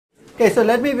Okay, so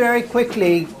let me very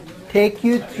quickly take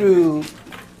you through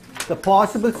the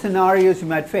possible scenarios you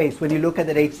might face when you look at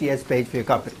that HDS page for your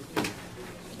company.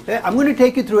 Okay, I'm going to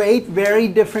take you through 8 very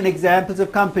different examples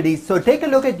of companies. So take a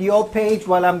look at your page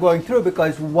while I'm going through,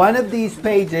 because one of these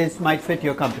pages might fit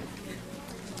your company.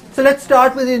 So let's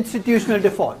start with institutional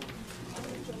default.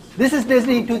 This is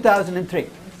Disney in 2003.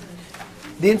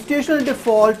 The institutional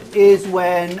default is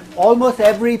when almost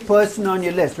every person on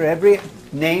your list, or every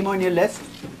name on your list,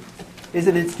 is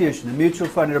an institution, a mutual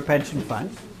fund or a pension fund.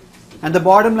 And the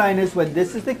bottom line is, when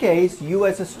this is the case, you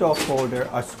as a stockholder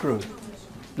are screwed.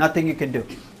 Nothing you can do,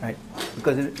 right?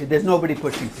 Because there's nobody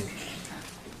pushing for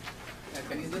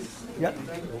you. Yeah.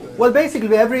 Well,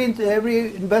 basically, every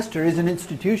investor is an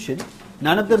institution.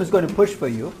 None of them is going to push for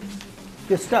you.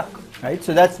 You're stuck, right?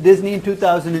 So that's Disney in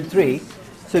 2003.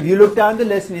 So if you look down the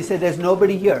list and you say, there's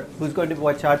nobody here who's going to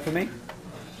watch out for me,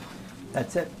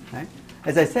 that's it, right?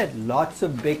 As I said, lots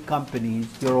of big companies,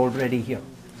 you're already here,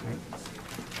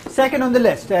 right? Second on the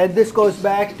list, and this goes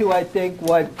back to, I think,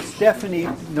 what Stephanie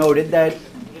noted, that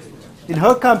in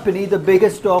her company, the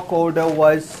biggest stockholder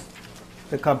was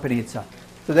the company itself.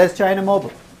 So there's China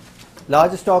Mobile.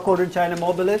 Largest stockholder in China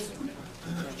Mobile is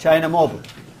China Mobile.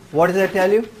 What does that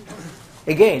tell you?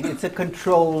 Again, it's a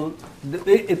control.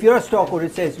 If you're a stockholder,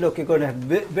 it says, look, you're going to have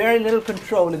very little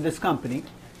control in this company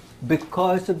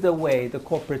because of the way the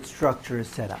corporate structure is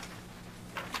set up.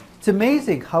 It's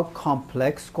amazing how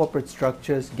complex corporate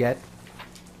structures get,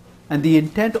 and the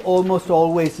intent almost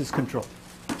always is control.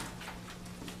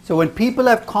 So when people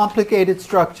have complicated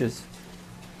structures,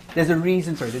 there's a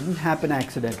reason for it. It didn't happen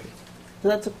accidentally. So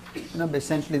that's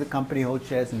essentially the company holds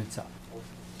shares in itself.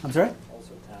 I'm sorry?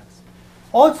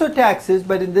 Also taxes,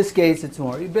 but in this case it's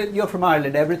more. But you're from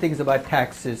Ireland, everything's about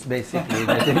taxes, basically, in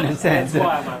a sense. That's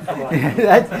why I'm from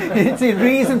Ireland. It's a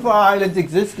reason for Ireland's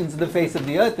existence on the face of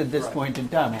the earth at this point in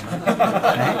time.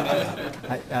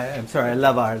 Right? I'm sorry, I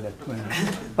love Ireland.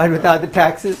 But without the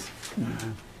taxes?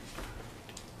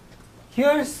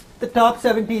 Here's the top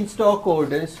 17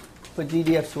 stockholders for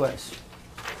GDF Suez.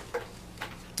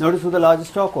 Notice who the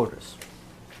largest stockholders.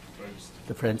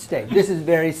 The French state. This is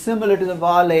very similar to the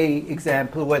Vale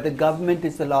example, where the government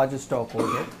is the largest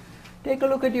stockholder. Take a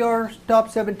look at your top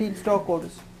 17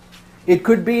 stockholders. It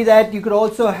could be that you could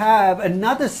also have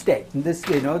another state, in this,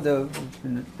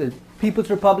 the People's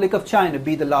Republic of China,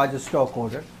 be the largest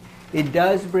stockholder. It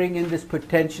does bring in this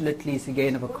potential, at least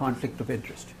again, of a conflict of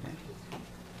interest.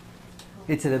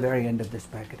 It's at the very end of this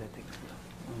packet, I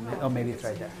think. Or maybe it's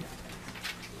right there.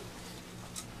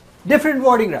 Different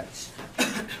voting rights.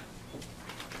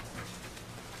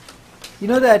 You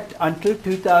know that until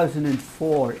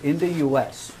 2004 in the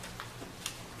US,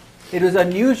 it was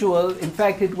unusual. In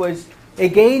fact, it was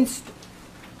against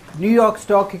New York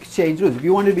Stock Exchange rules. If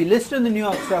you wanted to be listed on the New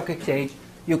York Stock Exchange,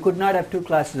 you could not have 2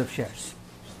 classes of shares.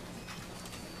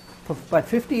 For about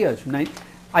 50 years,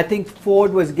 I think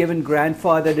Ford was given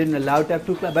grandfather, didn't allow to have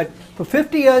 2 classes. But for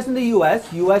 50 years in the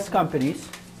US companies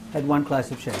had 1 class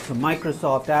of shares. So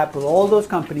Microsoft, Apple, all those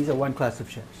companies are 1 class of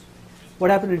shares. What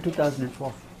happened in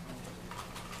 2004?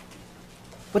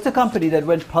 What's a company that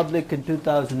went public in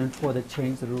 2004 that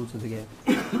changed the rules of the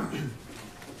game?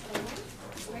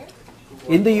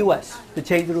 In the US, to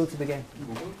change the rules of the game.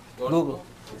 Google.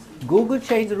 Google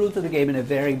changed the rules of the game in a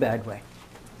very bad way.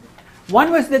 One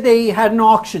was that they had an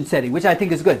auction setting, which I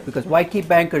think is good, because why keep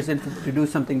bankers in to do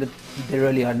something that they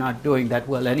really are not doing that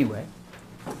well anyway?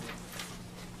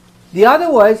 The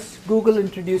other was Google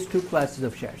introduced 2 classes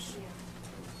of shares.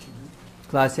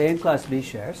 Class A and Class B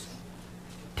shares.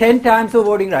 10 times the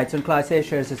voting rights on Class A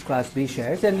shares as Class B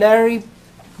shares, and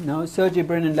Sergey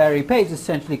Brin and Larry Page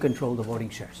essentially control the voting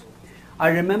shares. I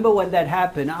remember when that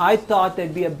happened, I thought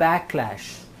there'd be a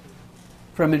backlash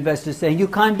from investors saying, you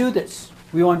can't do this,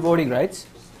 we want voting rights.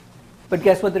 But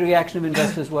guess what the reaction of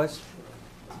investors was?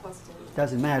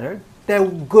 Doesn't matter. They're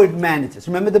good managers.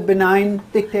 Remember the benign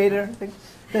dictator thing?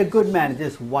 They're good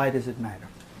managers. Why does it matter?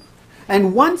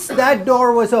 And once that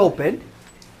door was opened,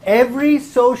 every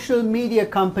social media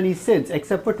company since,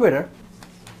 except for Twitter,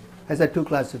 has had 2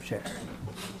 classes of shares.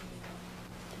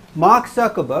 Mark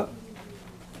Zuckerberg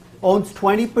owns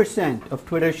 20% of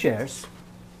Twitter shares,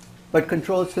 but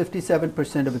controls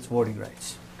 57% of its voting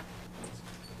rights,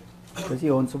 because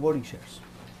he owns the voting shares.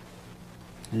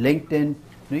 LinkedIn,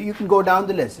 you can go down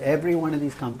the list. Every one of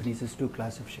these companies has 2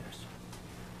 classes of shares.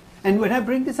 And when I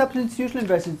bring this up to institutional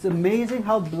investors, it's amazing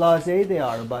how blasé they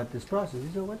are about this process.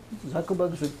 They say, what?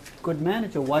 Zuckerberg is a good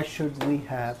manager. Why should we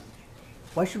care?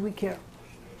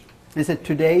 And I said,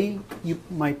 today you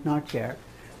might not care,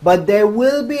 but there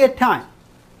will be a time,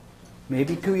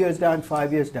 maybe 2 years down,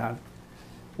 5 years down,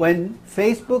 when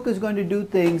Facebook is going to do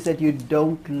things that you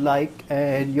don't like,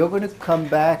 and you're going to come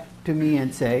back to me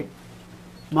and say,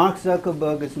 Mark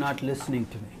Zuckerberg is not listening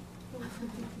to me.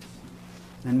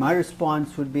 And my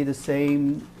response would be the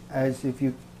same as if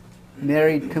you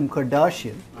married Kim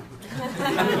Kardashian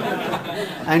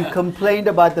and complained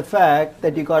about the fact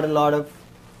that you got a lot of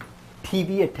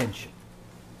TV attention.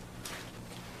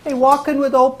 Hey, walk in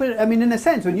with open, in a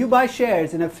sense, when you buy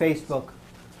shares in a Facebook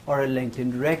or a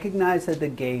LinkedIn, recognize that the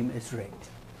game is rigged.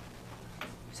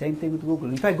 Same thing with Google.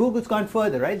 In fact, Google's gone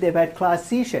further, right? They've had Class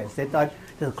C shares. They thought,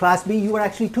 Class B, you were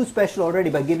actually too special already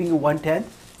by giving you 1/10.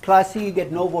 Class C, you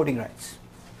get no voting rights.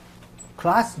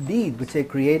 Class D, which they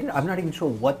created, I'm not even sure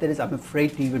what that is. I'm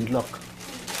afraid to even look.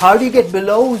 How do you get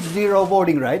below 0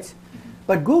 voting rights?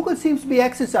 But Google seems to be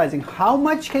exercising. How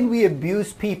much can we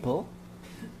abuse people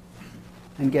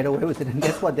and get away with it? And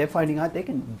guess what? They're finding out they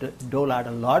can dole out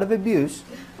a lot of abuse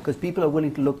because people are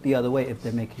willing to look the other way if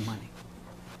they're making money.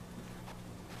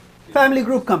 Family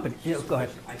group company. Yes, go ahead.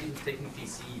 I didn't technically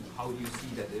see how you see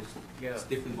that there's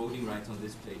different voting rights on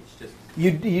this page. Just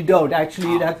You don't.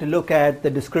 Actually, you'd have to look at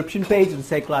the description page and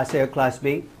say Class A or Class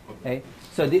B. Okay?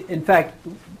 So, in fact,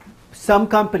 some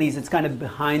companies, it's kind of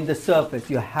behind the surface.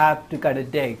 You have to kind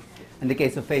of dig. In the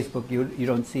case of Facebook, you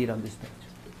don't see it on this page.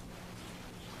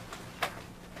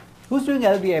 Who's doing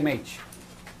LVMH?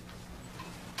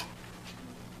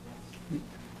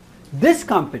 This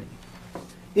company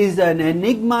is an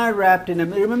enigma wrapped in a...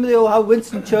 Remember how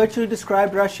Winston Churchill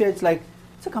described Russia? It's like,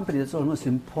 it's a company that's almost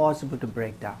impossible to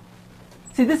break down.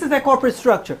 See, this is their corporate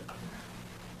structure.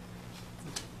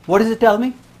 What does it tell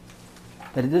me?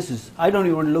 That this is, I don't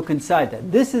even want to look inside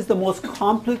that. This is the most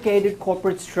complicated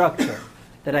corporate structure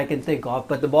that I can think of.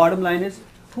 But the bottom line is,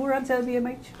 who runs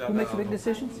LVMH? Who makes the big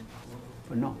decisions?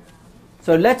 But no.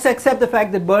 So let's accept the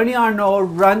fact that Bernie Arnault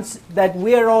runs, that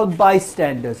we are all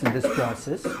bystanders in this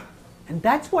process. And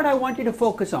that's what I want you to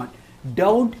focus on.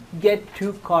 Don't get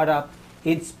too caught up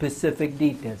in specific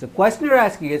details. The question you're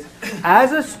asking is,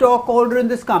 as a stockholder in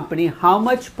this company, how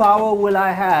much power will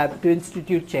I have to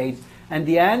institute change? And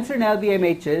the answer in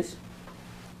LVMH is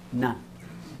none.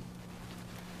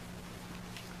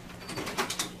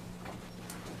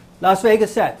 Las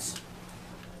Vegas Sands.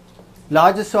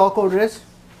 Largest stockholder is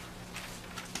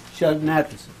Sheldon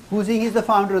Adelson. Who's he? He's the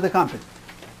founder of the company.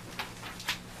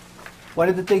 One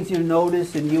of the things you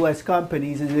notice in U.S.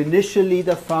 companies is initially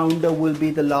the founder will be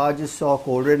the largest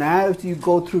stockholder, and as you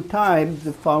go through time,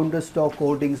 the founder stock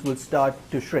holdings will start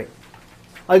to shrink.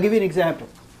 I'll give you an example.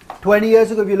 20 years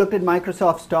ago, if you looked at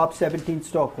Microsoft's top 17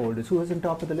 stockholders, who was on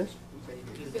top of the list?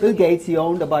 Bill Gates. He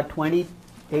owned about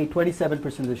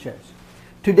 27% of the shares.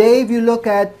 Today, if you look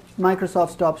at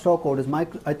Microsoft's top stockholders,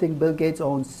 I think Bill Gates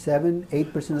owns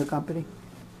 8% of the company.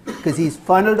 Because he's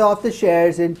funneled off the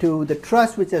shares into the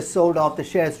trust, which has sold off the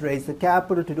shares, raised the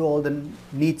capital to do all the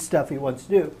neat stuff he wants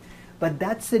to do. But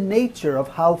that's the nature of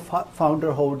how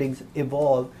founder holdings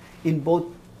evolve in both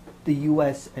the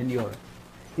US and Europe.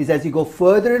 Is as you go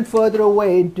further and further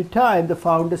away into time, the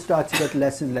founder starts to get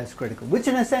less and less critical, which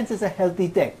in a sense is a healthy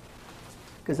thing.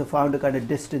 Because the founder kind of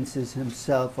distances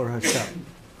himself or herself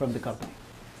from the company.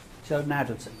 Sheldon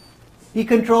Adelson. He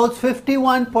controls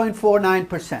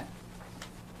 51.49%.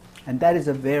 And that is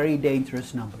a very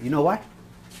dangerous number. You know why?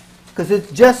 Because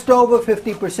it's just over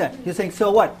 50%. You're saying,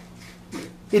 so what?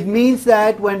 It means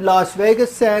that when Las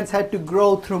Vegas Sands had to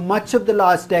grow through much of the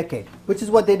last decade, which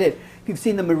is what they did. If you've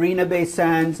seen the Marina Bay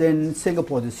Sands in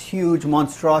Singapore, this huge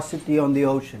monstrosity on the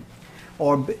ocean.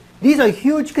 These are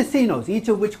huge casinos, each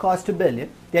of which cost $1 billion.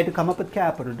 They had to come up with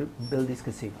capital to build these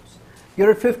casinos.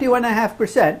 You're at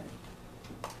 51.5%.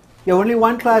 You have only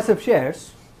one class of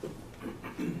shares.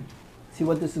 See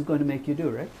what this is going to make you do,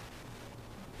 right?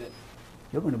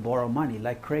 You're going to borrow money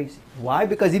like crazy. Why?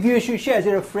 Because if you issue shares,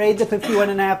 you're afraid the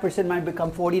 51.5% might become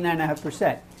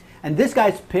 49.5%. And this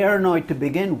guy's paranoid to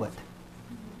begin with.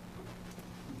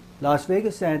 Las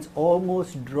Vegas Sands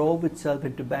almost drove itself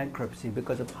into bankruptcy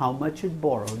because of how much it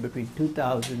borrowed between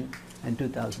 2000 and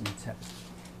 2007.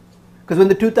 Because when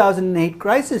the 2008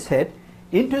 crisis hit,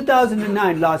 in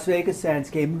 2009, Las Vegas Sands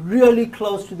came really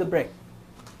close to the brink.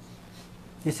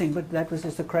 You're saying, but that was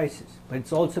just a crisis. But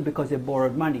it's also because they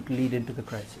borrowed money to lead into the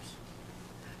crisis.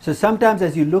 So sometimes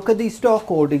as you look at these stock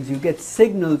holdings, you get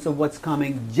signals of what's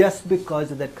coming just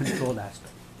because of that control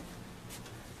aspect.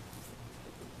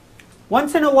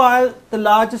 Once in a while, the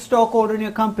largest stockholder in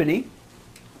your company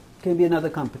can be another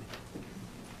company.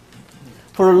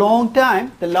 For a long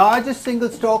time, the largest single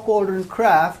stockholder in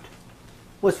Kraft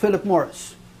was Philip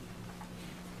Morris.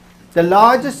 The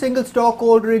largest single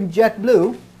stockholder in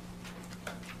JetBlue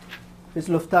is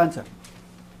Lufthansa.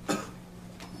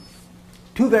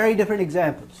 two very different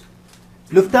examples.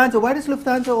 Lufthansa, why does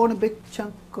Lufthansa own a big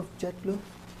chunk of JetBlue?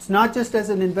 It's not just as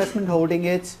an investment holding,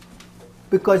 it's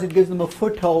because it gives them a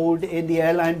foothold in the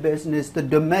airline business, the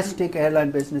domestic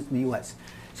airline business in the US.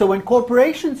 So when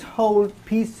corporations hold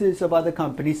pieces of other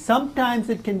companies, sometimes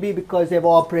it can be because they have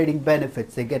operating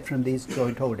benefits they get from these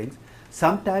joint holdings.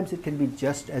 Sometimes it can be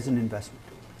just as an investment.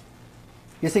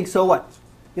 You think, so what?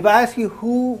 If I ask you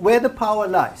where the power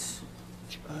lies,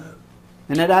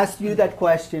 and I'd asked you that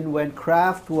question when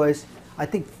Kraft was, I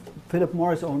think Philip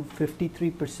Morris owned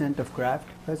 53% of Kraft.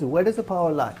 I said, where does the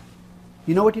power lie?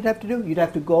 You know what you'd have to do? You'd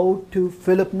have to go to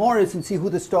Philip Morris and see who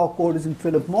the stockholders in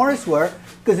Philip Morris were,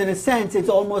 because in a sense, it's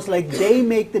almost like they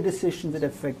make the decisions that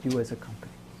affect you as a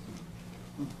company.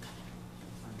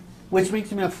 Which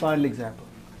brings me a final example.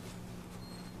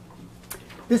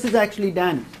 This is actually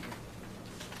Danny,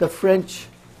 the French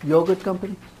yogurt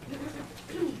company.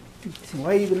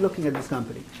 Why are you even looking at this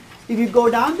company? If you go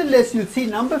down the list, you'll see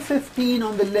number 15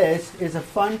 on the list is a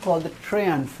fund called the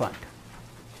Trian Fund.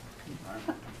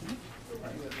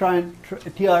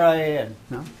 Trian,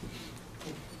 no?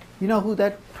 You know who's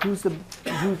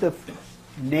the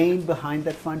name behind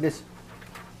that fund is?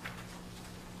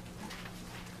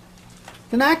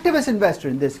 It's an activist investor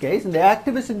in this case, and the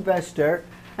activist investor,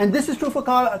 and this is true for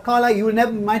Carl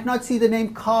Icahn, might not see the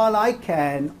name Carl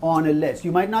Icahn on a list.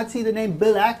 You might not see the name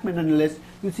Bill Ackman on a list.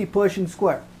 You'll see Pershing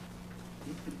Square.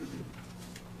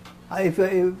 If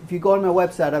you go on my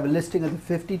website, I have a listing of the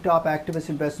 50 top activist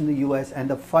investors in the US and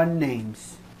the fund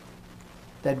names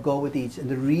that go with each. And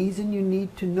the reason you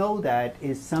need to know that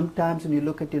is sometimes when you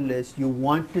look at your list, you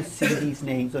want to see these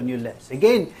names on your list.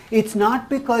 Again, it's not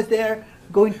because they're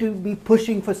going to be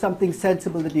pushing for something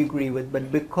sensible that you agree with,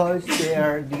 but because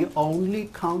they're the only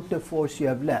counterforce you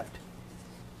have left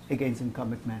against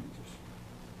incumbent managers.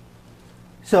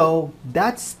 So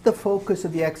that's the focus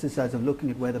of the exercise of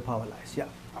looking at where the power lies. Yeah.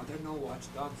 Are there no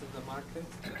watchdogs in the market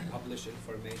that publish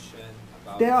information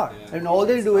about? They are, and all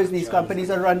they do is these companies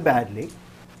are run badly.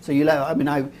 So you'll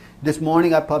have, this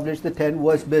morning I published the 10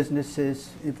 worst businesses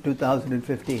in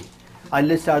 2015. I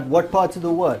list out what parts of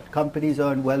the world companies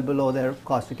earn well below their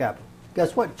cost of capital.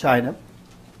 Guess what? China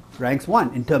ranks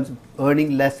 1 in terms of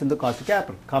earning less than the cost of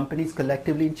capital. Companies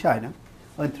collectively in China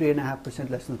earn 3.5%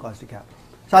 less than the cost of capital.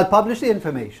 So I'll publish the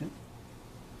information,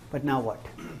 but now what?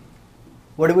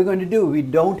 What are we going to do? We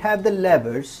don't have the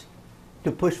levers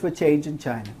to push for change in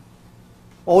China.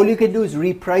 All you can do is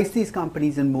reprice these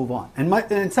companies and move on.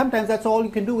 And sometimes that's all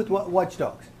you can do with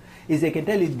watchdogs, is they can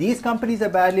tell you these companies are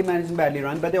badly managed and badly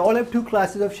run, but they all have 2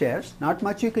 classes of shares. Not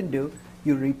much you can do.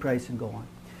 You reprice and go on.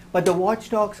 But the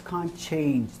watchdogs can't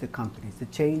change the companies. The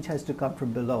change has to come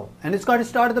from below. And it's got to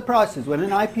start at the process. When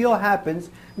an IPO happens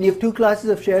and you have 2 classes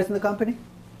of shares in the company,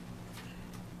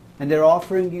 and they're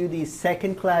offering you these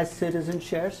second-class citizen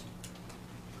shares,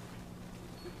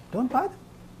 don't buy them.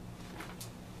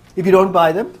 If you don't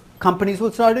buy them, companies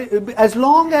will start, as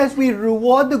long as we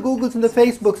reward the Googles and the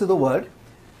Facebooks of the world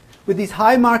with these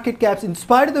high market caps, in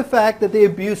spite of the fact that they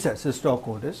abuse us as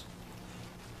stockholders,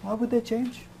 why would they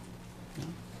change?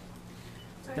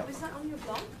 Sorry, was that on your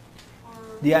blog?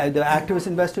 The activist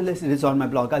investor list, it is on my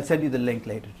blog. I'll send you the link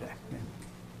later today.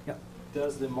 Yeah.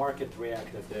 Does the market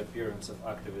react at the appearance of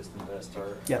activist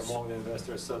investor among the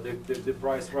investors, so the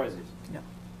price rises? Yeah.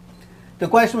 The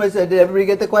question was, did everybody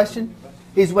get the question?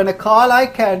 Is when a Carl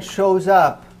Icahn shows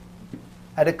up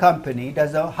at a company,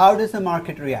 how does the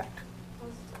market react?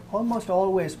 Almost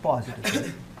always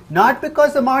positive. Not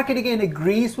because the market again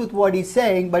agrees with what he's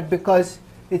saying, but because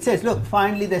it says, look,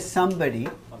 finally there's somebody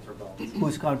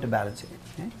who's counterbalancing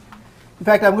it. Okay? In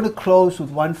fact, I'm going to close with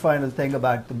one final thing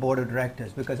about the board of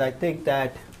directors, because I think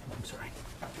that, I'm sorry.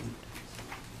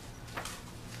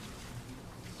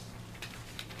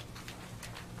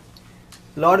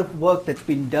 A lot of work that's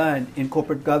been done in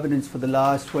corporate governance for the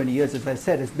last 20 years, as I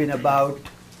said, has been about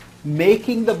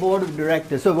making the board of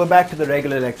directors. So we're back to the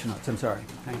regular election notes. I'm sorry.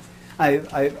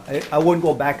 I won't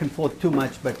go back and forth too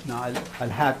much, but no, I'll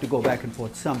have to go back and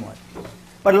forth somewhat.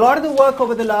 But a lot of the work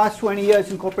over the last 20 years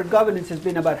in corporate governance has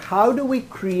been about how do we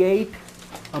create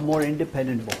a more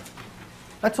independent board.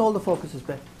 That's all the focus has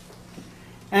been.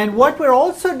 And what we're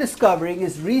also discovering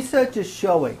is research is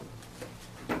showing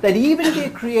that even if you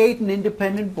create an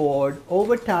independent board,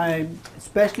 over time,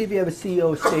 especially if you have a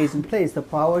CEO who stays in place, the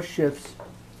power shifts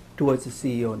towards the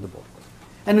CEO and the board.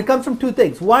 And it comes from 2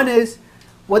 things. One is,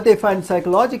 what they find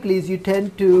psychologically is you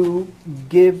tend to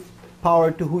give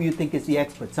power to who you think is the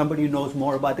expert, somebody who knows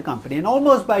more about the company. And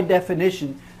almost by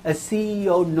definition, a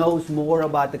CEO knows more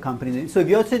about the company. So if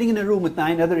you're sitting in a room with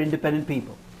 9 other independent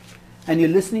people, and you're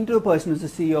listening to a person who's the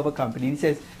CEO of a company, and he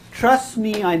says, trust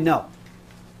me, I know.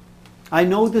 I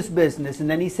know this business, and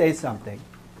then he says something.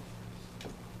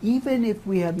 Even if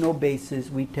we have no basis,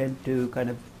 we tend to kind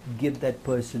of give that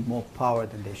person more power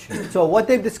than they should. So what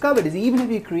they've discovered is even if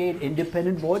you create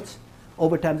independent boards,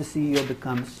 over time the CEO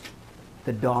becomes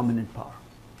the dominant power.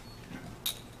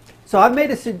 So I've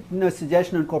made a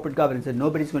suggestion on corporate governance that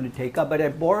nobody's going to take up, but I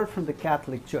borrowed from the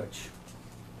Catholic Church.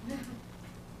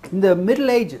 In the Middle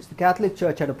Ages, the Catholic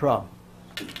Church had a problem.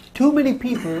 Too many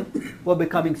people were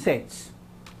becoming saints.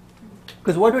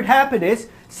 Because what would happen is,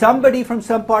 somebody from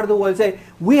some part of the world say,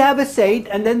 we have a saint,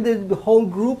 and then the whole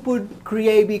group would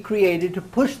be created to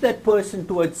push that person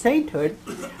towards sainthood.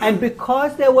 And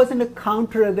because there wasn't a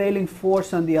countervailing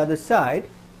force on the other side,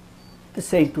 the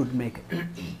saint would make it.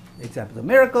 Examples of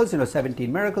miracles,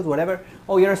 17 miracles, whatever.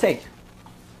 Oh, you're a saint.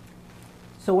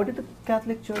 So what did the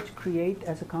Catholic Church create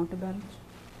as a counterbalance?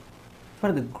 One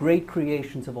of the great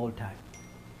creations of all time.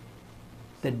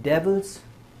 The devil's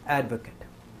advocate.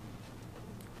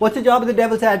 What's the job of the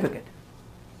devil's advocate?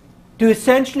 To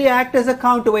essentially act as a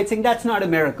counterweight, saying that's not a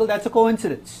miracle, that's a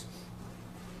coincidence.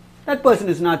 That person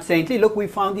is not saintly. Look, we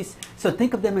found these. So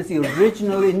think of them as the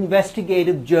original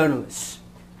investigative journalists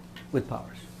with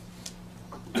powers.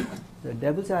 The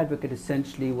devil's advocate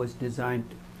essentially was designed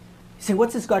to. You see,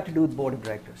 what's this got to do with board of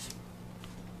directors?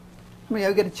 I mean, you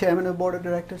ever get a chairman of the board of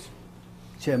directors?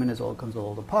 Chairman comes with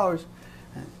all the powers.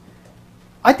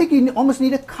 I think you almost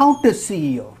need a counter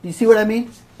CEO. Do you see what I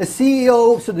mean? The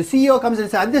CEO, so the CEO comes in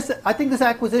and says, I think this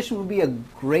acquisition would be a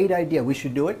great idea. We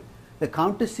should do it. The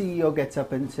counter CEO gets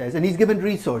up and says, and he's given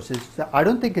resources, so I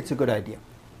don't think it's a good idea.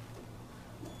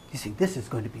 You see, this is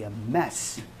going to be a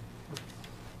mess.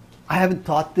 I haven't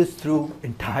thought this through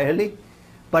entirely,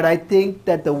 but I think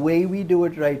that the way we do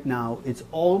it right now, it's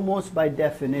almost by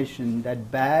definition that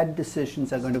bad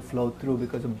decisions are going to flow through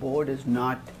because the board is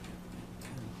not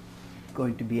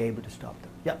going to be able to stop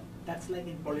them. Yeah. That's like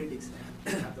in politics,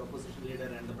 the opposition leader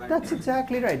and the prime That's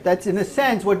exactly right. That's in a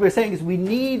sense what we're saying is we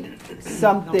need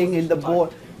something in the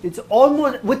board. It's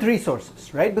almost with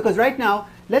resources, right? Because right now,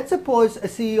 let's suppose a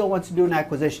CEO wants to do an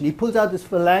acquisition. He pulls out this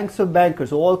phalanx of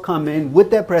bankers who all come in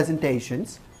with their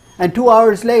presentations, and 2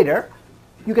 hours later,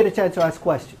 you get a chance to ask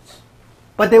questions.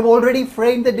 But they've already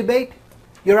framed the debate.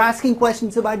 You're asking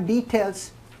questions about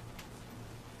details.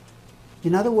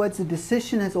 In other words, the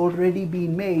decision has already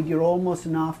been made. You're almost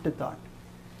an afterthought.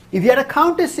 If you had a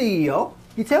counter CEO,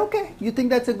 you'd say, okay, you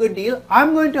think that's a good deal.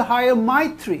 I'm going to hire my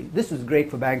 3. This is great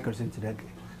for bankers,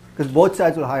 incidentally, because both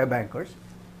sides will hire bankers.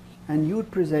 And you would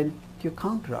present your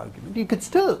counter argument. You could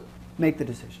still make the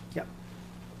decision. Yeah.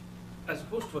 As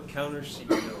opposed to a counter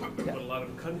CEO, Yeah. what a lot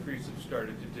of countries have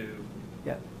started to do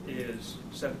Yeah. is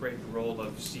separate the role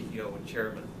of CEO and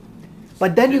chairman.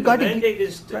 But then you got the to mandate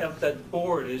is right. of that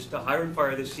board is to hire and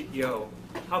fire the CEO.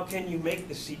 How can you make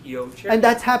the CEO chairman? And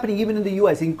that's happening even in the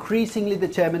US. Increasingly, the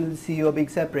chairman and the CEO are being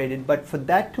separated. But for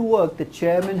that to work, the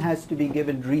chairman has to be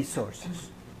given resources.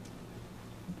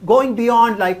 Going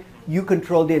beyond, like, you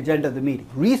control the agenda of the meeting.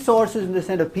 Resources in the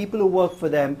sense of people who work for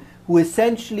them who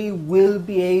essentially will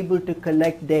be able to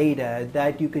collect data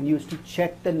that you can use to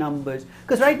check the numbers.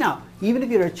 Because right now, even if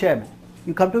you're a chairman,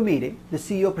 you come to a meeting, the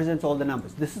CEO presents all the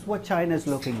numbers. This is what China is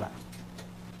looking like.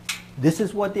 This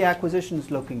is what the acquisition is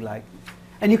looking like.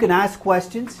 And you can ask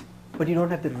questions, but you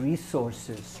don't have the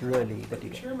resources, really. But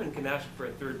the chairman can ask for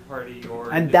a third party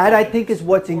or... And that, I think, is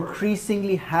what's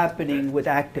increasingly happening with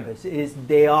activists, is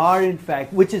they are, in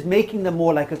fact, which is making them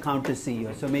more like a counter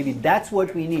CEO. So maybe that's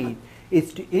what we need,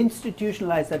 is to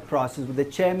institutionalize that process where the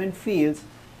chairman feels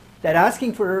that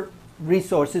asking for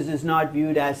resources is not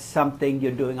viewed as something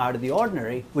you're doing out of the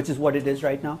ordinary, which is what it is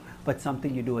right now, but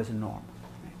something you do as a norm.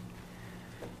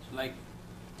 So like,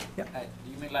 Yeah.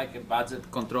 do you mean like a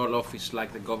budget control office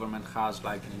like the government has,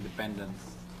 like an independent,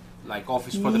 like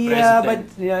office for the president?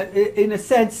 Yeah, but in a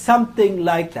sense, something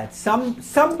like that.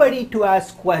 Somebody to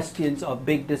ask questions of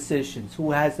big decisions, who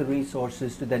has the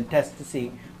resources to then test to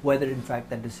see whether in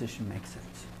fact that decision makes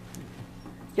sense.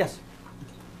 Yes?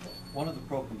 One of the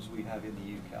problems we have in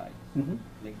the UK Mm-hmm.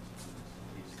 linked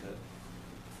is that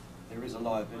there is a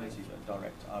liability for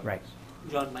direct owners. Right.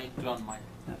 John Mike.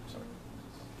 Yeah.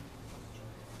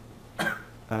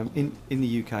 Sorry. In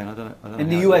the UK, and I don't know In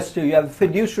the how it US too, you have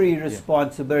fiduciary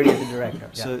responsibility as a director.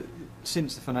 So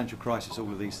since the financial crisis,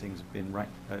 all of these things have been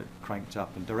cranked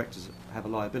up, and directors have a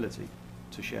liability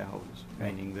to shareholders,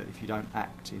 Right. meaning that if you don't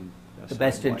act in a The certain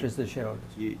best way, interest of the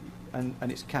shareholders.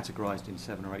 and it's categorised in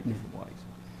 7 or 8 different ways.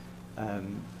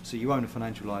 So you own a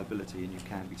financial liability, and you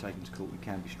can be taken to court, you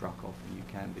can be struck off, and you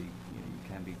can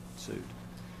be sued.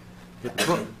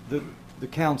 But the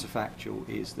counterfactual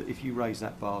is that if you raise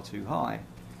that bar too high,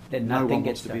 then No nothing one gets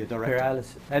wants to done. be a director.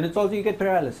 Paralysis. And it's also you get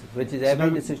paralysis, which is So every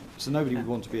no- decision. So nobody Yeah. would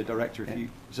want to be a director if Yeah. you.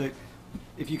 So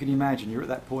if you can imagine, you're at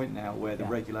that point now where the Yeah.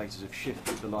 regulators have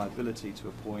shifted the liability to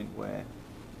a point where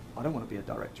I don't want to be a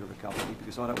director of a company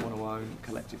because I don't want to own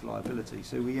collective liability.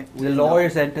 So we The end up-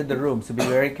 lawyers entered the room, so be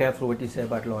very careful what you say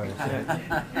about lawyers.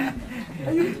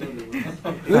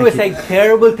 We were saying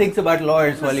terrible things about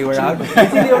lawyers while you were out. Is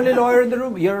he the only lawyer in the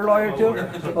room? You're a lawyer too?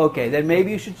 Okay, then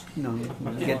maybe you should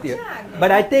get the.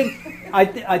 But I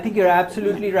think you're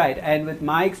absolutely right. And with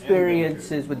my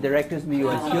experiences with directors in the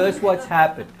U.S., here's what's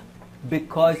happened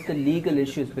because the legal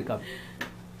issues become.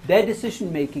 Their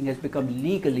decision making has become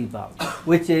legally bound,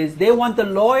 which is they want the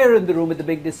lawyer in the room with the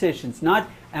big decisions. Not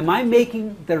am I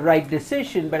making the right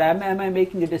decision, but am I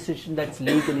making a decision that's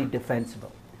legally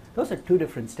defensible? Those are two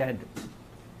different standards.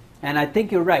 And I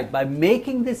think you're right. By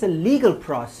making this a legal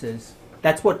process,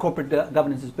 that's what corporate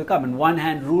governance has become. On one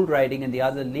hand, rule writing, and the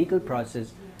other, legal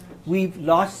process. We've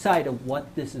lost sight of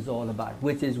what this is all about,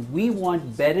 which is we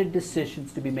want better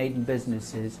decisions to be made in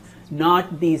businesses,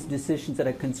 not these decisions that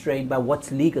are constrained by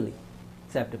what's legally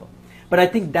acceptable. But I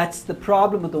think that's the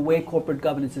problem with the way corporate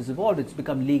governance has evolved. It's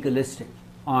become legalistic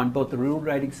on both the rule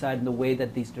writing side and the way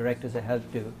that these directors are held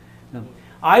to.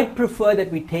 I'd prefer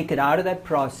that we take it out of that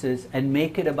process and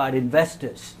make it about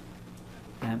investors.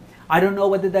 I don't know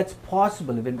whether that's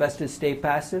possible if investors stay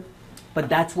passive, but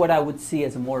that's what I would see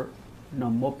as a more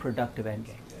productive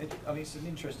endgame. I mean, it's an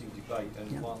interesting debate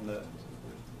and Yeah. one that,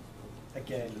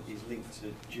 again, is linked to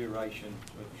duration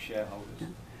of shareholders.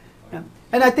 Yeah.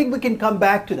 And I think we can come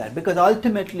back to that because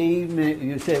ultimately,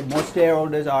 you say most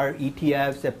shareholders are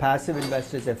ETFs, they're passive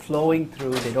investors, they're flowing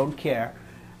through, they don't care.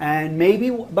 And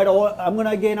maybe, I'm going to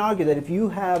again argue that if you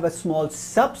have a small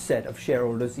subset of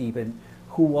shareholders even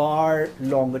who are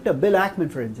longer term, Bill Ackman,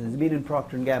 for instance, has been in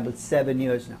Procter & Gamble 7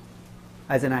 years now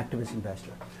as an activist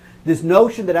investor. This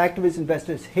notion that activist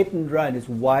investors hit and run is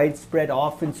widespread,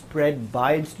 often spread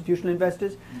by institutional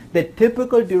investors. The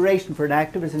typical duration for an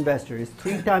activist investor is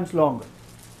 3 times longer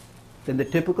than the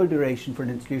typical duration for an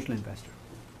institutional investor.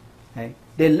 Okay?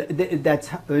 That's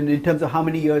in terms of how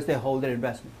many years they hold their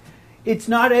investment. It's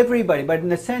not everybody, but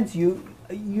in a sense, you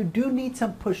do need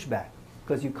some pushback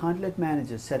because you can't let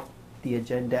managers set the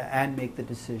agenda and make the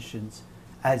decisions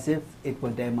as if it were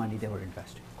their money they were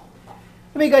investing.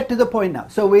 Let me get to the point now.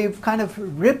 So we've kind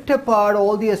of ripped apart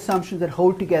all the assumptions that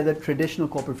hold together traditional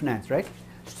corporate finance, right?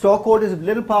 Stockholders have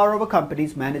little power over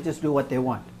companies, managers do what they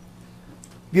want.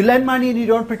 If you lend money and you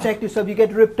don't protect yourself, you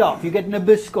get ripped off, you get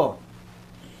Nabisco.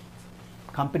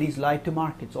 Companies lie to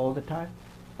markets all the time.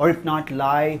 Or if not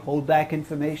lie, hold back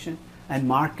information, and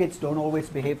markets don't always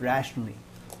behave rationally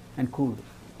and coolly.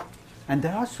 And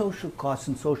there are social costs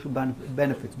and social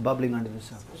benefits bubbling under the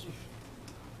surface.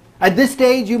 At this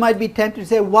stage, you might be tempted to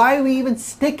say, why are we even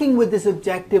sticking with this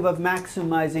objective of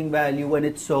maximizing value when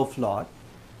it's so flawed?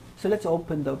 So let's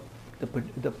open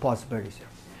the possibilities here.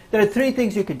 There are 3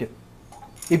 things you can do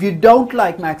if you don't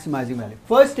like maximizing value.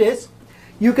 First is,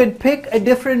 you can pick a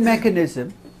different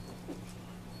mechanism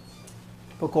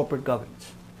for corporate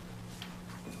governance.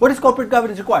 What does corporate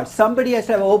governance require? Somebody has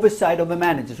to have oversight over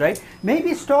managers, right?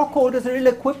 Maybe stockholders are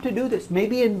ill-equipped to do this.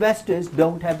 Maybe investors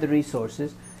don't have the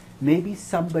resources. Maybe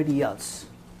somebody else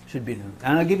should be doing it.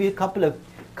 And I'll give you a couple of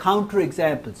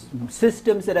counter-examples.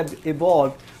 Systems that have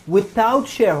evolved without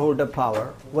shareholder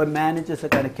power where managers are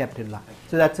kind of kept in line.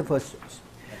 So that's the first source.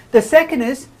 The second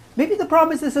is, maybe the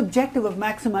problem is this objective of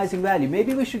maximizing value.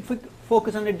 Maybe we should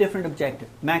focus on a different objective.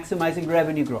 Maximizing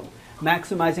revenue growth.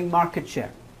 Maximizing market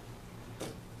share.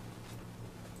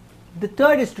 The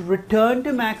third is to return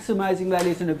to maximizing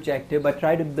value as an objective, but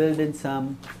try to build in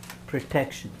some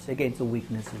protections against the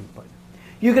weaknesses.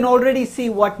 You can already see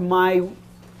what my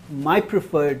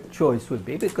preferred choice would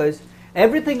be, because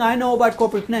everything I know about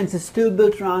corporate finance is still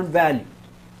built around value.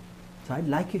 So I'd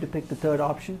like you to pick the third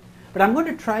option, but I'm going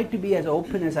to try to be as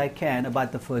open as I can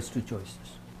about the first 2 choices.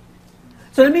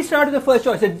 So let me start with the first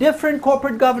choice, a different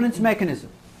corporate governance mechanism.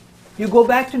 You go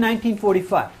back to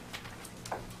 1945.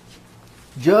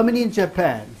 Germany and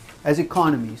Japan, as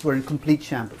economies, were in complete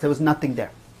shambles. There was nothing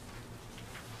there.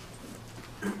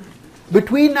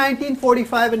 Between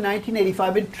 1945 and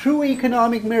 1985, in true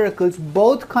economic miracles,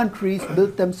 both countries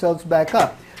built themselves back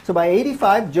up. So by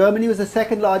 85, Germany was the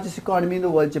 2nd largest economy in the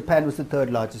world, Japan was the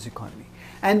 3rd largest economy.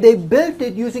 And they built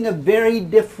it using a very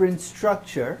different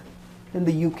structure than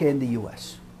the UK and the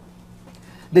US.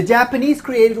 The Japanese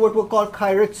created what were called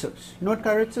kairitsus. You know what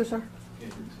kairitsus are?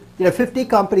 There are 50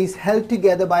 companies held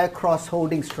together by a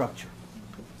cross-holding structure.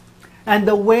 And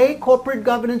the way corporate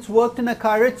governance worked in a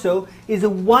kairitsu is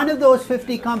if one of those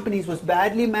 50 companies was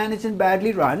badly managed and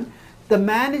badly run, the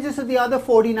managers of the other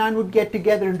 49 would get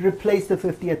together and replace the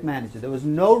 50th manager. There was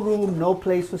no room, no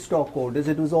place for stockholders.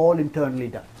 It was all internally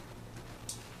done.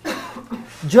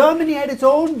 Germany had its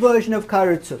own version of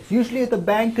Karatsus, usually at the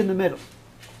bank in the middle.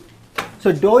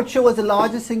 So Deutsche was the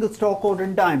largest single stockholder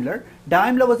in Daimler.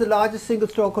 Daimler was the largest single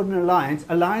stockholder in Allianz.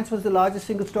 Allianz was the largest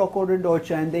single stockholder in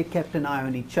Deutsche, and they kept an eye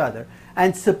on each other.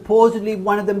 And supposedly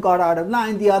one of them got out of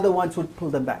line, the other ones would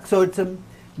pull them back. So it's a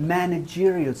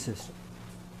managerial system.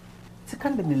 It's a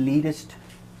kind of an elitist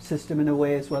system in a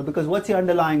way as well, because what's the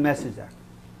underlying message there?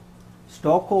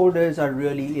 Stockholders are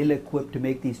really ill-equipped to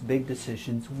make these big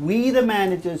decisions. We, the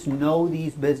managers, know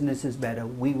these businesses better.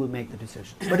 We will make the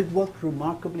decisions. But it worked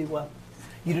remarkably well.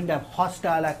 You didn't have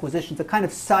hostile acquisitions. The kind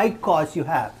of side costs you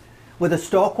have with a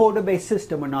stockholder-based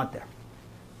system are not there.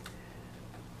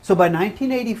 So by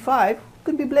 1985, we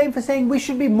could be blamed for saying we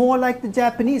should be more like the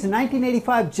Japanese. In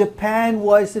 1985, Japan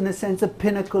was, in a sense, a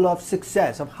pinnacle of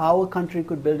success, of how a country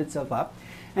could build itself up.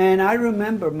 And I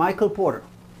remember Michael Porter,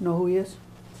 you know who he is?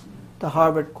 The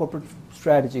Harvard corporate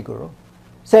strategy guru,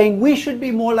 saying we should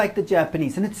be more like the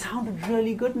Japanese. And it sounded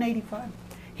really good in 85.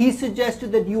 He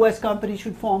suggested that US companies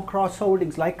should form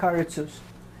cross-holdings like Karatsus.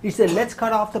 He said, let's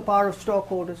cut off the power of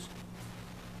stockholders.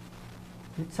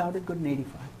 It sounded good in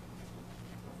 85.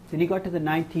 Then you got to the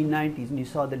 1990s and you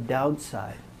saw the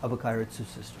downside of a Karatsu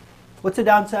system. What's the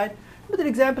downside? Remember that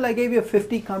example I gave you of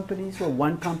 50 companies where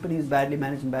one company is badly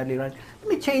managed and badly run? Let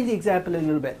me change the example a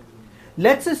little bit.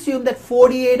 Let's assume that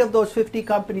 48 of those 50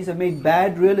 companies have made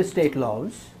bad real estate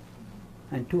loans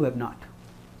and 2 have not.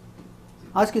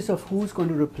 Ask yourself, who's going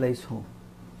to replace whom?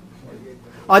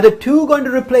 Are the 2 going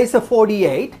to replace the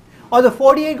 48? Or the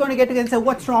 48 going to get together and say,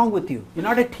 what's wrong with you? You're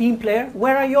not a team player?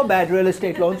 Where are your bad real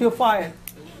estate loans? You're fired.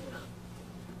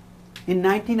 In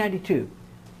 1992,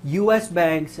 US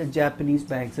banks and Japanese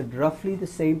banks had roughly the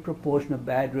same proportion of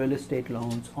bad real estate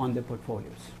loans on their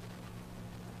portfolios.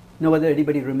 Now, whether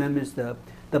anybody remembers the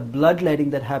bloodletting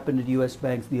that happened at US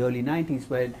banks in the early 90s,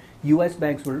 when US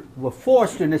banks were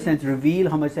forced to, in a sense,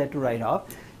 reveal how much they had to write off.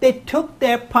 They took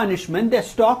their punishment, their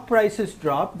stock prices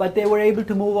dropped, but they were able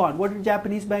to move on. What did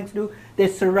Japanese banks do? They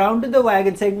surrounded the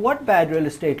wagon saying, what bad real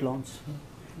estate loans?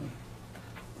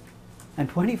 And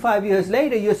 25 years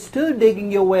later, you're still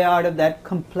digging your way out of that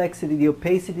complexity, the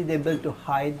opacity they built to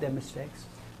hide their mistakes.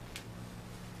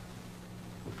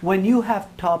 When you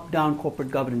have top-down corporate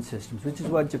governance systems, which is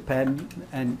what Japan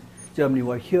and Germany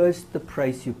were, here's the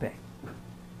price you pay.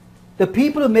 The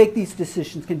people who make these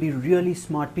decisions can be really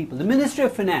smart people. The Ministry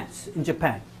of Finance in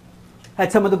Japan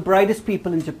had some of the brightest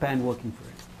people in Japan working for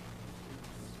it.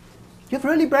 You have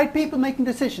really bright people making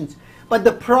decisions. But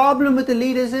the problem with the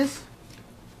leaders is,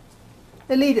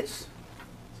 they're leaders.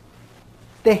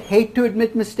 They hate to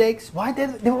admit mistakes. Why?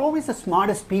 They were always the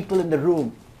smartest people in the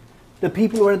room. The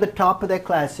people who are at the top of their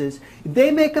classes. If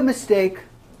they make a mistake,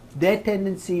 their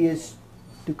tendency is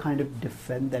to kind of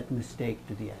defend that mistake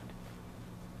to the end.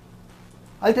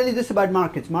 I'll tell you this about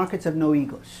markets. Markets have no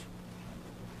egos.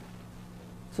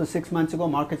 So 6 months ago,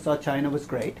 markets thought China was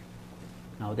great.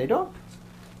 Now they don't.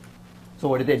 So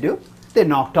what did they do? They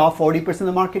knocked off 40% of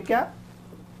the market cap.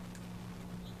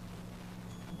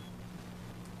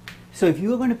 So if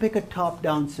you were going to pick a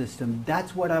top-down system,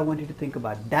 that's what I want you to think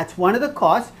about. That's one of the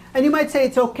costs. And you might say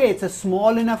it's okay, it's a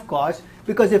small enough cost,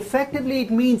 because effectively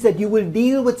it means that you will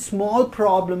deal with small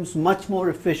problems much more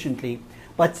efficiently.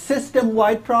 But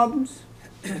system-wide problems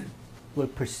will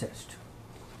persist.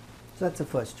 So that's the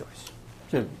first choice.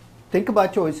 So think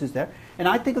about choices there. And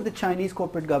I think of the Chinese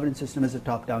corporate governance system as a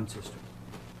top-down system.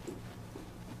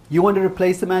 You want to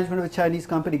replace the management of a Chinese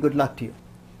company, good luck to you.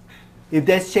 If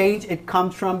there's change, it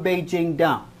comes from Beijing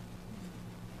down.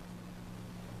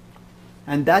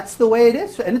 And that's the way it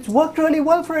is. And it's worked really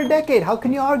well for a decade. How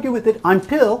can you argue with it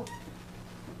until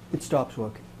it stops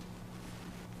working?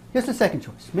 Here's the second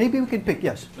choice. Maybe we can pick,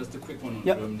 yes? Just a quick one on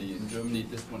Yep. Germany. In Germany,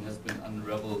 this one has been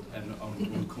unraveled and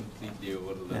unrolled completely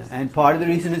over the last... And part of the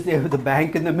reason is the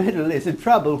bank in the middle is in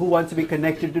trouble. Who wants to be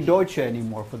connected to Deutsche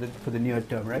anymore for the near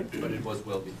term, right? But it was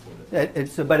well before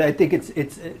that. But I think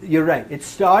you're right. It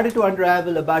started to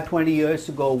unravel about 20 years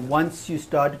ago once you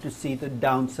started to see the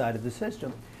downside of the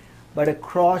system. But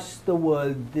across the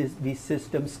world, these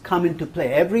systems come into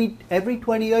play. Every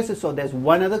 20 years or so, there's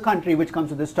one other country which comes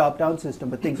with this top-down system,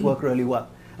 but things work really well.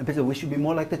 And people say, we should be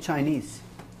more like the Chinese.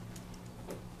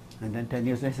 And then 10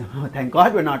 years later, oh, thank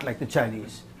God we're not like the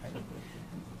Chinese. Right?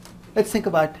 Let's think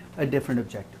about a different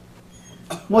objective.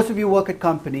 Most of you work at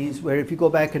companies where if you go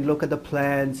back and look at the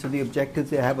plans and the objectives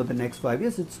they have over the next 5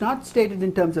 years, it's not stated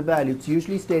in terms of value. It's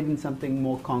usually stated in something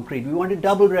more concrete. We want to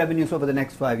double revenues over the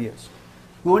next 5 years.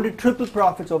 We want to triple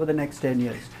profits over the next 10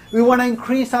 years. We want to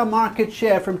increase our market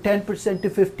share from 10% to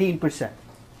 15%.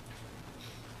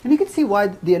 And you can see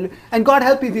why and God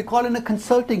help you if you call in a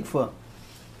consulting firm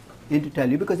in to tell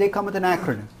you, because they come with an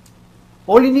acronym.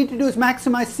 All you need to do is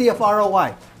maximize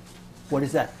CFROI. What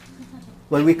is that?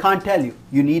 Well, we can't tell you.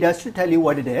 You need us to tell you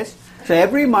what it is. So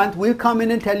every month we'll come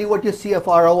in and tell you what your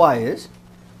CFROI is.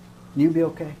 And you'll be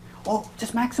okay. Oh,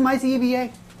 just maximize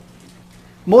EVA.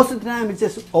 Most of the time it's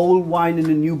just old wine in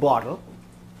a new bottle.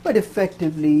 But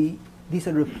effectively, these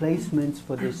are replacements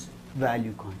for this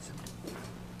value concept.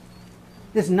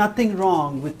 There's nothing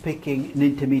wrong with picking an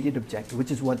intermediate objective,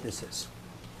 which is what this is.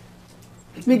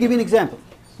 Let me give you an example.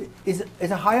 Is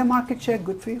a higher market share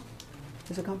good for you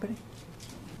as a company?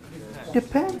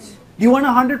 Depends. Do you want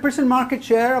 100% market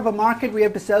share of a market we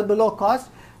have to sell below cost?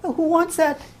 Well, who wants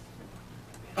that?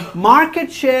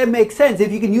 Market share makes sense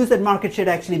if you can use that market share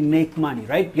to actually make money,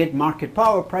 right? Get market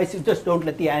power, prices. Just don't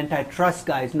let the antitrust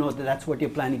guys know that that's what you're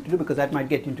planning to do, because that might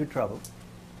get you into trouble.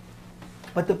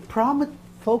 But the problem with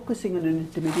focusing on an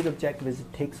intermediate objective is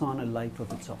it takes on a life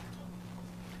of its own.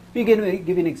 Let me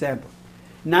give you an example.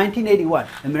 1981,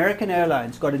 American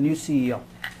Airlines got a new CEO.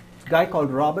 A guy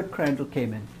called Robert Crandall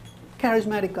came in.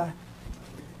 Charismatic guy.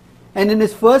 And in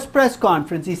his first press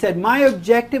conference, he said, my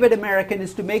objective at American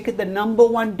is to make it the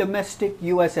 #1 domestic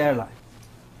U.S. airline.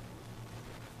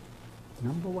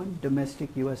 #1 domestic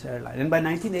U.S. airline. And by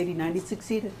 1989, it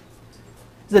succeeded.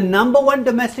 It's the #1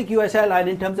 domestic U.S. airline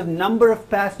in terms of number of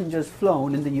passengers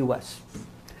flown in the U.S.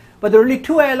 But there were only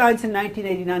 2 airlines in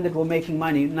 1989 that were making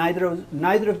money.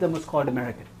 Neither of them was called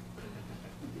American.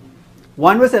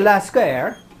 One was Alaska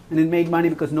Air, and it made money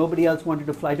because nobody else wanted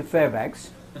to fly to Fairbanks.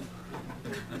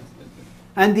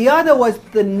 And the other was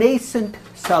the nascent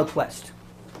Southwest.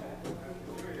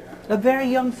 A very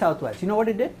young Southwest. You know what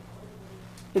it did?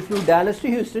 It flew Dallas to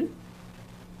Houston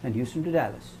and Houston to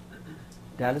Dallas.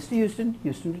 Dallas to Houston,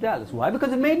 Houston to Dallas. Why?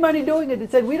 Because it made money doing it.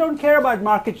 It said, we don't care about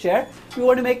market share. We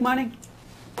want to make money.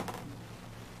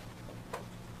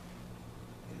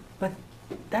 But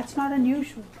that's not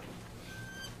unusual.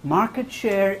 Market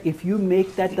share, if you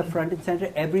make that the front and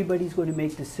center, everybody's going to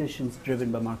make decisions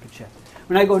driven by market share.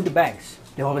 When I go into banks,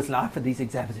 they always laugh at these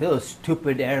examples. Oh,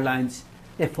 stupid airlines,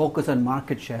 they focus on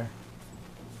market share.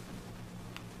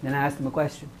 Then I ask them a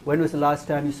question. When was the last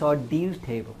time you saw a deal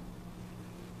table?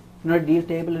 You know a deal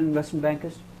table in investment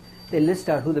bankers? They list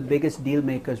out who the biggest deal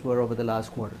makers were over the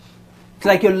last quarter. It's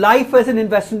like your life as an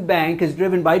investment bank is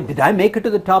driven by, did I make it to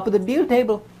the top of the deal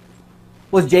table?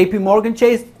 Was JP Morgan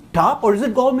Chase top, or is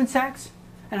it Goldman Sachs?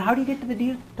 And how do you get to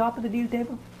the top of the deal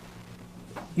table?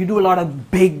 You do a lot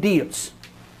of big deals.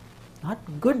 Not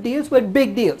good deals, but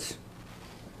big deals.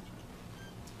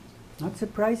 Not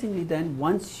surprisingly then,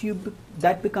 once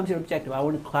that becomes your objective, I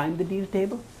want to climb the deal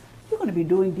table, you're going to be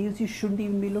doing deals you shouldn't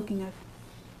even be looking at.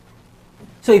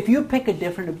 So if you pick a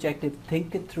different objective,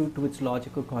 think it through to its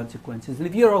logical consequences. And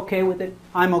if you're okay with it,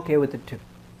 I'm okay with it too.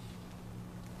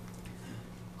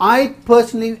 I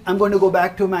personally am going to go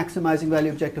back to a maximizing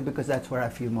value objective because that's where I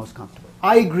feel most comfortable.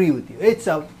 I agree with you. It's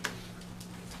a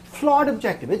flawed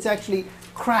objective. It's actually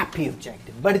crappy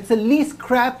objective. But it's the least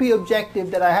crappy objective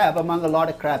that I have among a lot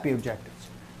of crappy objectives.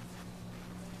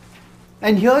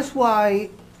 And here's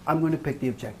why I'm going to pick the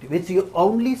objective. It's your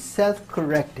only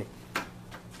self-correcting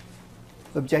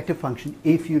objective function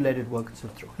if you let it work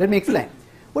itself through. Let me explain.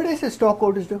 What does the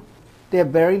stockholders do? They have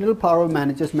very little power over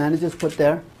managers. Managers put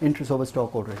their interest over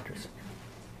stockholder interest.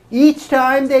 Each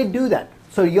time they do that,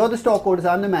 so you're the stockholders,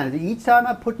 I'm the manager. Each time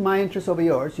I put my interest over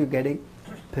yours, you're getting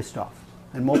pissed off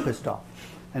and more pissed off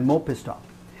and more pissed off.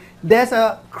 There's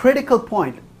a critical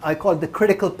point, I call it the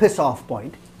critical piss-off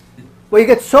point, where you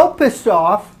get so pissed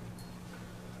off.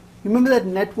 You remember that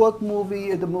Network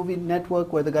movie, the movie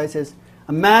Network, where the guy says,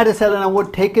 I'm mad as hell and I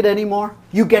won't take it anymore?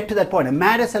 You get to that point. I'm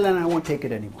mad as hell and I won't take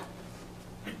it anymore.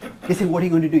 He said, what are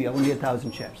you going to do? You have only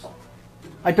 1,000 shares.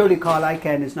 I told you Carl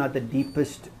Icahn is not the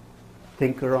deepest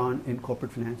thinker in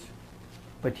corporate finance.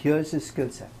 But here's his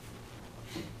skill set.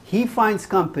 He finds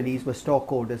companies where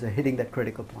stockholders are hitting that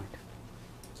critical point.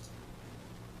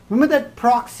 Remember that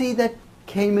proxy that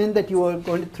came in that you were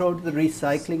going to throw to the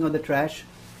recycling or the trash?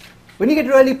 When you get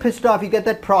really pissed off, you get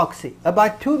that proxy.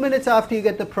 About 2 minutes after you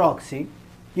get the proxy,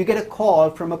 you get a call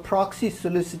from a proxy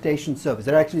solicitation service.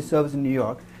 They're actually a service in New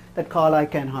York that Carl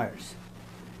Icahn hires.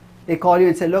 They call you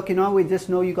and say, look, we just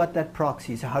know you got that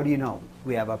proxy. So how do you know?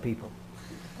 We have our people.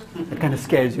 It kind of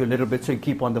scares you a little bit, so you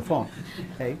keep on the phone.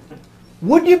 Okay?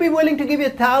 Would you be willing to give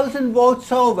 1,000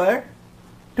 votes over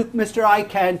to Mr.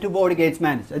 Icahn to vote against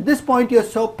managers? At this point, you're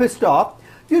so pissed off,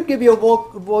 you'd give your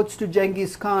votes to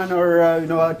Genghis Khan or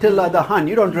Attila the Hun.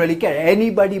 You don't really care.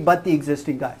 Anybody but the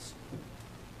existing guys.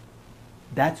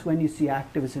 That's when you see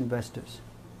activist investors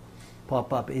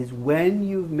pop up, is when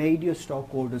you've made your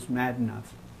stockholders mad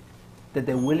enough that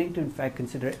they're willing to in fact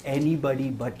consider anybody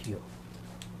but you.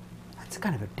 That's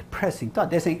kind of a depressing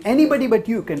thought. They're saying anybody but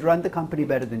you can run the company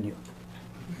better than you.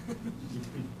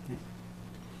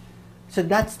 So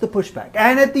that's the pushback.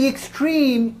 And at the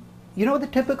extreme, you know what the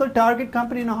typical target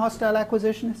company in a hostile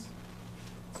acquisition is?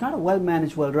 It's not a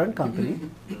well-managed, well-run company.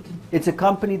 It's a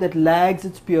company that lags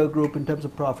its peer group in terms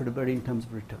of profitability, in terms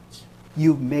of returns.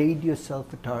 You've made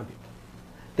yourself a target.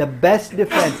 The best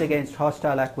defense against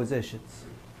hostile acquisitions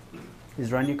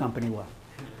is run your company well.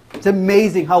 It's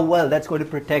amazing how well that's going to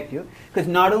protect you, because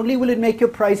not only will it make your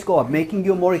price go up, making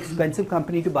you a more expensive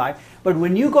company to buy, but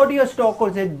when you go to your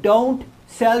stockholders and say, don't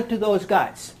sell to those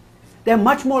guys, they're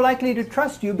much more likely to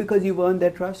trust you because you've earned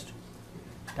their trust.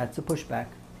 That's a pushback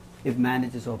if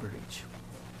managers overreach.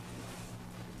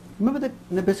 Remember the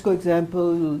Nabisco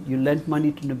example? You lent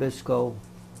money to Nabisco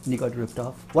and you got ripped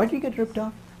off. Why did you get ripped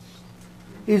off?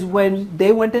 Is when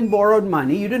they went and borrowed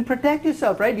money, you didn't protect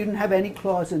yourself, right? You didn't have any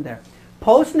clause in there.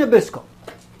 Post Nabisco,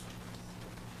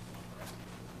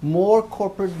 more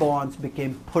corporate bonds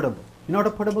became puttable. You know what a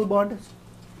puttable bond is?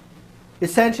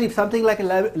 Essentially, if something like a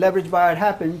leverage buyout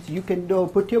happens, you can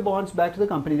put your bonds back to the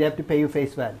company. They have to pay you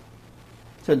face value.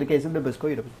 So in the case of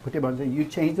Nabisco, you put your bonds in. You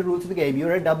change the rules of the game.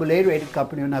 You're a AA rated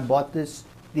company and I bought these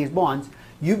bonds.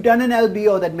 You've done an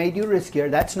LBO that made you riskier.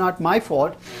 That's not my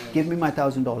fault. Give me my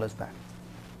 $1,000 back.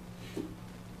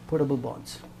 Puttable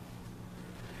bonds.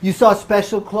 You saw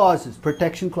special clauses,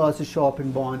 protection clauses show up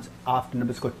in bonds after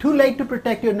Nabisco. Too late to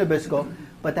protect your Nabisco,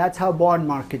 but that's how bond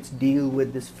markets deal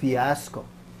with this fiasco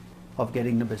of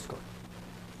getting Nabisco.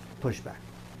 Pushback.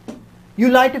 You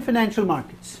lie to financial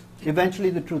markets.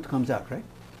 Eventually the truth comes out, right?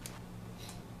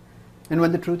 And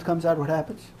when the truth comes out, what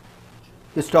happens?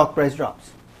 The stock price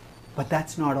drops. But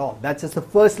that's not all. That's just the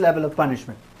first level of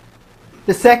punishment.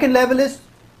 The second level is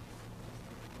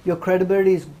your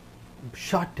credibility is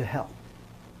shot to hell.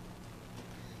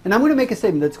 And I'm going to make a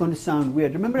statement that's going to sound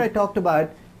weird. Remember I talked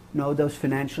about those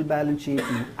financial balance sheets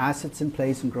and assets in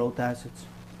place and growth assets.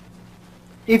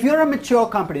 If you're a mature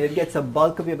company that gets a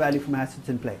bulk of your value from assets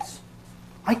in place,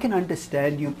 I can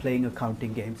understand you playing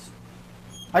accounting games.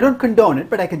 I don't condone it,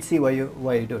 but I can see why you're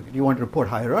doing it. You want to report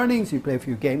higher earnings, you play a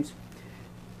few games.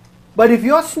 But if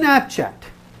you're Snapchat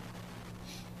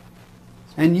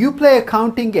and you play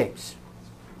accounting games,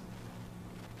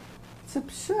 it's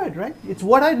absurd, right? It's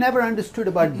what I never understood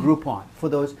about Groupon. For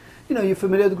those, you're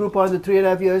familiar with Groupon, the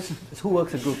 3.5 years? Who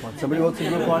works at Groupon? Somebody works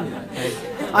at Groupon?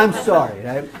 Right? I'm sorry,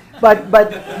 right? But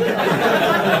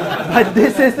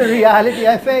this is the reality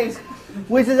I face.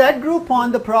 Which is at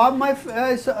Groupon, the problem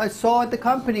I saw at the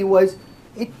company was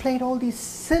it played all these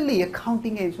silly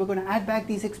accounting games. We're going to add back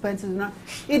these expenses.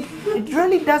 It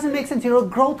really doesn't make sense. You're a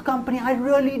growth company. I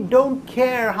really don't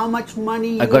care how much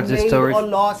money you made or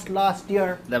lost last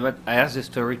year. But I asked this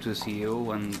story to the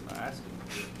CEO and I asked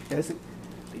him. Yes.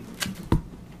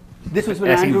 This was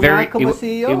when Andrew Malcolm was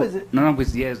CEO? Is it? No,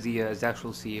 with the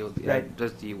actual CEO. Right.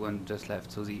 Just the one just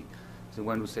left. So the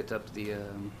one who set up the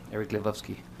Eric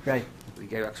Levovsky. Right. The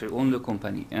guy who actually owned the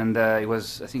company. And I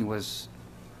think it was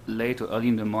late or early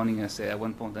in the morning. I said, at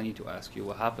one point, I need to ask you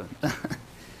what happened.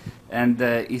 And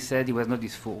he said it was not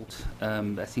his fault.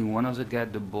 I think one of the guys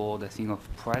at the board, of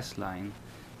Priceline,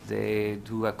 they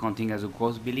do accounting as a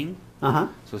gross billing. Uh-huh.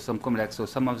 So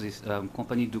some of these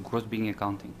companies do gross billing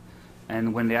accounting.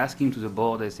 And when they ask him to the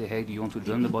board, they say, hey, do you want to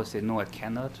join the board? He said, no, I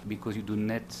cannot, because you do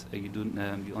net,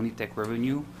 you only take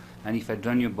revenue, and if I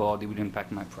join your board, it will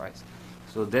impact my price.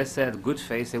 So they said, good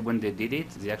faith, that when they did it,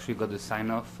 they actually got the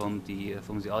sign-off from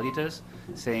the auditors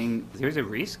saying there is a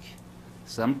risk.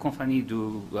 Some companies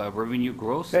do revenue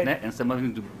growth net, and some of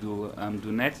them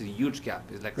do net. It's a huge gap.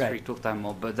 It's like 3 times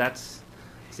more. But that's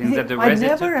things that the I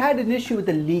never had an issue with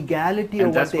the legality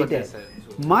of what they did.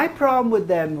 My problem with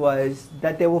them was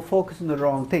that they were focused on the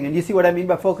wrong thing. And you see what I mean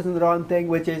by focusing on the wrong thing,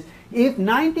 which is if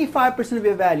 95% of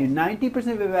your value, 90%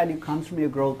 of your value comes from your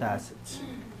growth assets,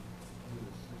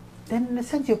 then in a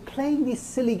sense you're playing these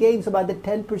silly games about the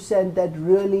 10% that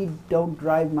really don't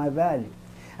drive my value.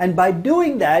 And by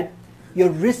doing that, you're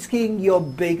risking your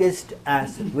biggest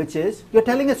asset, which is you're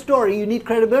telling a story, you need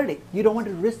credibility. You don't want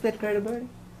to risk that credibility.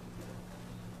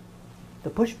 The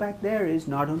pushback there is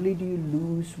not only do you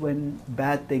lose when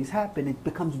bad things happen, it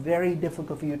becomes very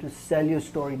difficult for you to sell your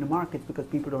story in the markets because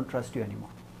people don't trust you anymore.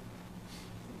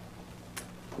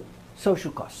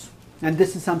 Social costs. And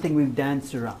this is something we've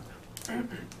danced around.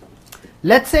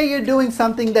 Let's say you're doing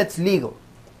something that's legal,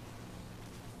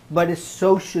 but is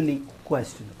socially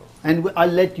questionable. And I'll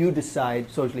let you decide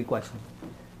socially questionable.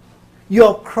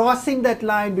 You're crossing that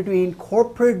line between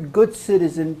corporate good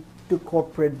citizen to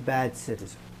corporate bad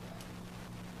citizen.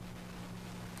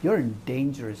 You're in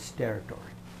dangerous territory.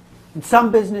 In some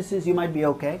businesses, you might be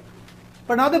okay.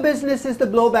 But in other businesses, the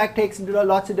blowback takes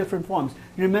lots of different forms.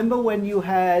 Remember when you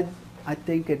had, I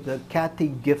think, the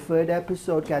Kathy Gifford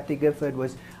episode? Kathy Gifford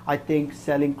was, I think,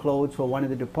 selling clothes for one of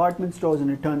the department stores,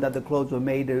 and it turned out the clothes were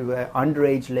made of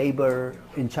underage labor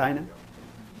in China.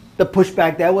 The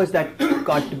pushback there was that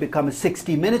got to become a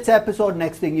 60 Minutes episode.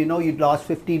 Next thing you know, you'd lost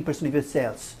 15% of your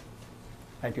sales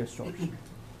at your stores.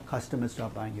 Customers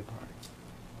stopped buying your product.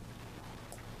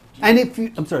 And if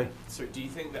you, I'm sorry. So do you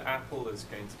think that Apple is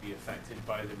going to be affected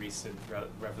by the recent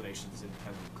revelations in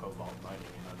cobalt mining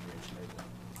and underage labor?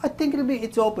 I think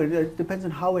it's open. It depends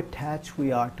on how attached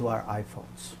we are to our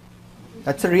iPhones.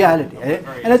 That's a reality.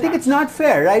 And I think it's not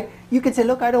fair, right? You can say,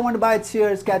 look, I don't want to buy at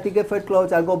Sears, Kathy Gifford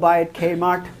clothes, I'll go buy at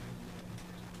Kmart.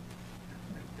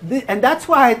 And that's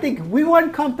why I think we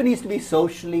want companies to be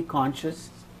socially conscious.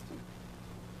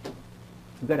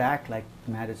 You've got to act like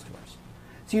it matters to us.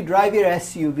 So you drive your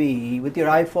SUV with your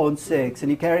iPhone 6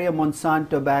 and you carry a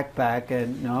Monsanto backpack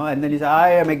and then you say,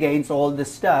 I am against all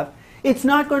this stuff. It's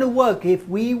not going to work. If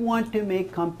we want to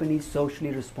make companies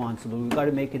socially responsible, we've got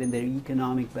to make it in their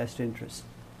economic best interest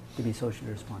to be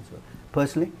socially responsible.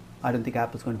 Personally, I don't think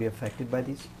Apple's going to be affected by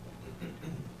these.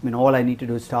 I mean, all I need to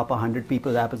do is stop 100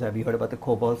 people's apples. Have you heard about the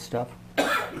cobalt stuff?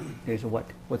 Here's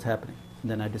what's happening. And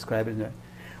then I describe it in there.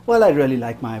 Well, I really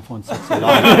like my iPhone 6 a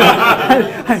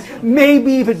lot.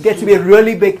 Maybe if it gets to be a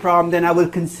really big problem, then I will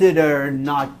consider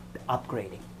not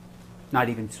upgrading. Not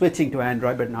even switching to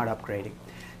Android, but not upgrading.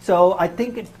 So I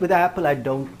think with Apple, I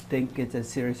don't think it's as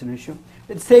serious an issue.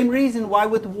 The same reason why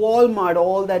with Walmart,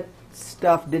 all that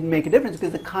stuff didn't make a difference,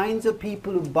 because the kinds of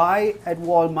people who buy at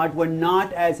Walmart were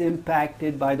not as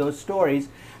impacted by those stories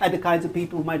as the kinds of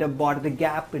people who might have bought at the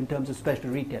Gap in terms of special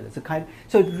retailers.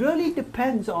 So it really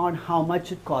depends on how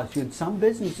much it costs you. In some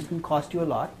businesses, it can cost you a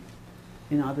lot.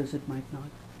 In others, it might not.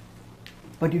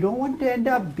 But you don't want to end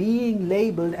up being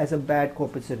labeled as a bad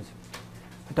corporate citizen.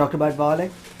 I talked about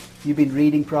Vale. You've been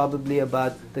reading probably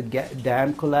about the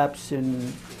dam collapse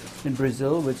in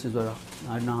Brazil, which is where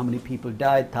I don't know how many people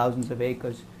died, thousands of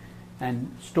acres.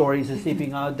 And stories are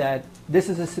seeping out that this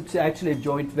is actually a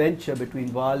joint venture between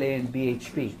Vale and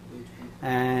BHP.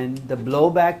 And the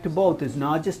blowback to both is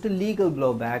not just a legal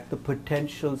blowback, the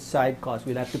potential side costs.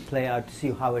 We'll have to play out to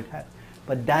see how it happens.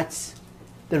 But that's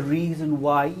the reason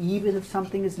why, even if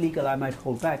something is legal, I might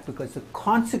hold back, because the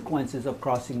consequences of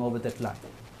crossing over that line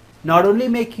not only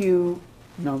make you,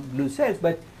 lose sales,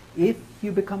 but if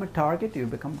you become a target,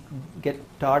 get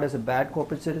tarred as a bad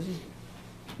corporate citizen,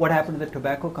 what happened to the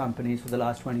tobacco companies for the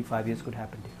last 25 years could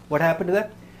happen to you. What happened to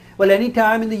them? Well, any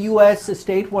time in the US a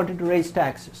state wanted to raise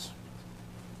taxes,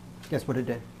 guess what it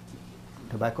did?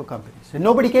 Tobacco companies. And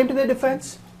nobody came to their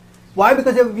defense. Why?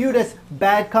 Because they were viewed as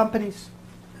bad companies.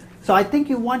 So I think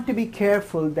you want to be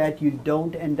careful that you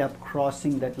don't end up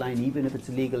crossing that line, even if it's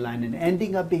a legal line, and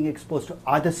ending up being exposed to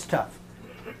other stuff.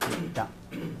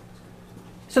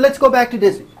 So let's go back to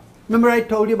Disney. Remember I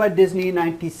told you about Disney in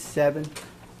 '97?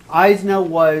 Eisner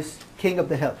was king of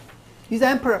the hill. He's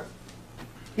emperor,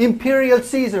 imperial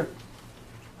Caesar,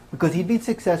 because he'd been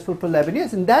successful for 11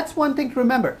 years. And that's one thing to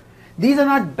remember. These are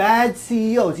not bad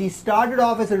CEOs. He started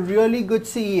off as a really good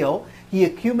CEO. He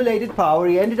accumulated power.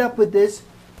 He ended up with this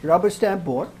rubber stamp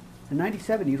board. In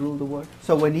 '97, he ruled the world.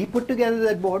 So when he put together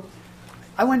that board,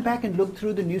 I went back and looked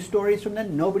through the news stories from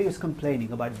then. Nobody was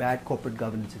complaining about bad corporate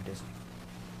governance at Disney.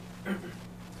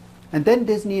 And then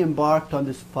Disney embarked on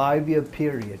this 5-year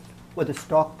period where the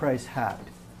stock price halved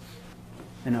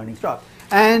and earnings dropped.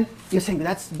 And you're saying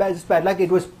that's bad luck.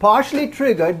 It was partially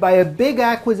triggered by a big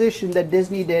acquisition that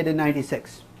Disney did in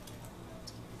 '96.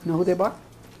 You know who they bought?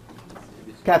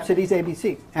 Cap Cities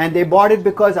ABC. And they bought it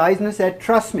because Eisner said,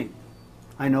 trust me,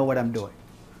 I know what I'm doing.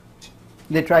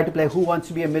 They tried to play Who Wants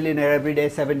to Be a Millionaire every day,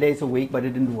 7 days a week, but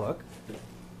it didn't work.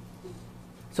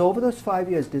 So over those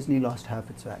 5 years, Disney lost half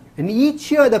its value. And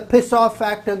each year, the piss-off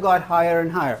factor got higher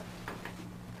and higher.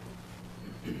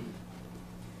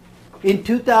 In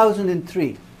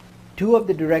 2003, 2 of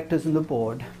the directors on the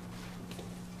board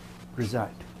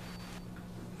resigned.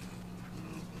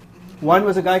 One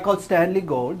was a guy called Stanley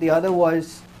Gold. The other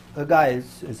was a guy,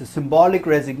 as a symbolic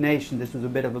resignation, this was a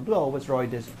bit of a blow, was Roy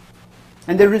Disney.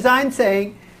 And they resigned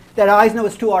saying that Eisner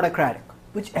was too autocratic,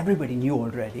 which everybody knew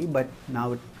already, but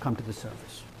now it come to the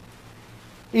surface.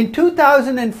 In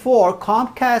 2004,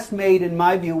 Comcast made, in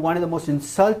my view, one of the most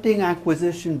insulting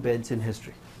acquisition bids in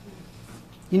history.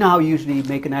 You know how you usually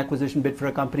make an acquisition bid for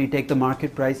a company, take the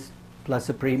market price plus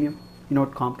a premium? You know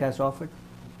what Comcast offered?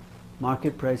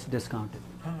 Market price discounted.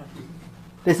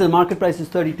 They said the market price is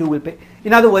 32, we'll pay.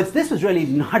 In other words, this was really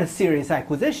not a serious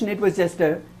acquisition. It was just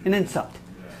an insult.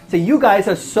 So you guys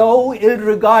are so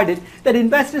ill-regarded that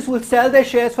investors will sell their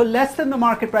shares for less than the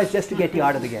market price just to get you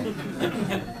out of the game.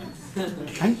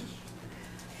 Right?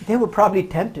 They were probably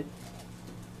tempted.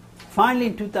 Finally,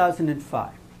 in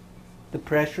 2005, the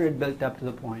pressure had built up to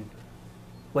the point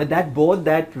where that board,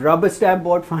 that rubber stamp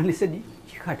board, finally said, you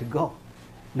got to go.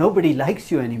 Nobody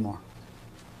likes you anymore.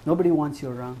 Nobody wants you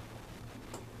around.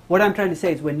 What I'm trying to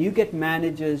say is when you get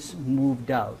managers moved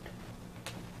out,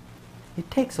 it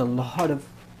takes a lot of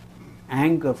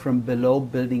anger from below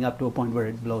building up to a point where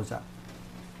it blows up.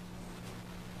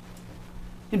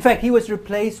 In fact, he was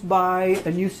replaced by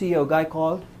a new CEO, a guy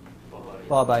called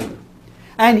Bob Iger.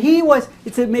 And he was,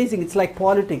 it's amazing, it's like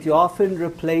politics. You often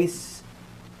replace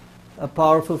a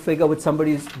powerful figure with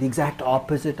somebody who's the exact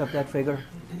opposite of that figure.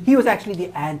 He was actually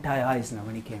the anti-Eisner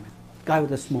when he came in. Guy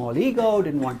with a small ego,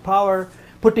 didn't want power,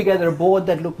 put together a board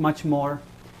that looked much more.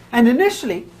 And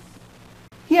initially,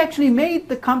 he actually made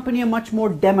the company a much more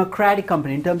democratic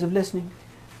company in terms of listening.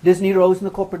 Disney rose in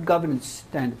the corporate governance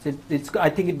standards. I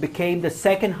think it became the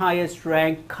second highest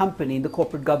ranked company in the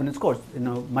corporate governance scores,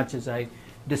 much as I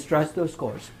distrust those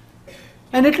scores.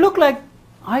 And it looked like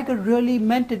Iger really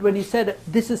meant it when he said,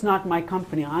 this is not my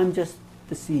company, I'm just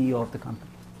the CEO of the company.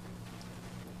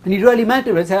 And he really meant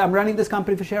it when he said, I'm running this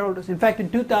company for shareholders. In fact, in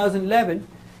 2011,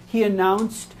 he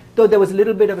announced, though there was a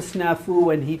little bit of a snafu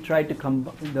when he tried to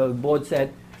the board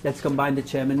said, let's combine the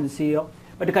chairman and the CEO.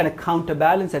 But to kind of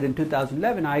counterbalance that, in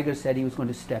 2011, Iger said he was going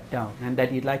to step down and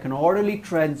that he'd like an orderly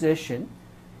transition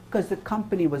because the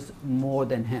company was more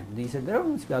than him. He said, there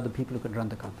must be other people who could run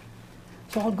the company.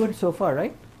 It's all good so far,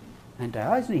 right?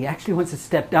 Anti-Eisner, he actually wants to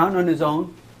step down on his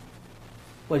own.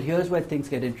 Well, here's where things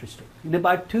get interesting. In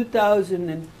about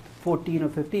 2014 or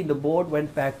 15, the board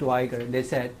went back to Iger and they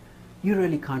said, you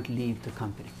really can't leave the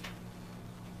company.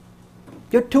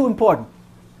 You're too important.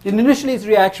 And initially his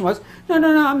reaction was, no,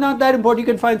 I'm not that important,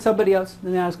 you can find somebody else.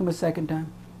 Then they asked him a second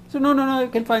time. So no, you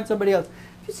can find somebody else.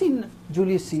 Have you seen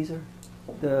Julius Caesar,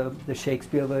 the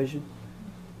Shakespeare version?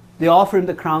 They offer him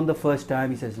the crown the first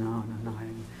time, he says, no.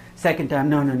 Second time,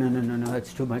 no,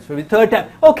 it's too much for me. Third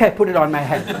time, okay, put it on my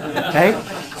head. Right?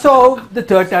 So the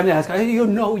third time they ask,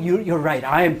 you're right,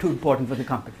 I am too important for the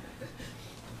company.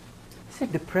 It's a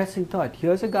depressing thought.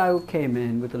 Here's a guy who came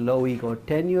in with a low ego.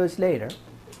 10 years later,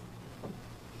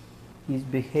 he's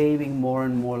behaving more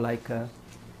and more like a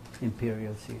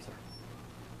imperial Caesar.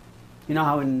 You know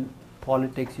how in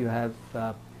politics you have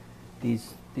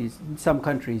these in some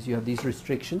countries you have these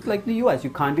restrictions, like the US, you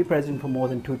can't be president for more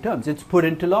than 2 terms. It's put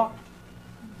into law.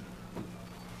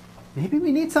 Maybe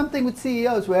we need something with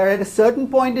CEOs where at a certain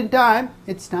point in time,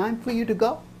 it's time for you to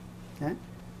go. Okay?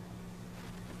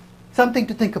 Something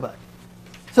to think about.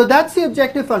 So that's the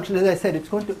objective function. As I said, it's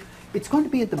going to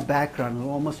be at the background of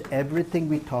almost everything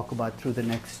we talk about through the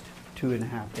next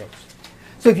 2.5 days.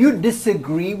 So if you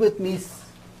disagree with me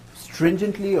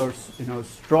stringently or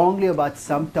strongly about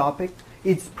some topic,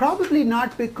 it's probably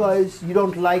not because you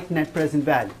don't like net present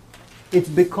value. It's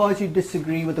because you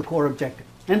disagree with the core objective.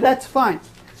 And that's fine.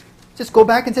 Just go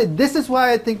back and say, this is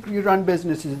why I think you run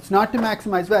businesses. It's not to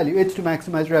maximize value, it's to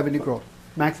maximize revenue growth,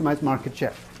 maximize market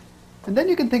share. And then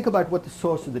you can think about what the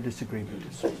source of the disagreement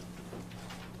is.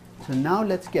 So now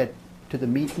let's get to the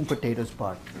meat and potatoes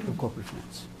part of corporate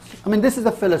finance. I mean, this is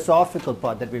the philosophical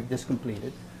part that we've just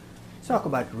completed. Let's talk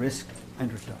about risk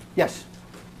and return. Yes?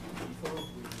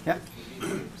 Yeah?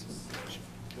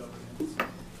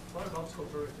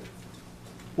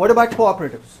 What about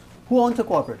cooperatives? Who owns a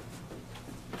cooperative?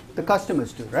 The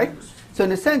customers do, right? So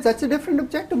in a sense, that's a different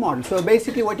objective model. So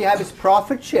basically what you have is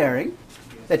profit sharing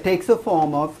that takes the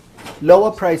form of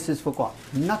lower prices for co-op.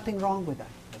 Nothing wrong with that.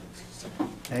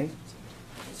 Okay?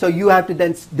 So you have to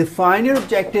then define your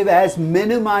objective as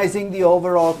minimizing the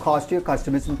overall cost to your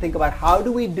customers and think about how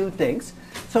do we do things.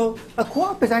 So a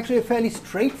co-op is actually a fairly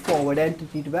straightforward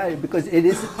entity to value because it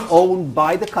is owned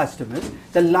by the customers.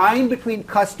 The line between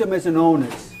customers and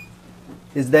owners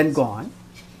is then gone.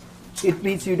 It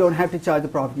means you don't have to charge the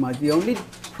profit margin. The only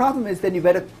problem is then you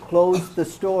better close the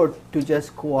store to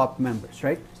just co-op members,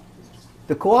 right?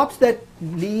 The co-ops that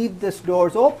leave the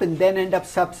stores open then end up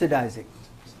subsidizing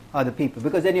other people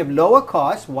because then you have lower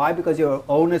costs. Why? Because your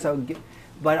owners are,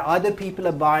 but other people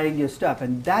are buying your stuff.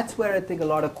 And that's where I think a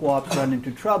lot of co-ops run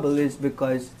into trouble is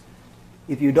because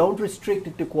if you don't restrict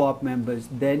it to co-op members,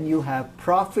 then you have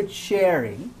profit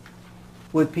sharing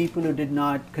with people who did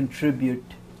not contribute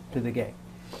to the game.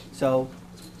 So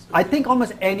I think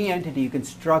almost any entity you can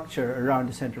structure around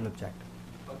a central objective.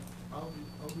 But how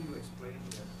do you explain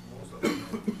that most of them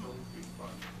don't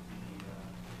refund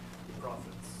the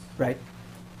profits? Right.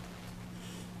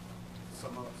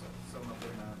 some of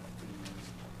them have to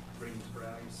bring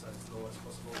price as low as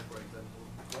possible, for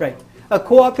example. Right. A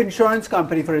co-op insurance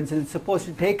company, for instance, is supposed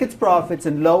to take its profits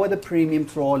and lower the premium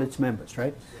for all its members,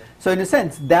 right? So in a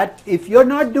sense, that if you're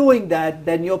not doing that,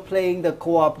 then you're playing the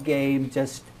co-op game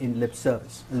just in lip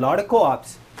service. A lot of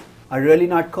co-ops are really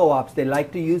not co-ops. They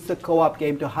like to use the co-op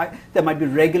game to hide. There might be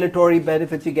regulatory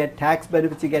benefits you get, tax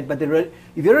benefits you get, but if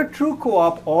you're a true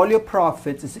co-op, all your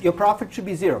profits, your profit should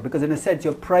be zero, because in a sense,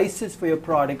 your prices for your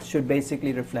products should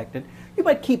basically reflect it. You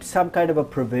might keep some kind of a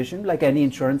provision, like any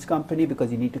insurance company,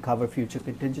 because you need to cover future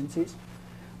contingencies.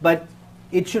 But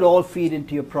it should all feed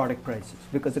into your product prices,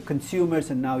 because the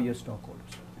consumers are now your stockholders.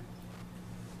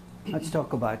 Let's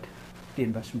talk about the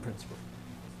investment principle.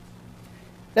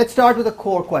 Let's start with a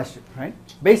core question, right?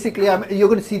 Basically, you're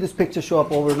going to see this picture show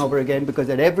up over and over again, because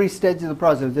at every stage of the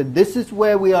process, this is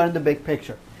where we are in the big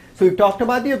picture. So we've talked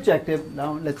about the objective.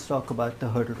 Now let's talk about the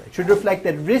hurdle rate. It should reflect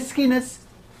that riskiness.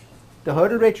 The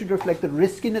hurdle rate should reflect the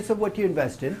riskiness of what you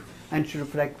invest in, and should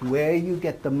reflect where you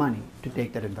get the money to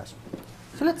take that investment.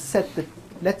 So let's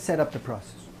set up the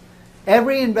process.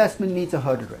 Every investment needs a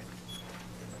hurdle rate.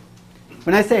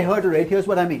 When I say hurdle rate, here's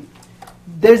what I mean.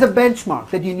 There's a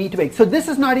benchmark that you need to make. So this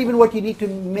is not even what you need to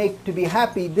make to be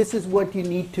happy. This is what you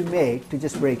need to make to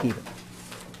just break even.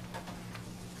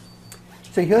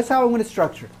 So here's how I'm going to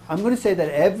structure it. I'm going to say that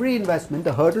every investment,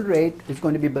 the hurdle rate is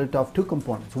going to be built off two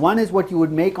components. One is what you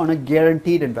would make on a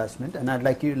guaranteed investment, and I'd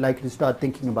like you to start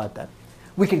thinking about that.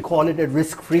 We can call it a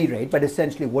risk-free rate, but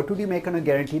essentially, what would you make on a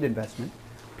guaranteed investment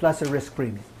plus a risk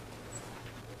premium?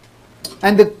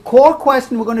 And the core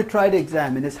question we're going to try to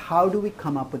examine is, how do we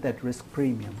come up with that risk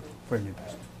premium for an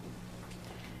investment?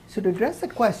 So to address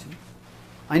that question,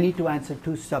 I need to answer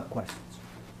two sub-questions.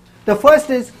 The first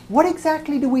is, what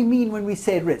exactly do we mean when we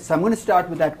say risk? So I'm going to start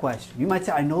with that question. You might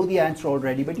say, I know the answer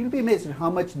already, but you'll be amazed at how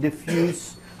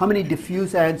many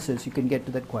diffuse answers you can get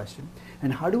to that question.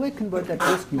 And how do I convert that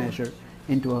risk measure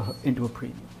into a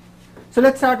premium? So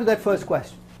let's start with that first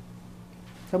question.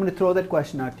 So I'm going to throw that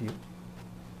question out to you.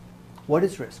 What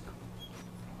is risk?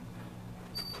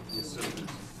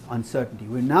 Uncertainty.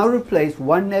 We now replace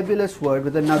one nebulous word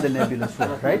with another nebulous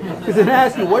word, right? Because it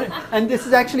asks you what, and this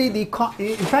is actually in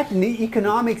fact, in the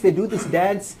economics, they do this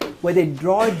dance where they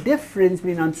draw a difference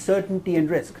between uncertainty and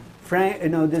risk.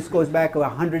 This goes back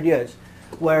 100 years,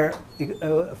 where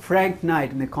Frank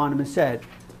Knight, an economist, said,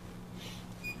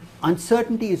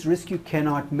 uncertainty is risk you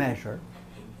cannot measure,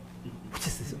 which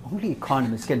is this, only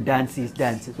economists can dance these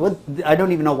dances. Well, I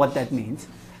don't even know what that means,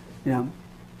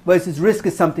 versus risk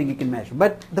is something you can measure.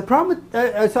 But the problem,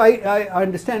 so I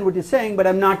understand what you're saying, but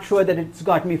I'm not sure that it's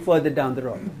got me further down the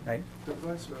road, right? The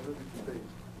price we are ready to pay.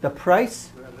 The price?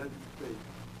 We are ready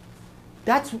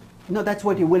to pay. That's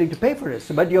what you're willing to pay for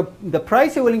risk. But the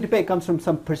price you're willing to pay comes from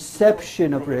some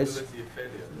perception of risk.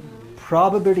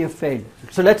 Probability of failure.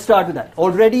 So let's start with that.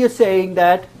 Already you're saying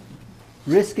that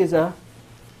risk is a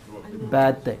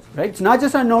bad thing, right? It's not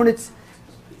just unknown, it's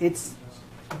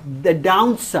the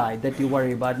downside that you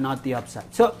worry about, not the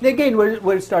upside. So again,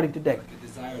 we're starting to dig. The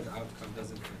desired outcome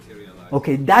doesn't materialize.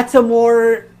 Okay, that's a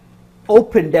more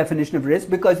open definition of risk,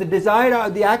 because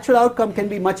the actual outcome can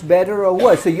be much better or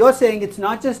worse. So you're saying it's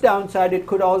not just downside, it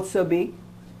could also be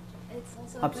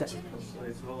upside.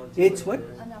 It's what?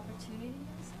 An opportunity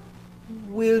also?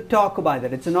 We'll talk about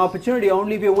that. It's an opportunity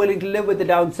only if you're willing to live with the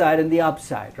downside and the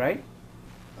upside, right?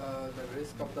 The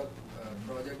risk of the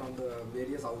project on the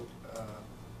various outcomes.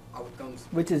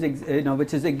 Which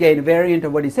is again a variant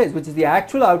of what he says, which is the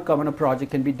actual outcome on a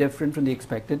project can be different from the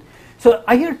expected. So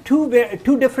I hear two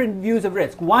different views of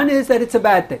risk. One is that it's a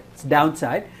bad thing, it's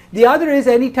downside. The other is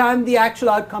anytime the actual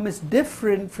outcome is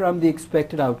different from the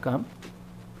expected outcome,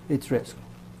 it's risk.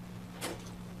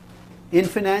 In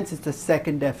finance, it's the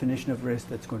second definition of risk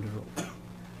that's going to rule.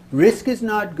 Risk is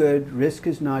not good, risk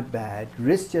is not bad.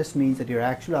 Risk just means that your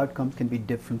actual outcomes can be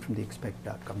different from the expected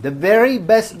outcome. The very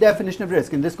best definition of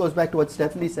risk, and this goes back to what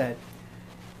Stephanie said,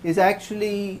 is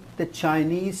actually the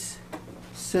Chinese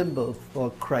symbol for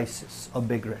crisis or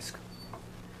big risk.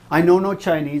 I know no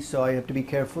Chinese, so I have to be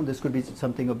careful. This could be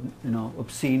something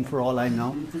obscene for all I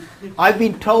know. I've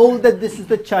been told that this is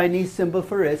the Chinese symbol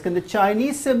for risk, and the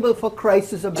Chinese symbol for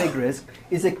crisis or big risk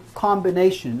is a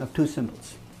combination of two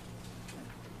symbols.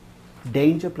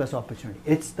 Danger plus opportunity.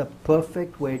 It's the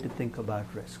perfect way to think about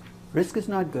risk. Risk is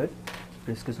not good.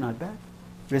 Risk is not bad.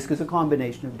 Risk is a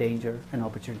combination of danger and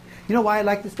opportunity. You know why I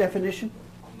like this definition?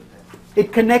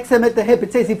 It connects them at the hip.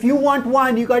 It says if you want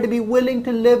one, you got to be willing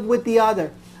to live with the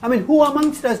other. I mean, who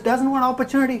amongst us doesn't want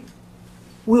opportunity?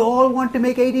 We all want to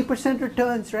make 80%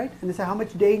 returns, right? And they say, how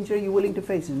much danger are you willing to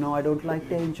face? No, I don't like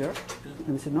danger.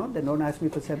 And they say, no, then don't ask me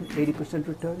for 80%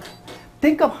 returns.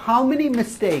 Think of how many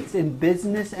mistakes in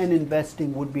business and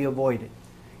investing would be avoided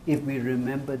if we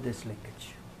remember this linkage.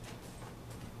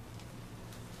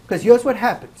 Because here's what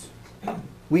happens.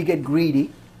 We get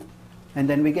greedy, and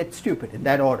then we get stupid, in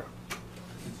that order.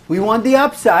 We want the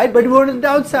upside, but we want the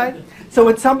downside. So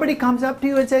when somebody comes up to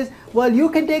you and says, well, you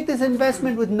can take this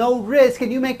investment with no risk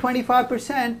and you make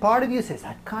 25%, part of you says,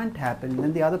 that can't happen. And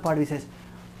then the other part of you says,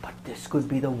 but this could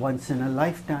be the once in a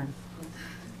lifetime.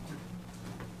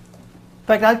 In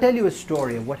fact, I'll tell you a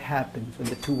story of what happens when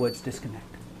the two words disconnect.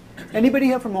 Anybody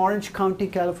here from Orange County,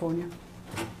 California?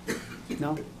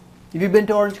 No? Have you been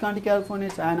to Orange County, California?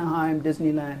 It's Anaheim,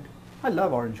 Disneyland. I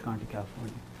love Orange County,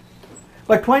 California.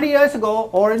 But 20 years ago,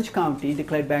 Orange County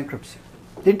declared bankruptcy.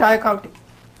 The entire county.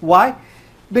 Why?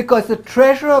 Because the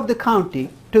treasurer of the county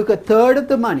took a third of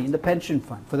the money in the pension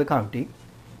fund for the county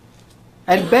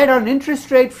and bet on interest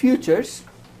rate futures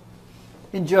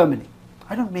in Germany.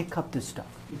 I don't make up this stuff.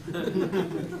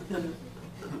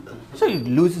 So he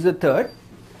loses a third.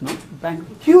 No,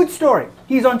 huge story.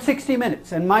 He's on 60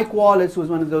 Minutes, and Mike Wallace was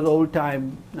one of those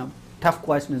old-time tough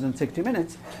questioners on 60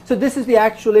 Minutes. So this is the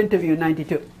actual interview in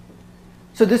 '92.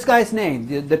 So this guy's name,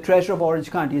 the treasurer of Orange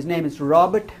County, his name is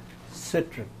Robert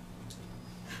Citron.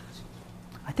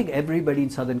 I think everybody in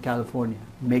Southern California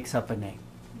makes up a name.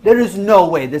 There is no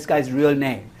way this guy's real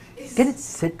name. Get it?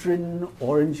 Citron,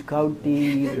 Orange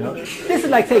County. This is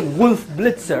like saying Wolf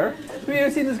Blitzer. Have you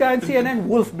ever seen this guy on CNN?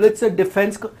 Wolf Blitzer,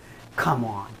 defense. Come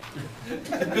on.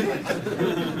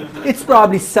 It's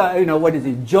probably, what is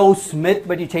it, Joe Smith,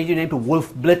 but you change your name to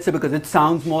Wolf Blitzer because it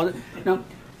sounds more,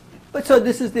 But so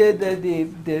this is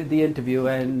the interview,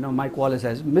 and Mike Wallace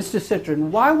says, Mr.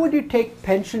 Citron, why would you take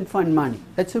pension fund money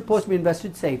that's supposed to be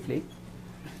invested safely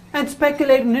and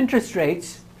speculate in interest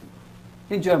rates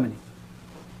in Germany?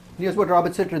 Here's what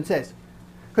Robert Citron says.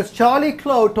 Because Charlie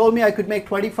Clough told me I could make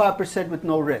 25% with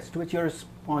no risk, to which your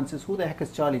response is, who the heck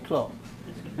is Charlie Clough?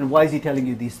 And why is he telling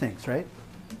you these things, right?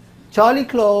 Charlie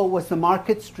Clough was the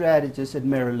market strategist at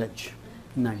Merrill Lynch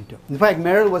in '92. In fact,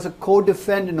 Merrill was a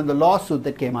co-defendant on the lawsuit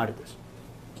that came out of this.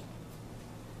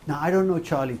 Now, I don't know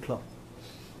Charlie Clough,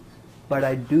 but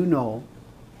I do know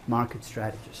market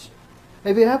strategists.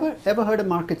 Have you ever heard a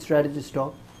market strategist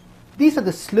talk? These are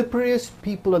the slipperiest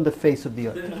people on the face of the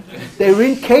earth. They're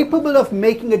incapable of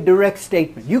making a direct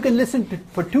statement. You can listen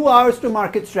for 2 hours to a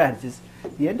market strategist.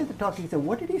 At the end of the talk, he said,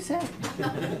 what did he say?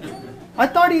 I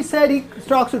thought he said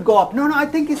stocks would go up. No, I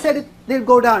think he said they'll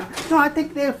go down. No, I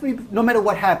think no matter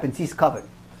what happens, he's covered.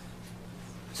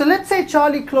 So let's say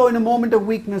Charlie Clough, in a moment of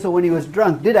weakness or when he was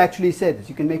drunk, did actually say this.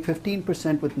 You can make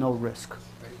 15% with no risk.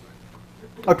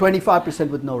 Or 25%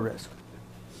 with no risk.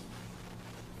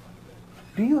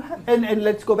 Do you have, and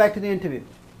let's go back to the interview.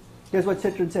 Here's what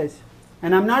Citron says.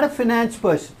 And I'm not a finance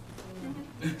person.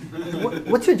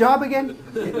 What's your job again?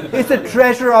 It's the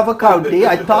treasurer of a county.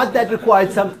 I thought that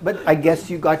required some, but I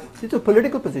guess it's a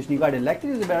political position. You got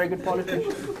elected, he's a very good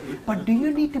politician. But do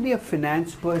you need to be a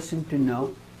finance person to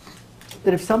know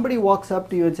that if somebody walks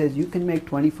up to you and says, you can make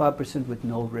 25% with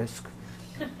no risk,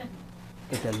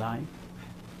 that they're lying?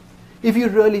 If you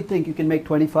really think you can make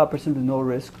 25% with no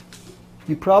risk,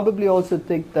 you probably also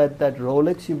think that that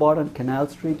Rolex you bought on Canal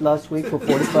Street last week for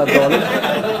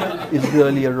 $45 is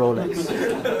really a Rolex.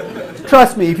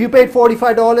 Trust me, if you paid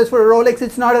 $45 for a Rolex,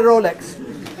 it's not a Rolex.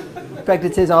 In fact,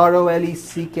 it says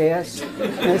ROLECKS.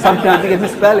 Sometimes you get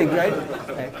misspelling, right?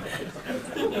 Okay.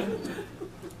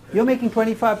 You're making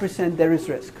 25%, there is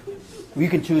risk. You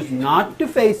can choose not to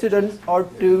face it or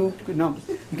to,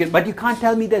 but you can't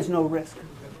tell me there's no risk.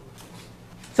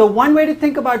 So one way to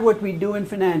think about what we do in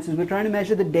finance is we're trying to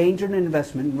measure the danger in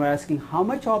investment, and we're asking how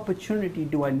much opportunity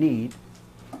do I need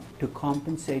to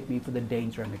compensate me for the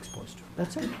danger I'm exposed to.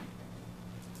 That's it.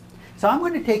 So I'm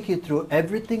going to take you through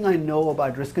everything I know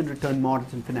about risk and return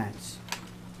models in finance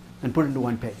and put it into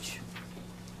one page.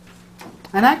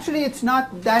 And actually it's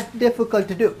not that difficult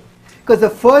to do, because the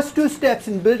first two steps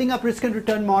in building up risk and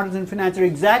return models in finance are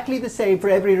exactly the same for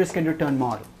every risk and return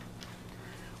model.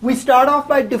 We start off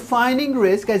by defining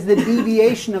risk as the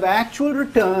deviation of actual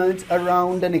returns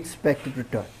around an expected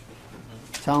return.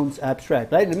 Sounds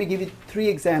abstract, right? Let me give you 3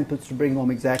 examples to bring home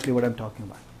exactly what I'm talking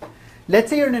about. Let's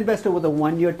say you're an investor with a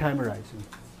 1-year time horizon,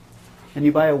 and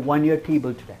you buy a 1-year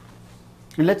T-bill today.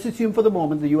 And let's assume for the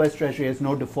moment the US Treasury has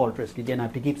no default risk. Again, I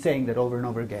have to keep saying that over and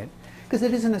over again, because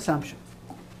it is an assumption.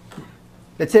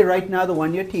 Let's say right now the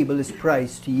 1-year T-bill is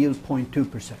priced to yield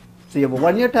 0.2%. So you have a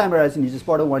 1-year time horizon, you just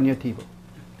bought a 1-year T-bill.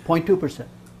 0.2%.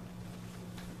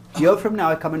 A year from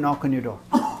now, I come and knock on your door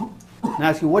and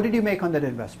ask you, what did you make on that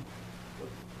investment?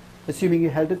 Assuming you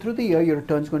held it through the year, your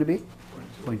return is going to be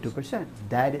 0.2%.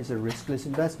 That is a riskless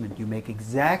investment. You make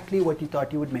exactly what you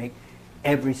thought you would make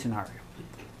every scenario.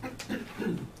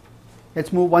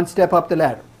 Let's move one step up the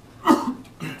ladder.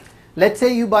 Let's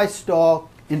say you buy stock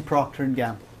in Procter &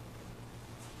 Gamble.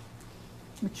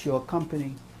 It's your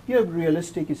company. You're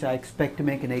realistic. You say, I expect to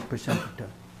make an 8%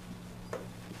 return.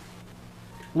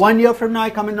 1 year from now, I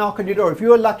come and knock on your door. If you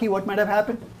were lucky, what might have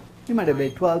happened? You might have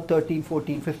made 12, 13,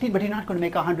 14, 15, but you're not going to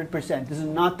make 100%. This is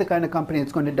not the kind of company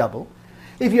that's going to double.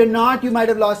 If you're not, you might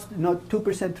have lost 2%,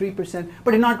 3%,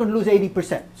 but you're not going to lose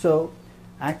 80%. So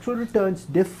actual returns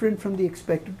different from the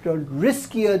expected return,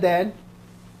 riskier than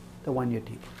the 1 year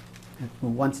T. Let's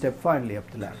move one step finally up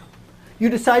the ladder. You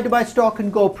decide to buy stock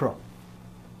in GoPro.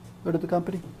 Go to the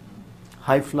company.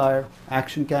 High flyer,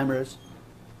 action cameras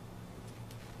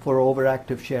for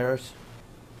overactive sharers.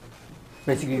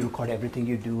 Basically, you record everything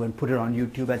you do and put it on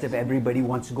YouTube as if everybody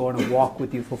wants to go on a walk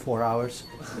with you for 4 hours.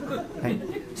 Right?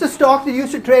 It's a stock that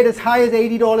used to trade as high as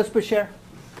 $80 per share.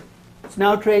 It's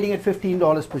now trading at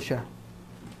 $15 per share.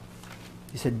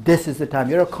 You said, this is the time.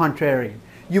 You're a contrarian.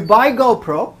 You buy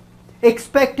GoPro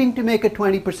expecting to make a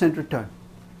 20% return.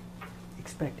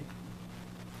 Expecting.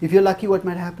 If you're lucky, what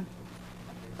might happen?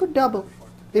 It could double.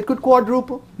 It could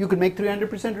quadruple. You could make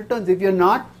 300% returns. If you're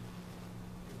not,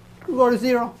 it could go to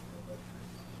zero.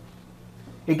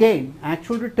 Again,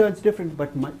 actual returns different,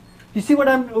 but you see what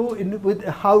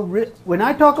when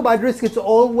I talk about risk, it's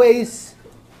always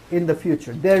in the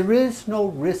future. There is no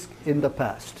risk in the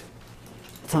past.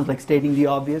 It sounds like stating the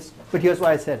obvious, but here's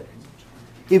why I said it.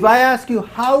 If I ask you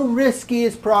how risky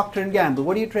is Procter & Gamble,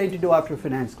 what are you trained to do after a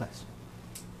finance class?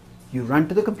 You run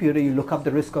to the computer, you look up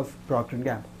the risk of Procter &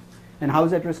 Gamble. And how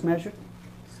is that risk measured?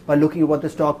 By looking at what the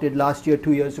stock did last year,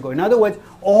 2 years ago. In other words,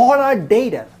 all our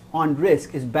data on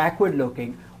risk is backward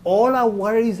looking. All our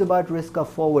worries about risk are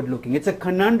forward looking. It's a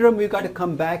conundrum we've got to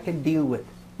come back and deal with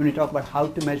when we talk about how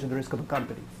to measure the risk of a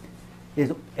company.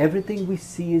 Is everything we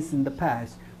see is in the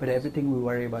past, but everything we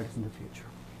worry about is in the future.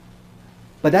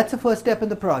 But that's the first step in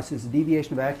the process,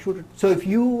 deviation of actual. So if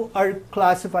you are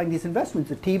classifying these investments,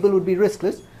 the T-bill would be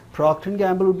riskless, Procter &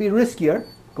 Gamble would be riskier,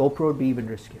 GoPro would be even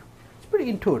riskier. It's pretty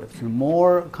intuitive. So the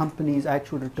more companies'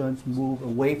 actual returns move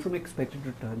away from expected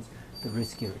returns, the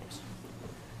riskier it is.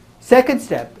 Second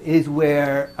step is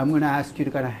where I'm going to ask you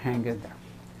to kind of hang in there.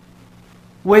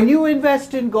 When you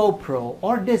invest in GoPro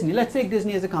or Disney, let's take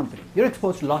Disney as a company, you're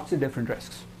exposed to lots of different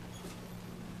risks.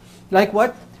 Like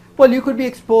what? Well, you could be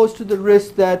exposed to the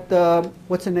risk that,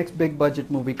 what's the next big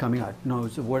budget movie coming out? No,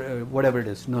 whatever it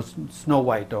is, no Snow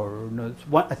White or no,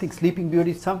 I think Sleeping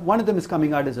Beauty. One of them is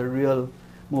coming out as a real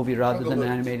movie rather than an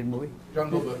animated movie.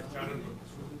 Jungle Book.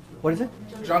 What is it?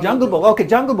 Jungle Book. Okay,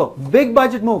 Jungle Book. Big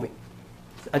budget movie.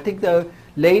 I think the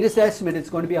latest estimate is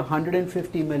going to be a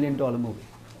 $150 million movie.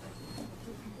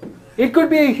 It could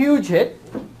be a huge hit,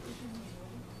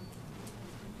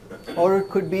 or it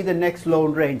could be the next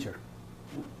Lone Ranger.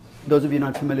 Those of you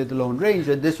not familiar with the Lone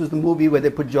Ranger, this was the movie where they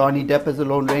put Johnny Depp as the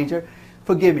Lone Ranger.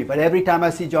 Forgive me, but every time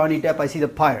I see Johnny Depp, I see the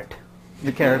pirate in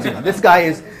the Caribbean. This guy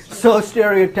is so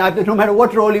stereotyped that no matter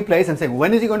what role he plays, I'm saying,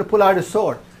 when is he going to pull out a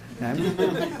sword?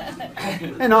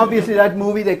 And obviously that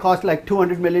movie, they cost like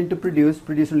 $200 million to produce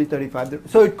only 35.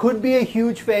 So it could be a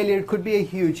huge failure, it could be a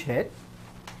huge hit.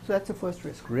 So that's the first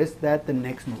risk. Risk that the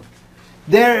next movie.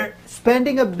 They're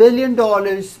spending $1 billion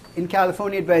in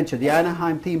California Adventure, the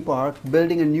Anaheim theme park,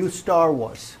 building a new Star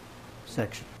Wars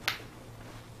section.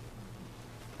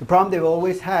 The problem they've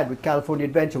always had with California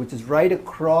Adventure, which is right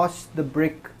across the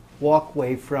brick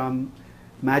walkway from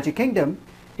Magic Kingdom,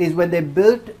 is when they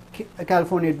built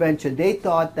California Adventure, they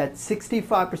thought that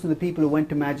 65% of the people who went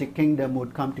to Magic Kingdom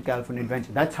would come to California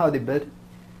Adventure. That's how they built it.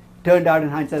 Turned out in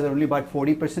hindsight that only about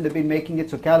 40% have been making it,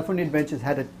 so California Adventures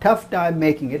had a tough time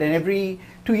making it, and every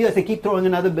 2 years they keep throwing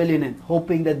another $1 billion in,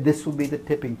 hoping that this will be the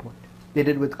tipping point. They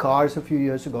did it with Cars a few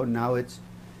years ago, now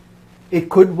it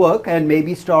could work, and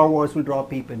maybe Star Wars will draw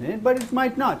people in it, but it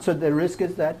might not, so the risk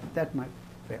is that might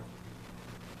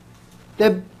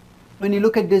fail. When you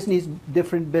look at Disney's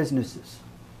different businesses,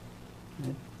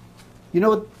 right? You know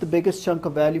what the biggest chunk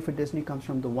of value for Disney comes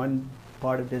from? The one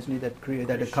part of Disney that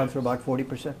accounts for about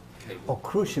 40%. Oh,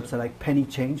 cruise ships are like penny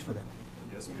change for them.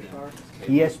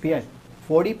 ESPN.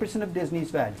 40% of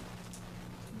Disney's value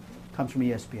comes from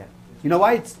ESPN. You know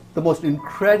why? It's the most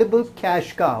incredible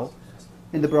cash cow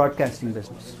in the broadcasting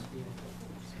business.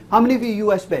 How many of you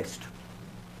are US based?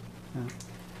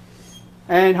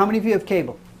 And how many of you have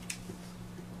cable?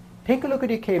 Take a look at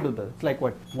your cable bill. It's like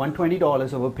what,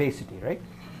 $120 over pay city, right?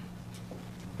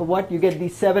 For what? You get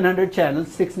these 700 channels,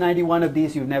 691 of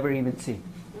these you've never even seen.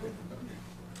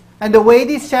 And the way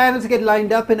these channels get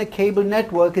lined up in a cable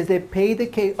network is they pay the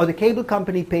cable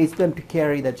company pays them to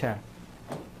carry the channel.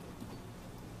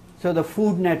 So the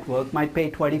Food Network might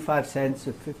pay 25 cents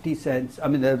or 50 cents. I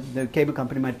mean, the cable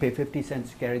company might pay 50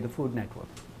 cents to carry the Food Network.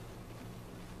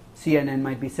 CNN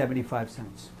might be 75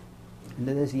 cents. And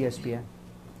then there's ESPN.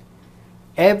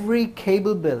 Every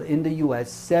cable bill in the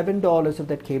US, $7 of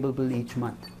that cable bill each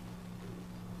month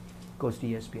goes to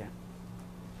ESPN.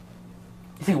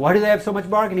 You think, why do they have so much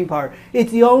bargaining power?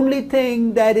 It's the only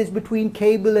thing that is between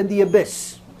cable and the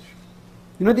abyss.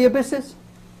 You know what the abyss is?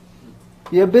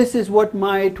 The abyss is what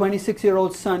my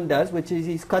 26-year-old son does, which is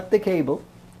he's cut the cable,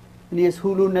 and he has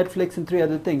Hulu, Netflix, and 3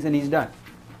 other things, and he's done.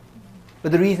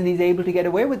 But the reason he's able to get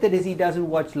away with it is he doesn't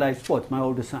watch live sports, my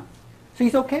older son. So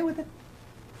he's okay with it.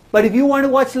 But if you want to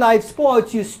watch live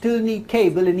sports, you still need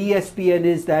cable, and ESPN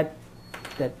is that.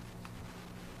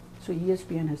 So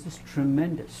ESPN has this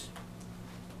tremendous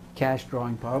cash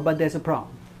drawing power, but there's a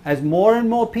problem. As more and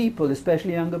more people,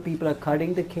 especially younger people, are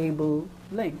cutting the cable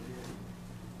link,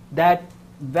 that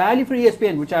value for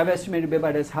ESPN, which I've estimated to be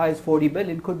about as high as 40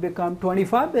 billion, could become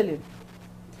 25 billion.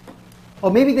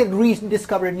 Or maybe they'll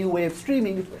rediscover a new way of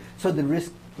streaming. So the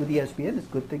risk with ESPN is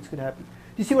good things could happen.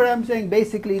 Do you see what I'm saying?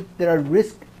 Basically, there are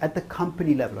risks at the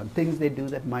company level on things they do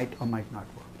that might or might not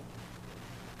work.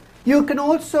 You can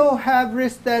also have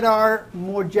risks that are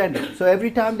more general. So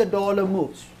every time the dollar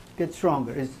moves, gets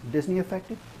stronger, is Disney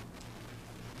affected?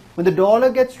 When the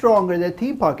dollar gets stronger, their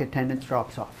theme park attendance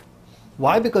drops off.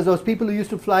 Why? Because those people who used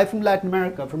to fly from Latin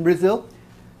America, from Brazil,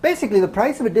 basically the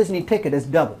price of a Disney ticket has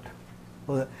doubled.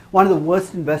 Well, one of the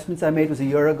worst investments I made was a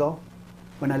year ago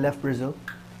when I left Brazil.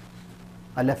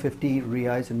 I left 50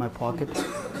 reais in my pocket.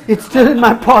 It's still in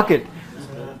my pocket.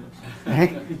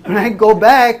 Right? When I go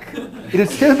back, it'll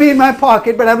still be in my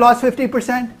pocket, but I've lost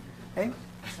 50%. Okay?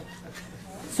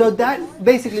 So that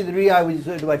basically the real was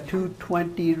about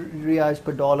 220 reais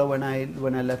per dollar when I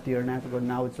left a year and a half ago.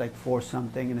 Now it's like 4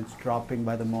 something, and it's dropping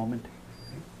by the moment.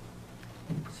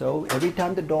 So every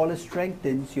time the dollar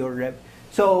strengthens, your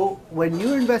so when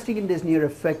you're investing in Disney, you're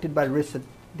affected by risks of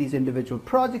these individual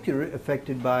projects. You're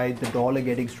affected by the dollar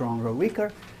getting stronger or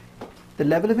weaker. The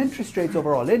level of interest rates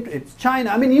overall. It's China.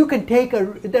 I mean, you can take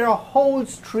there are a whole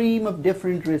stream of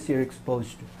different risks you're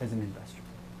exposed to as an investor.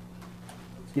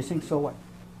 You think, so what?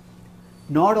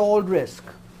 Not all risk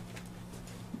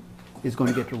is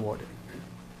going to get rewarded.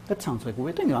 That sounds like a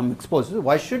weird thing. I'm exposed to it.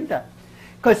 Why shouldn't I?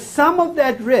 Because some of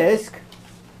that risk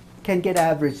can get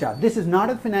averaged out. This is not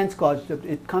a finance concept.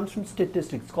 It comes from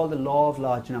statistics. It's called the law of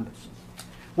large numbers.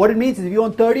 What it means is if you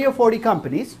own 30 or 40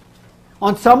 companies,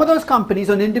 on some of those companies,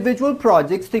 on individual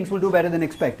projects, things will do better than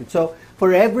expected. So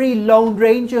for every Lone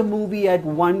Ranger movie at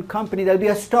one company, there'll be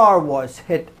a Star Wars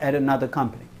hit at another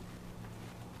company.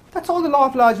 That's all the law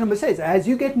of large numbers says. As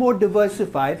you get more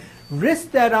diversified, risks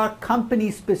that are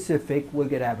company-specific will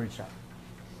get averaged out.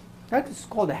 That is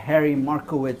called the Harry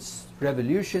Markowitz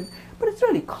revolution, but it's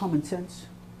really common sense.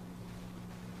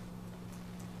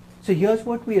 So here's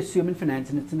what we assume in finance,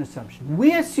 and it's an assumption.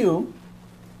 We assume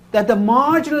that the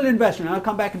marginal investor, and I'll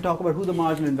come back and talk about who the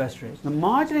marginal investor is. The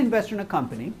marginal investor in a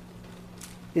company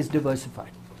is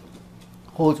diversified,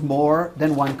 holds more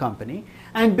than one company.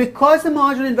 And because the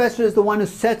marginal investor is the one who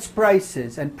sets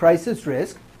prices and prices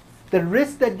risk, the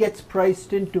risk that gets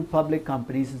priced into public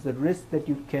companies is the risk that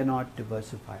you cannot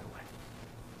diversify away.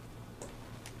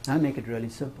 I'll make it really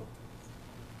simple.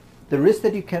 The risks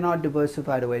that you cannot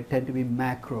diversify away tend to be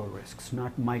macro risks,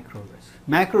 not micro risks.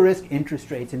 Macro risk, interest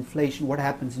rates, inflation, what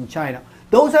happens in China.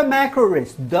 Those are macro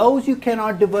risks. Those you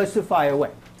cannot diversify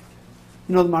away.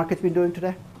 You know what the market's been doing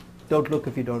today? Don't look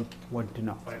if you don't want to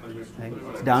know. Right?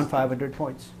 It's down 500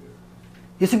 points.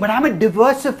 You say, but I'm a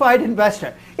diversified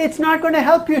investor. It's not going to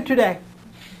help you today.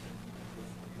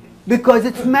 Because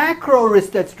it's macro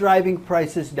risk that's driving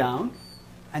prices down.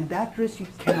 And that risk you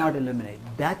cannot eliminate.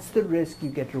 That's the risk you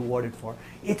get rewarded for.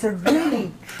 It's a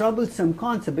really troublesome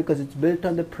concept because it's built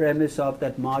on the premise of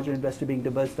that marginal investor being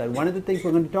diversified. One of the things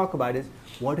we're going to talk about is,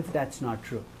 what if that's not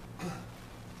true?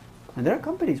 And there are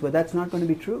companies where that's not going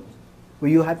to be true, where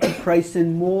you have to price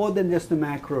in more than just the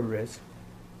macro risk.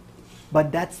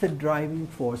 But that's the driving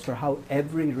force for how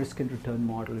every risk and return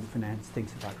model in finance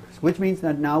thinks about risk, which means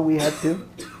that now we have to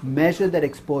measure that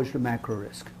exposure to macro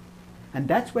risk. And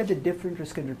that's where the different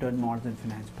risk and return models in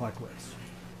finance part ways.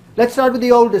 Let's start with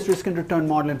the oldest risk and return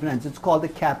model in finance. It's called the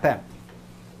CAPM.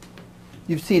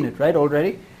 You've seen it, right,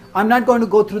 already? I'm not going to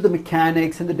go through the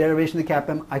mechanics and the derivation of the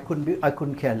CAPM. I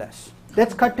couldn't care less.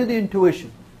 Let's cut to the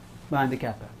intuition behind the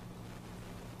CAPM.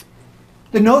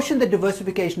 The notion that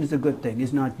diversification is a good thing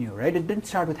is not new, right? It didn't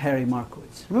start with Harry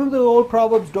Markowitz. Remember the old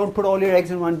proverbs, don't put all your eggs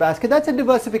in one basket? That's a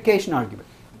diversification argument.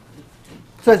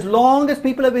 So as long as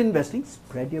people have been investing,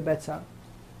 spread your bets out.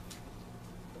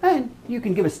 And you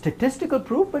can give a statistical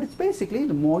proof, but it's basically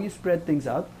the more you spread things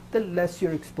out, the less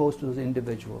you're exposed to those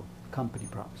individual company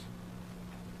problems.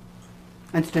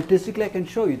 And statistically, I can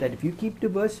show you that if you keep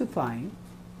diversifying,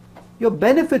 your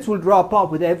benefits will drop off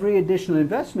with every additional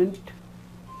investment,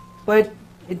 but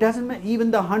it doesn't matter. Even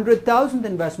the 100,000th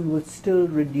investment will still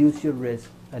reduce your risk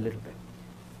a little bit.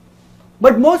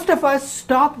 But most of us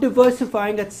stop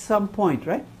diversifying at some point,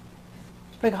 right?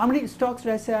 Like, how many stocks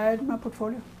did I say I had in my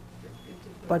portfolio?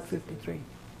 About 53.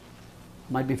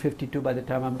 Might be 52 by the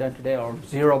time I'm done today, or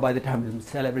 0 by the time I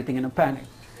sell everything in a panic.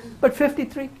 But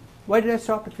 53. Why did I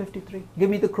stop at 53? Give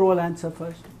me the cruel answer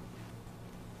first.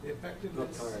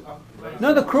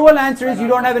 No, the cruel answer is you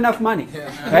don't have enough money.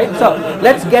 Right? So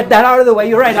let's get that out of the way.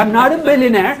 You're right. I'm not a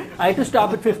billionaire. I had to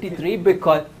stop at 53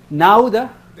 because now the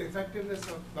effectiveness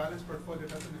of balanced portfolio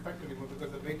doesn't affect anymore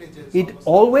because the weightage is it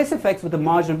always affects, but the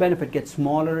marginal benefit gets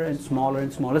smaller and smaller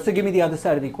and smaller. So give me the other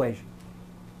side of the equation.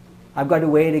 I've got to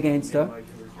weigh it against there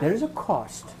is a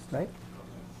cost, right?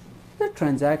 The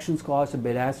transactions cost, a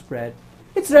bid-ask spread.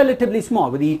 It's relatively small.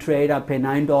 With E-Trade, I pay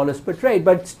 $9 per trade,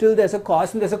 but still there's a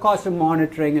cost, and there's a cost of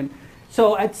monitoring. And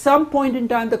so at some point in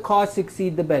time, the costs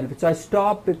exceed the benefits. So I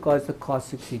stop because the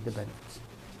costs exceed the benefits.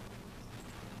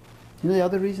 You know the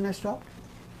other reason I stopped?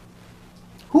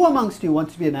 Who amongst you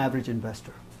wants to be an average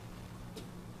investor?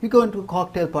 You go into a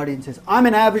cocktail party and says, I'm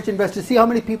an average investor. See how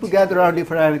many people gather around you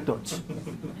for anecdotes.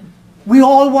 We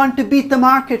all want to beat the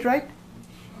market, right?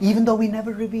 Even though we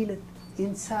never reveal it.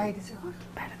 Inside, it's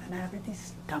better than average.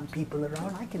 These dumb people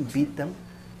around, I can beat them.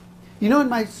 You know, in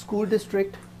my school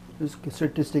district, this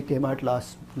statistic came out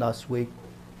last week,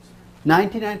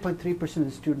 99.3% of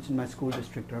the students in my school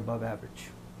district are above average.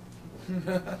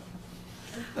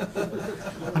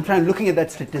 I'm looking at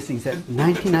that statistic, it said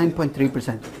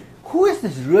 99.3%. Who is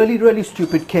this really, really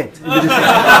stupid kid?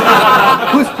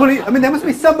 Who's pulling? I mean, there must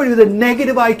be somebody with a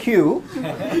negative IQ,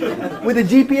 with a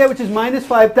GPA which is minus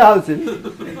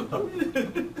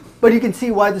 5,000. But you can see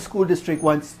why the school district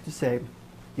wants to say,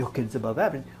 your kid's above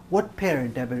average. What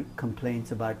parent ever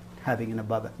complains about having an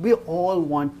above average? We all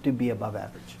want to be above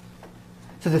average.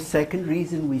 So the second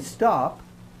reason we stop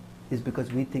is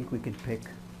because we think we can pick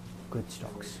good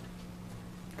stocks.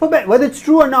 Whether it's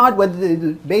true or not, whether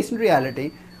it's based in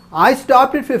reality, I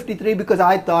stopped at 53 because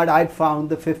I thought I'd found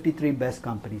the 53 best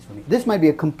companies for me. This might be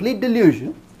a complete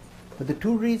delusion, but the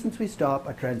two reasons we stop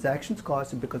are transactions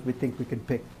costs and because we think we can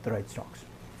pick the right stocks.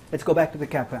 Let's go back to the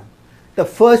CAPM. The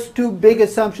first two big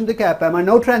assumptions of the CAPM are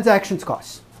no transactions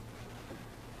costs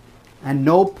and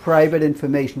no private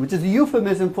information, which is a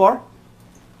euphemism for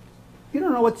you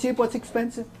don't know what's cheap, what's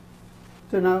expensive.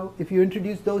 So now, if you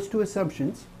introduce those two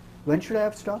assumptions, when should I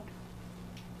have stopped?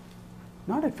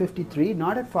 Not at 53,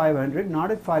 not at 500,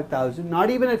 not at 5,000, not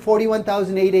even at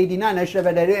 41,889. I should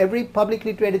have had every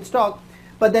publicly traded stock,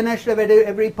 but then I should have had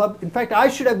in fact, I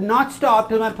should have not stopped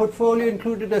till my portfolio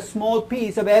included a small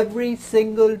piece of every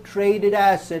single traded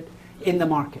asset in the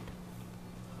market.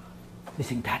 You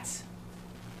think that's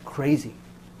crazy.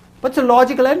 But it's a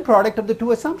logical end product of the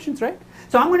two assumptions, right?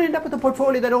 So I'm going to end up with a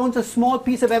portfolio that owns a small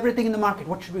piece of everything in the market.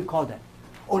 What should we call that?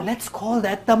 Oh, let's call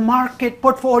that the market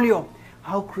portfolio.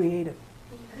 How creative.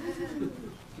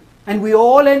 And we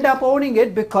all end up owning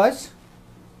it because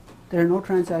there are no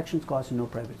transactions costs and no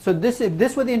private. So if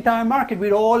this were the entire market,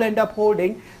 we'd all end up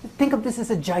holding. Think of this as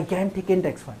a gigantic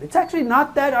index fund. It's actually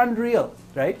not that unreal,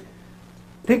 right?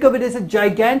 Think of it as a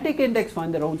gigantic index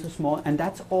fund that owns a small, and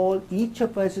that's all each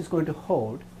of us is going to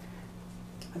hold.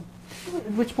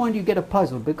 At which point you get a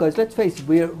puzzle, because let's face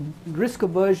it, risk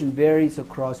aversion varies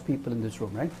across people in this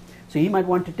room, right? So he might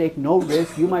want to take no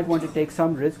risk, you might want to take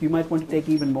some risk, you might want to take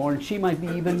even more, and she might be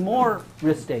even more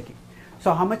risk-taking.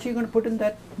 So how much are you going to put in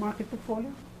that market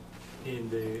portfolio?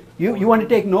 You want to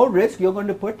take no risk, you're going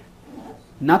to put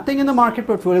nothing in the market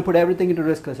portfolio, put everything into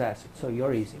riskless assets. So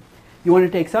you're easy. You want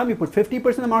to take some, you put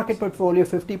 50% in the market portfolio,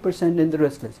 50% in the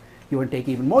riskless. You want to take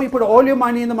even more, you put all your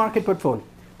money in the market portfolio.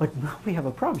 But now we have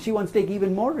a problem. She wants to take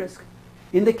even more risk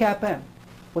in the CAPM.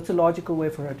 What's a logical way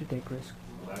for her to take risk?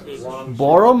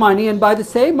 Borrow money and buy the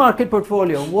same market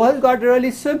portfolio. Well, it's got really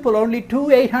simple. Only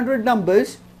two 800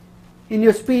 numbers in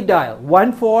your speed dial.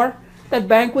 One for that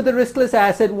bank with a riskless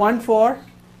asset. One for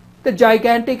the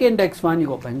gigantic index fund. You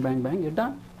go bang, bang, bang. You're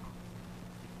done.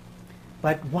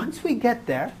 But once we get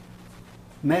there,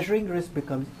 measuring risk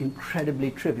becomes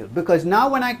incredibly trivial. Because now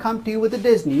when I come to you with a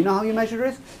Disney, you know how you measure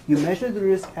risk? You measure the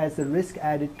risk as the risk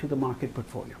added to the market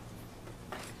portfolio.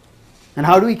 And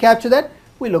how do we capture that?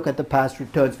 We look at the past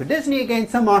returns for Disney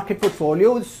against some market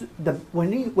portfolios.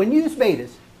 When you use betas,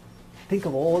 think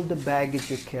of all the baggage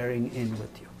you're carrying in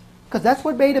with you. Because that's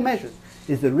what beta measures,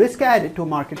 is the risk added to a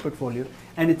market portfolio,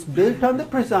 and it's built on the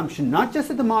presumption, not just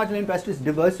that the marginal investor is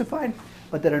diversified,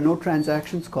 but there are no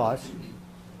transactions cost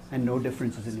and no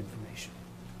differences in information.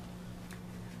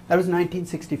 That was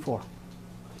 1964.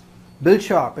 Bill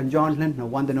Sharp and John Lintner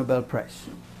won the Nobel Prize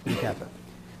in capital.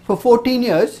 For 14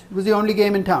 years, it was the only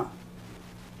game in town.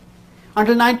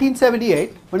 Until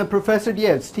 1978, when a professor at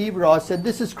Yale, Steve Ross, said,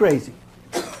 "This is crazy."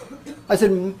 I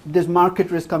said, "This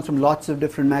market risk comes from lots of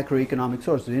different macroeconomic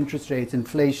sources, interest rates,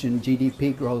 inflation,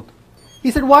 GDP growth."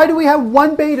 He said, "Why do we have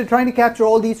one beta trying to capture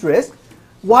all these risks?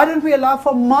 Why don't we allow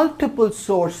for multiple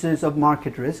sources of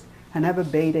market risk and have a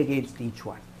beta against each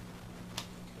one?"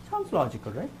 Sounds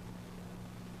logical, right?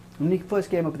 When he first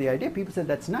came up with the idea, people said,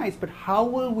 "That's nice, but how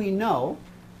will we know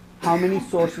how many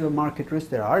sources of market risk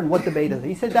there are and what the beta is?"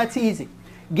 He said, "That's easy.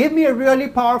 Give me a really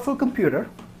powerful computer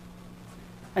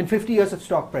and 50 years of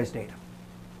stock price data."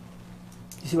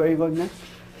 You see where you're going next?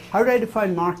 How do I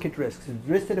define market risks? It's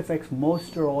risk that affects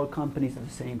most or all companies at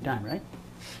the same time, right?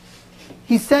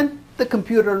 He sent the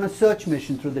computer on a search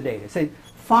mission through the data, saying,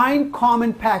 find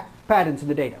common patterns in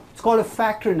the data. It's called a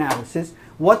factor analysis.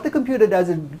 What the computer does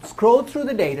is scroll through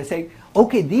the data, saying,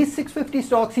 okay, these 650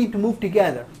 stocks seem to move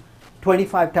together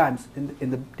 25 times in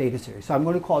the data series. So I'm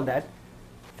going to call that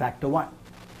factor 1,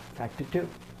 factor 2.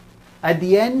 At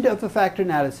the end of a factor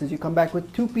analysis, you come back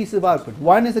with two pieces of output.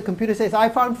 One is the computer says, I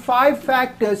found 5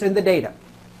 factors in the data.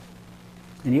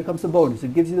 And here comes the bonus.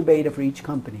 It gives you the beta for each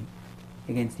company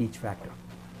against each factor.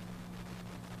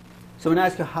 So when I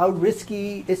ask you, how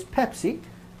risky is Pepsi?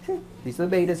 These are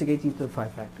the betas against each of the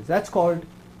 5 factors. That's called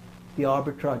the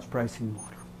arbitrage pricing model.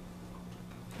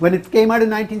 When it came out in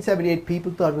 1978,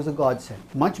 people thought it was a godsend.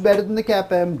 Much better than the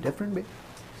CAPM, different beta.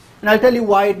 And I'll tell you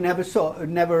why it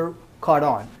never caught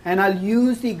on. And I'll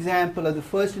use the example of the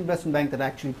first investment bank that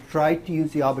actually tried to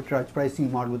use the arbitrage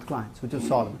pricing model with clients, which was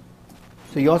Solomon.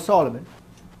 So you're Solomon,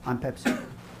 I'm Pepsi.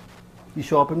 You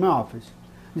show up in my office.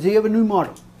 You say you have a new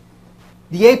model.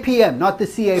 The APM, not the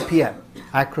CAPM.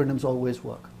 Acronyms always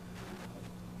work.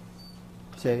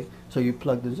 Say, so you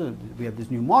plug this in. We have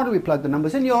this new model, we plug the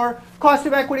numbers in. Your cost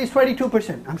of equity is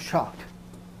 22%. I'm shocked.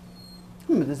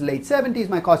 This is late 70s,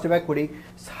 my cost of equity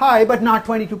is high, but not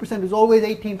 22%. It's always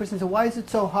 18%. So why is it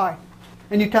so high?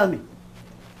 And you tell me.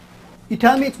 You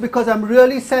tell me it's because I'm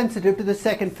really sensitive to the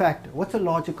second factor. What's the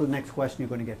logical next question you're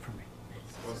going to get from me?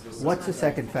 What's the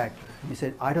second factor? You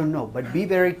said, I don't know, but be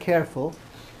very careful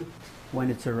when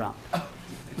it's around.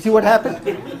 You see what happened?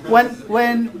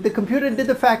 When the computer did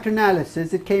the factor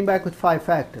analysis, it came back with 5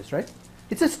 factors, right?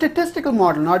 It's a statistical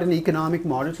model, not an economic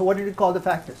model. So what did it call the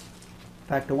factors?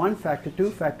 Factor 1, factor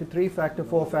 2, factor 3, factor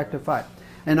 4, factor 5.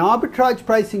 An arbitrage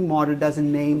pricing model doesn't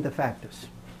name the factors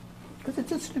because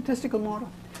it's a statistical model.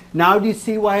 Now do you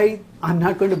see why I'm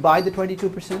not going to buy the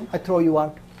 22%? I throw you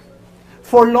out.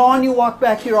 Forlorn, you walk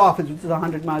back to your office, which is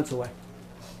 100 miles away.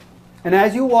 And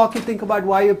as you walk, you think about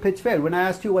why your pitch failed. When I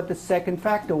asked you what the second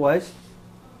factor was,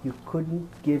 you couldn't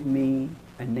give me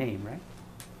a name,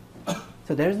 right?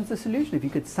 So there's the solution. If you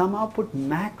could somehow put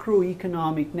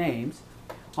macroeconomic names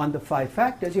on the 5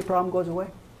 factors, your problem goes away.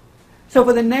 So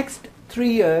for the next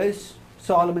 3 years,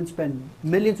 Solomon spent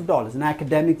millions of dollars, and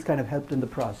academics kind of helped in the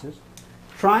process,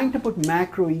 trying to put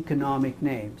macroeconomic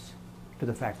names to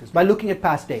the factors by looking at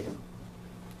past data.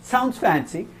 Sounds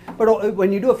fancy, but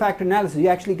when you do a factor analysis, you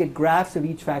actually get graphs of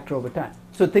each factor over time.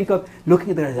 So think of looking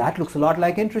at that looks a lot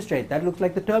like interest rate, that looks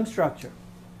like the term structure.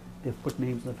 They've put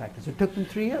names on the factors. It took them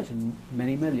 3 years and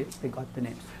many millions, they got the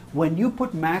names. When you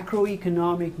put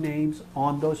macroeconomic names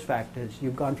on those factors,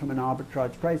 you've gone from an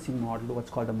arbitrage pricing model to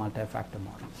what's called a multi-factor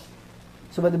model.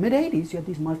 So by the mid-80s, you had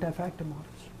these multi-factor models.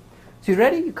 So you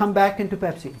ready? You come back into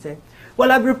Pepsi and say,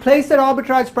 well, I've replaced that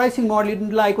arbitrage pricing model you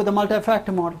didn't like with a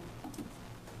multi-factor model.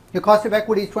 Your cost of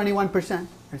equity is 21%.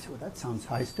 I say, well, that sounds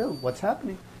high still. What's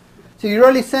happening? So you're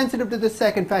really sensitive to the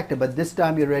second factor, but this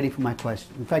time you're ready for my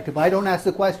question. In fact, if I don't ask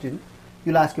the question,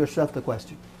 you'll ask yourself the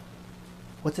question.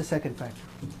 What's the second factor?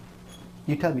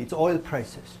 You tell me, it's oil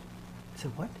prices. I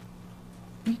said, what?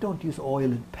 We don't use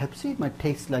oil in Pepsi. It might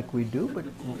taste like we do, but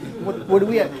what do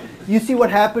we have? You see what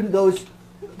happened? Those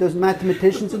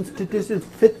mathematicians and statisticians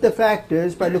fit the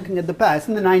factors by looking at the past.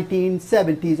 In the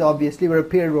 1970s, obviously, were a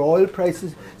period where oil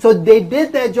prices... So they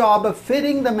did their job of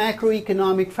fitting the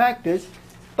macroeconomic factors,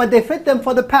 but they fit them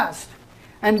for the past.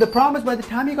 And the problem is, by the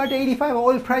time you got to 85,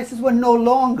 oil prices were no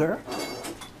longer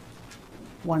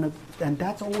one of... And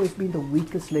that's always been the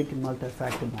weakest link in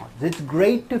multi-factor models. It's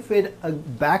great to fit a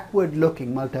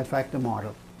backward-looking multi-factor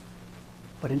model.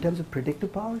 But in terms of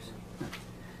predictive powers? No.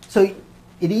 So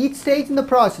at each stage in the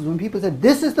process, when people say,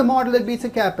 this is the model that beats a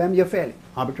CAPM, you're failing.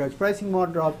 Arbitrage pricing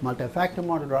model drops, multi-factor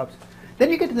model drops. Then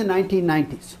you get to the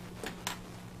 1990s.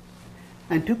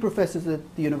 And two professors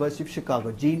at the University of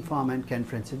Chicago, Gene Farmer and Ken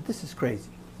Friend, said, this is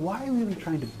crazy. Why are we even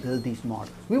trying to build these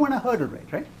models? We want a hurdle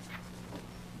rate, right?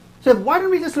 So why don't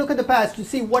we just look at the past to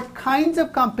see what kinds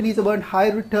of companies have earned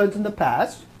high returns in the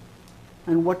past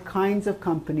and what kinds of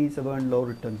companies have earned low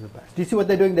returns in the past. Do you see what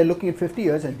they're doing? They're looking at 50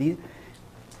 years and these,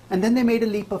 and then they made a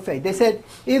leap of faith. They said,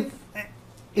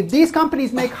 if these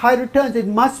companies make high returns, it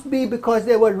must be because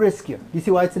they were riskier. Do you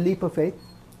see why it's a leap of faith?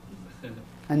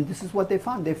 And this is what they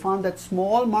found. They found that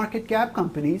small market cap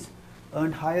companies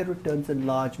earned higher returns than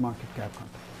large market cap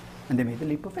companies. And they made the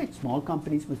leap of faith. Small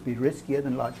companies must be riskier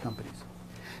than large companies.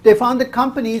 They found that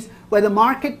companies where the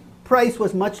market price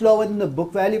was much lower than the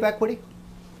book value of equity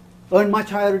earned much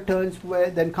higher returns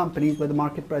than companies where the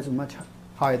market price was much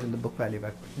higher than the book value of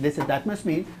equity. They said that must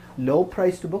mean low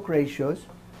price to book ratios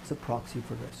is a proxy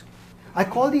for risk. I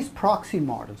call these proxy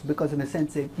models because in a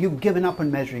sense you've given up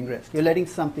on measuring risk. You're letting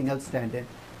something else stand in.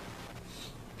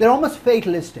 They're almost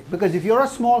fatalistic because if you're a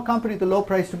small company with a low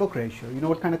price to book ratio, you know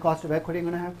what kind of cost of equity you're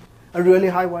going to have? A really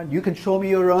high one. You can show me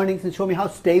your earnings and show me how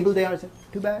stable they are. I said,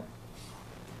 too bad.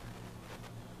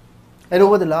 And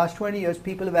over the last 20 years,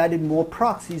 people have added more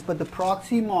proxies, but the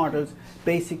proxy models,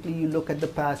 basically you look at the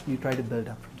past and you try to build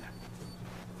up from there.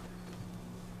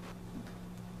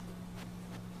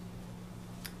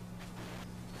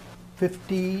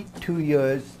 "52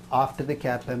 years after the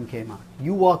CAPM came out.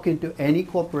 You walk into any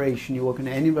corporation, you work in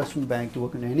any investment bank, you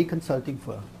work in any consulting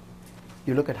firm,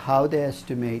 you look at how they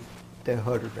estimate their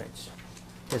hurdle rates.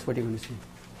 Guess what you're going to see?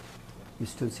 You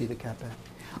still see the CAPM.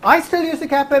 I still use the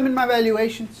CAPM in my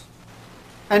valuations.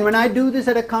 And when I do this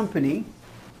at a company,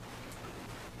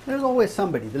 there's always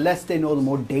somebody. The less they know, the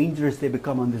more dangerous they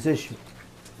become on this issue.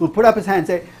 Who'll put up his hand and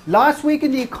say, last week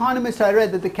in The Economist I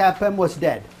read that the CAPM was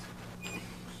dead.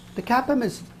 The CAPM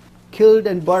is killed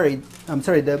and buried. I'm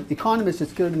sorry, the Economist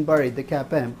has killed and buried the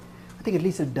CAPM, I think at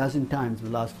least a dozen times in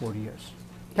the last 40 years.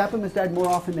 CAPM has died more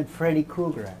often than Freddy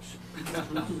Krueger has.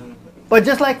 But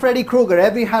just like Freddy Krueger,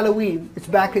 every Halloween, it's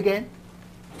back again.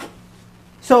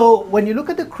 So when you look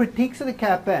at the critiques of the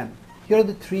CAPM, here are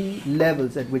the three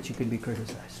levels at which you can be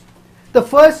criticized. The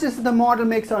first is that the model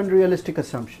makes unrealistic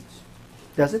assumptions.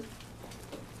 Does it?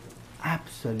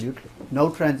 Absolutely. No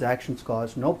transactions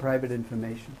cost, no private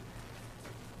information.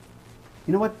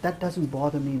 You know what? That doesn't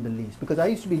bother me in the least because I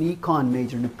used to be an econ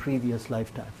major in a previous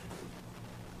lifetime.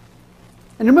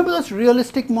 And remember those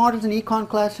realistic models in econ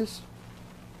classes?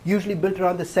 Usually built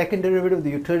around the second derivative of the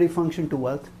utility function to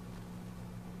wealth.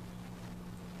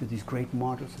 With these great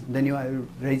models. And then you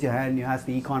raise your hand and you ask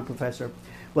the econ professor,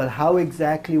 well, how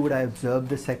exactly would I observe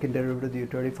the second derivative of the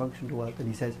utility function to wealth? And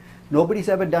he says, nobody's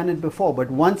ever done it before, but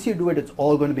once you do it, it's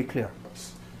all going to be clear.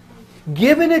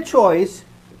 Given a choice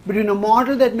between a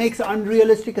model that makes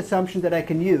unrealistic assumptions that I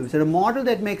can use and a model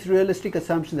that makes realistic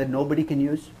assumptions that nobody can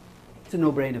use, it's a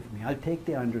no-brainer for me. I'll take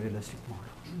the unrealistic model.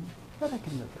 That I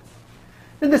can live with.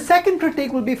 Then the second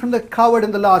critique will be from the coward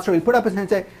in the last row. He'll put up his hand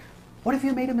and say, what if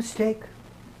you made a mistake?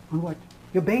 On what?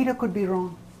 Your beta could be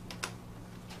wrong.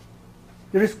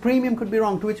 Your risk premium could be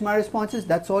wrong. To which my response is,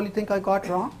 that's all you think I got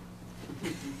wrong?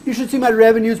 You should see my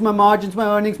revenues, my margins, my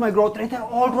earnings, my growth rate. They're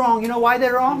all wrong. You know why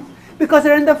they're wrong? Because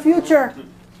they're in the future.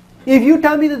 If you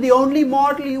tell me that the only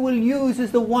model you will use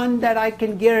is the one that I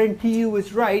can guarantee you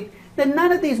is right, then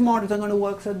none of these models are going to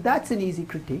work. So that's an easy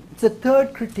critique. It's a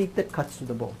third critique that cuts to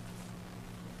the bone.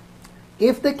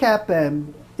 If the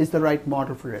CAPM is the right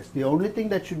model for risk, the only thing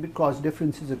that should be cause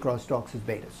differences across stocks is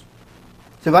betas.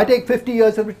 So if I take 50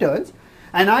 years of returns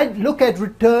and I look at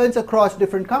returns across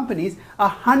different companies,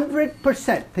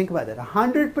 100%, think about that,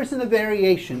 100% of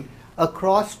variation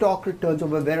across stock returns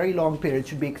over a very long period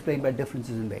should be explained by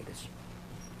differences in betas.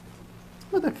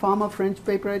 Remember that Farmer French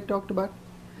paper I talked about?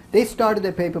 They started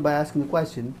their paper by asking the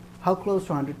question, how close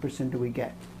to 100% do we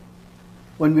get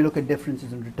when we look at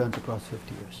differences in returns across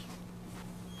 50 years?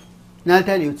 Now I'll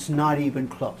tell you, it's not even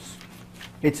close.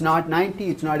 It's not 90,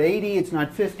 it's not 80, it's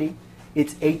not 50,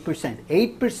 it's 8%.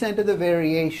 8% of the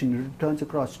variation in returns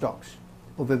across stocks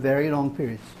over very long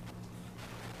periods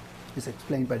is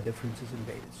explained by differences in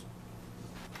betas.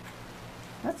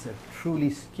 That's a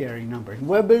truly scary number. And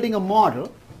we're building a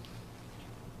model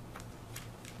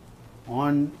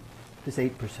on this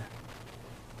 8%.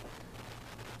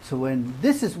 So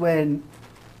this is when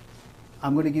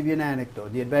I'm going to give you an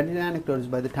anecdote. The advantage of the anecdote is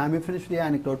by the time you finish the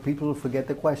anecdote, people will forget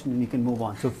the question and you can move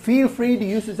on. So feel free to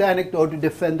use this anecdote to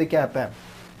defend the CAPM.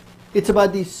 It's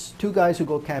about these two guys who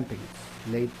go camping.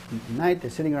 It's late in the night, they're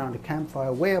sitting around a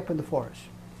campfire way up in the forest.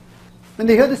 And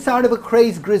they hear the sound of a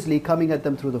crazed grizzly coming at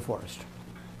them through the forest.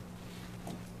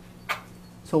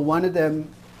 So one of them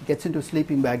gets into a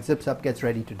sleeping bag, zips up, gets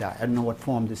ready to die. I don't know what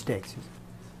form this takes.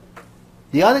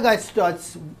 The other guy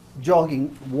starts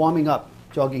jogging, warming up,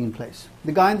 jogging in place.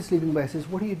 The guy in the sleeping bag says,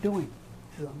 "What are you doing?"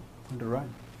 He says, "I'm going to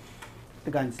run."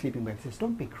 The guy in the sleeping bag says,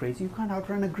 "Don't be crazy. You can't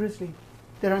outrun a grizzly.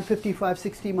 They run 55,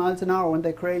 60 miles an hour when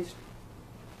they're crazed."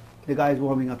 The guy is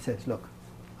warming up says, "Look,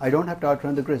 I don't have to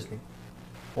outrun the grizzly.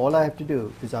 All I have to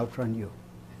do is outrun you."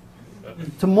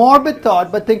 It's a morbid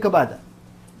thought, but think about that.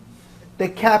 The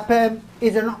CAPM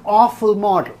is an awful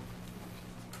model.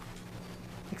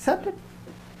 Accept it.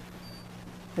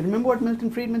 And remember what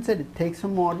Milton Friedman said, it takes a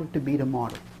model to beat a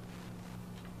model.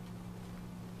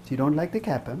 So you don't like the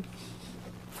CAPM?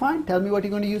 Fine, tell me what you're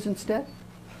going to use instead.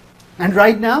 And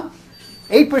right now,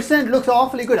 8% looks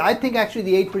awfully good. I think actually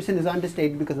the 8% is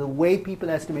understated because the way people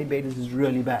estimate betas is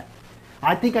really bad.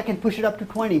 I think I can push it up to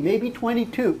 20, maybe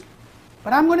 22.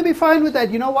 But I'm going to be fine with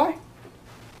that. You know why?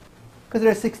 Because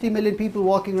there are 60 million people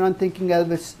walking around thinking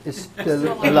Elvis is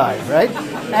still alive, right?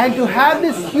 And to have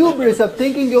this hubris of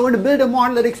thinking you're going to build a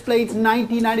model that explains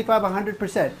 90, 95,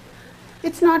 100%,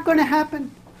 it's not going to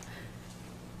happen.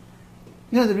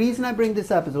 You know, the reason I bring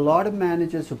this up is a lot of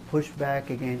managers who push back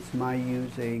against my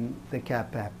using the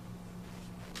CAPM.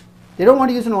 They don't want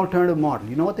to use an alternative model.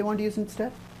 You know what they want to use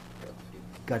instead?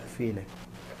 Gut feeling.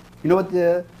 You know what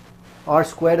the R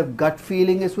squared of gut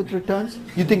feeling is with returns?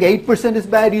 You think 8% is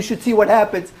bad? You should see what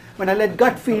happens when I let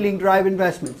gut feeling drive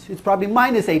investments. It's probably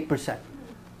minus 8%.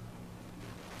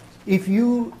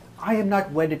 I am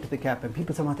not wedded to the CAPM.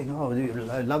 People sometimes think, oh,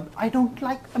 I love, I don't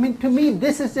like, I mean, to me,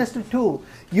 this is just a tool.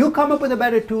 You come up with a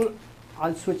better tool,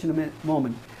 I'll switch in a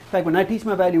moment. In fact, when I teach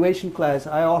my valuation class,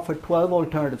 I offer 12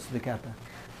 alternatives to the CAPM.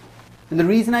 And the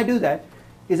reason I do that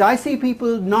is I see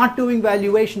people not doing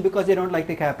valuation because they don't like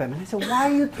the CAPM. And I say, why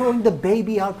are you throwing the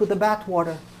baby out with the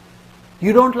bathwater?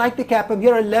 You don't like the CAPM.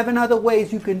 Here are 11 other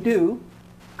ways you can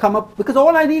come up, because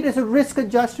all I need is a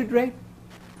risk-adjusted rate.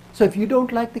 So if you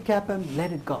don't like the CAPM,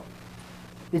 let it go.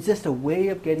 It's just a way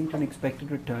of getting to an expected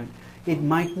return. It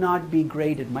might not be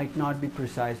great, it might not be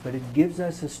precise, but it gives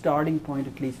us a starting point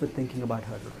at least for thinking about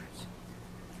hurdle rates.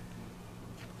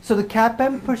 So the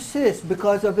CAPM persists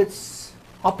because of its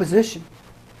opposition.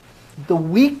 The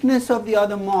weakness of the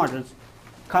other models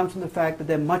comes from the fact that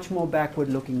they're much more backward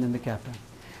looking than the CAPM.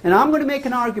 And I'm going to make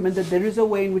an argument that there is a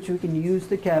way in which we can use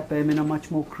the CAPM in a much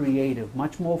more creative,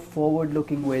 much more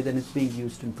forward-looking way than it's being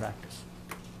used in practice.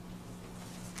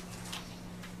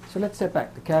 So let's step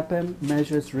back. The CAPM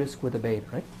measures risk with a beta,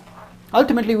 right?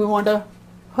 Ultimately, we want a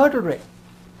hurdle rate.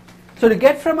 So to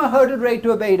get from a hurdle rate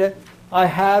to a beta, I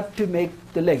have to make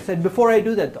the links. And before I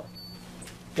do that, though,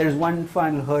 there is one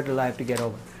final hurdle I have to get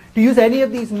over. To use any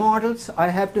of these models, I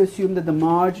have to assume that the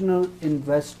marginal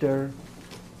investor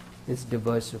is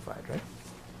diversified, right?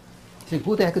 So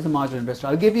who the heck is a marginal investor?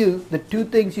 I'll give you the two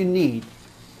things you need,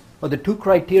 or the two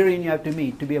criterion you have to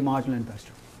meet to be a marginal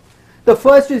investor. The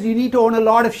first is you need to own a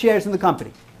lot of shares in the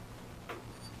company.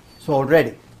 So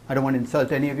already, I don't want to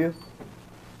insult any of you,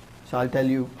 so I'll tell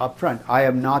you up front, I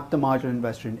am not the marginal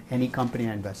investor in any company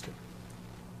I invest in.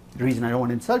 The reason I don't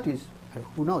want to insult you is,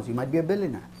 who knows, you might be a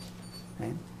billionaire.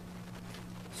 Right?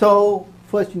 So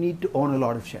first you need to own a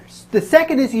lot of shares. The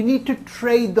second is you need to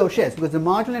trade those shares, because the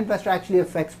marginal investor actually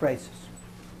affects prices.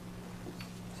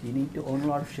 So you need to own a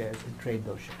lot of shares and trade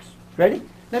those shares. Ready?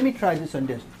 Let me try this on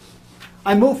Disney.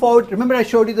 I move forward. Remember I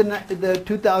showed you the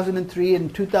 2003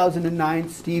 and 2009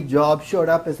 Steve Jobs showed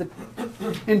up as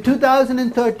in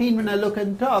 2013 when I look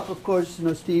at the top, of course, you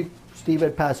know, Steve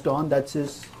had passed on. That's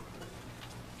his.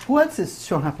 Who else is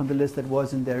shown up on the list that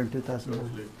wasn't there in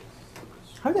 2009?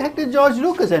 How the heck did George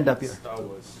Lucas end up here? Star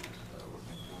Wars.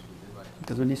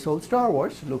 Because when he sold Star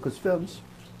Wars, Lucasfilms,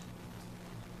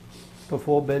 for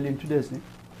 $4 billion to Disney,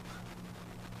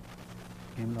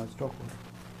 became a large stockholder.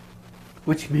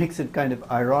 Which makes it kind of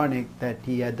ironic that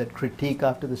he had that critique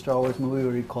after the Star Wars movie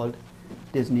where he called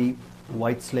Disney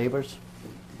white slavers.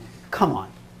 Come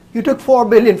on, you took $4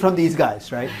 billion from these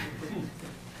guys, right? I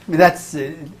mean, that's.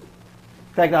 In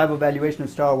fact, I have a valuation of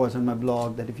Star Wars on my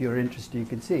blog that if you're interested, you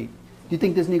can see. Do you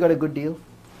think Disney got a good deal?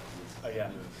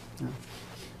 Yeah. No.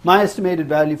 My estimated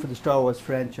value for the Star Wars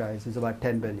franchise is about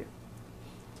 $10 billion.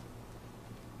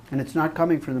 And it's not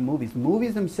coming from the movies. The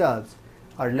movies themselves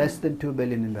are less than $2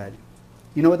 billion in value.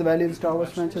 You know what the value of the Star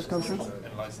Wars franchise comes from?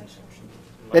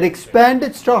 That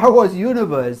expanded Star Wars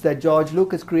universe that George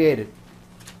Lucas created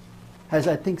has,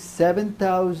 I think,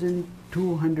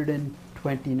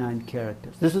 7,229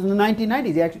 characters. This was in the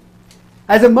 1990s. He actually,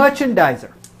 as a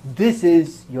merchandiser, this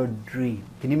is your dream.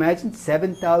 Can you imagine?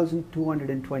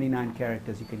 7,229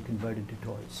 characters you can convert into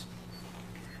toys.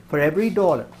 For every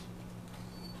dollar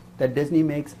that Disney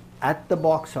makes at the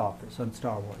box office on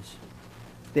Star Wars,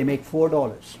 they make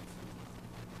 $4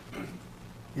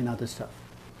 in other stuff.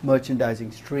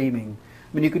 Merchandising, streaming.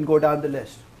 I mean, you can go down the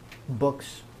list.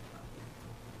 Books.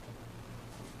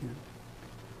 Yeah.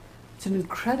 It's an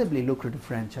incredibly lucrative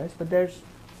franchise, but there's...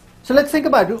 So let's think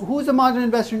about it. Who's a marginal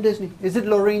investor in Disney? Is it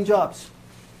Lorraine Jobs?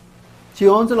 She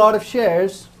owns a lot of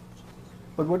shares,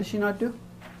 but what does she not do?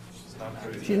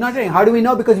 She's not trading. How do we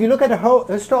know? Because if you look at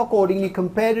her stock holding, you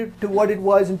compare it to what it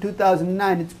was in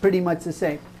 2009, it's pretty much the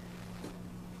same.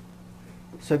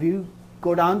 So if you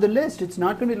go down the list, it's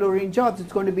not going to be Lorraine Jobs,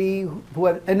 it's going to be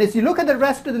whoever. And as you look at the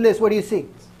rest of the list, what do you see?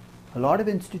 A lot of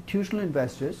institutional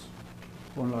investors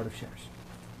own a lot of shares.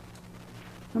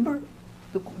 Remember,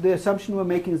 the assumption we're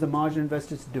making is the marginal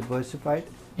investor is diversified.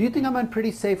 Do you think I'm on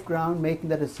pretty safe ground making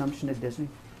that assumption at Disney?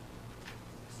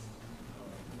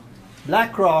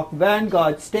 BlackRock,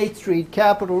 Vanguard, State Street,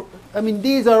 Capital, I mean,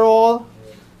 these are all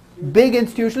big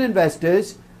institutional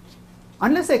investors.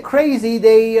 Unless they're crazy,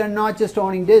 they are not just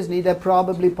owning Disney, they're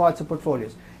probably parts of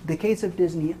portfolios. In the case of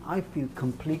Disney, I feel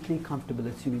completely comfortable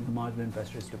assuming the marginal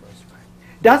investor is diversified.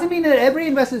 Doesn't mean that every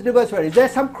investor is diversified. Is there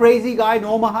some crazy guy in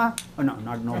Omaha? Oh, no,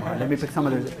 not in Omaha. Let me pick some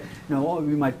other. No,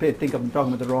 we might think I'm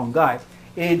talking about the wrong guy.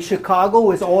 In Chicago,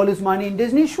 with all his money in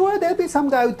Disney, sure, there'll be some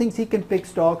guy who thinks he can pick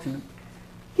stocks.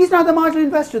 He's not the marginal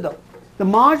investor, though. The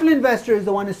marginal investor is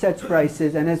the one who sets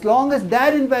prices, and as long as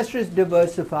that investor is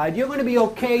diversified, you're going to be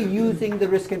okay using the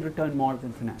risk and return models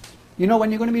in finance. You know when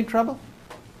you're going to be in trouble?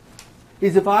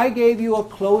 Is if I gave you a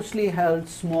closely held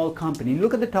small company,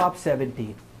 look at the top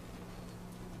 17.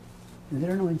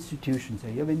 There are no institutions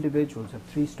there. You have individuals, have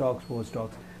 3 stocks, 4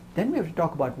 stocks. Then we have to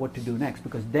talk about what to do next,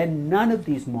 because then none of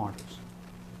these models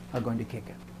are going to kick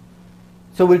in.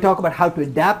 So we'll talk about how to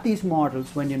adapt these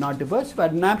models when you're not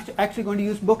diversified. And I'm actually going to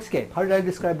use Bookscape. How did I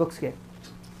describe Bookscape?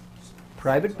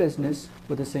 Private business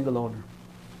with a single owner.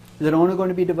 Is an owner going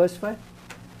to be diversified?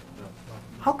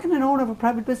 How can an owner of a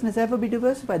private business ever be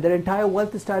diversified? Their entire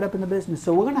wealth is tied up in the business.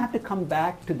 So we're going to have to come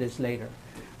back to this later.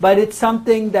 But it's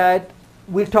something that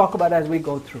we'll talk about as we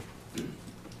go through.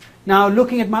 Now,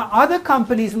 looking at my other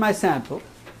companies in my sample,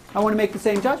 I want to make the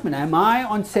same judgment. Am I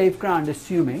on safe ground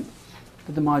assuming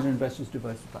that the marginal investor is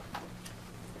diversified?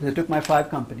 So I took my 5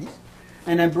 companies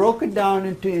and I broke it down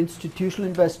into institutional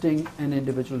investing and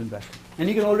individual investing. And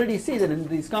you can already see that in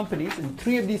these companies, in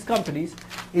 3 of these companies,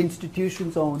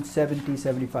 institutions own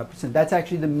 70-75%. That's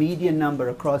actually the median number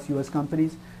across US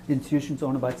companies. Institutions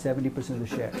own about 70% of the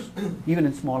shares, even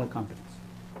in smaller companies.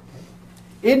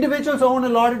 Individuals own a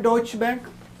lot of Deutsche Bank,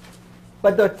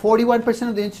 but the 41%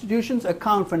 of the institutions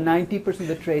account for 90% of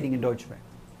the trading in Deutsche Bank.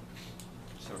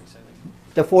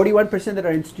 The 41% that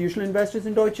are institutional investors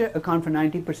in Deutsche account for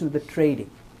 90% of the trading.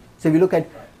 So if you look at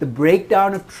the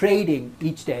breakdown of trading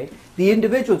each day, the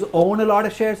individuals own a lot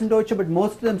of shares in Deutsche, but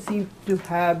most of them seem to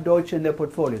have Deutsche in their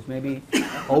portfolios, maybe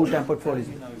old-time portfolios.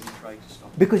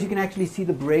 Because you can actually see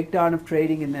the breakdown of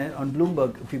trading on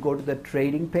Bloomberg. If you go to the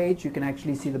trading page, you can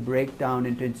actually see the breakdown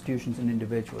into institutions and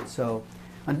individuals. So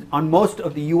on most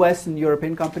of the US and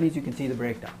European companies, you can see the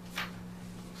breakdown.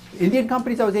 Indian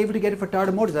companies, I was able to get it for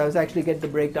Tata Motors. I was actually getting the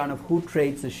breakdown of who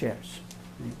trades the shares.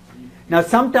 Now,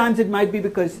 sometimes it might be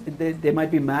because they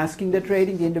might be masking their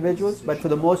trading, the individuals, but for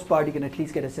the most part, you can at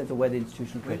least get a sense of where the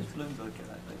institutional trading is. Where does Bloomberg get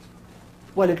that data?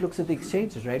 Well, it looks at the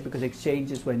exchanges, right? Because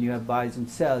exchanges, when you have buys and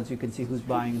sells, you can see who's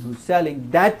buying and who's selling.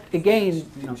 That, again...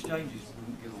 The exchanges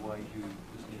wouldn't give away who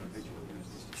as an individual.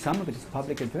 Some of it is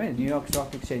public information. The New York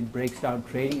Stock Exchange breaks down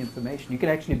trading information. You can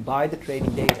actually buy the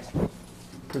trading data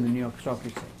from the New York Stock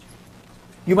Exchange.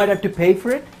 You might have to pay for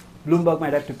it. Bloomberg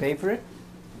might have to pay for it.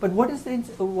 But what does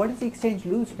the exchange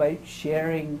lose by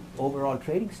sharing overall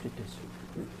trading statistics?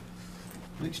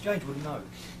 The exchange would know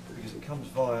because it comes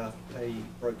via a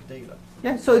broker-dealer.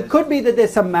 Yeah, so it could be that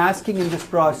there's some masking in this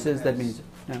process that means...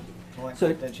 Yeah. So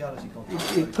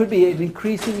it could be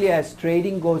increasingly as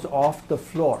trading goes off the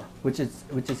floor, which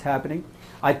is happening,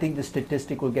 I think the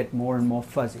statistic will get more and more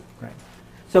fuzzy, right?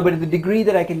 So, but at the degree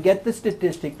that I can get the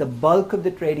statistic, the bulk of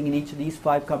the trading in each of these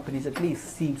 5 companies at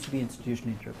least seems to be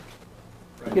institutionally driven.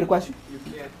 Right. You get a question? You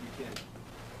can't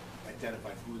identify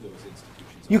who those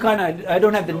institutions are. You can't. I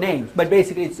don't have the names, but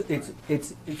basically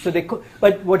it's so they could.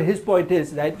 But what his point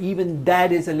is that even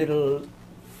that is a little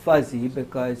fuzzy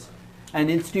because an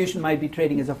institution might be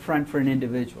trading as a front for an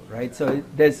individual, right? So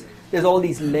there's all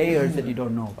these layers that you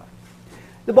don't know about.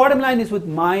 The bottom line is with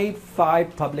my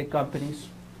 5 public companies,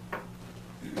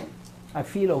 I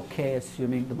feel okay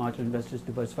assuming the marginal investor is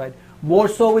diversified, more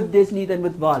so with Disney than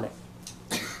with Vale.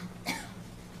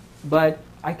 But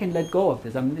I can let go of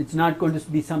this. It's not going to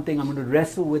be something I'm going to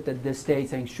wrestle with at this stage,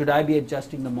 saying, should I be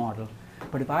adjusting the model?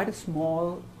 But if I had a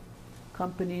small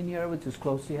company in here which is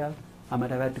closely held, I might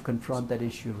have had to confront that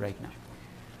issue right now.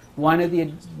 One of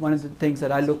the things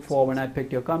that I look for when I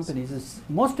pick your companies is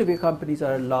most of your companies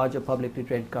are larger publicly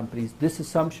traded companies. This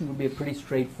assumption would be a pretty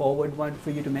straightforward one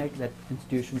for you to make, that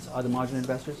institutions are the marginal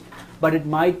investors, but it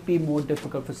might be more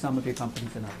difficult for some of your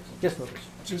companies than others. Yes, Lucas.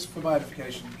 Just for my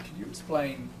edification, can you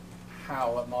explain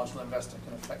how a marginal investor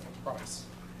can affect the price?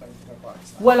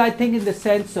 Well, I think in the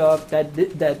sense of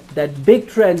that big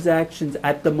transactions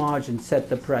at the margin set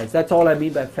the price. That's all I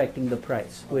mean by affecting the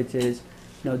price, which is,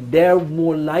 they're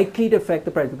more likely to affect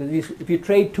the price because if you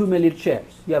trade 2 million shares,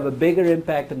 you have a bigger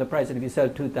impact on the price than if you sell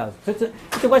 2,000. So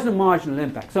it's a question of marginal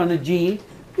impact. So on a GE,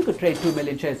 you could trade 2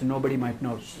 million shares and nobody might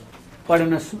notice. But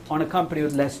on a company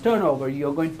with less turnover,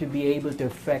 you're going to be able to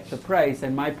affect the price.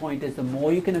 And my point is, the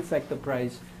more you can affect the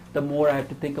price, the more I have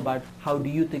to think about how do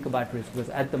you think about risk, because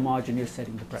at the margin you're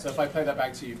setting the price. So if I play that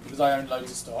back to you, because I own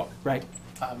loads of stock, right?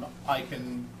 I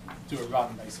can do a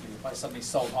run basically. If I suddenly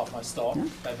sold half my stock,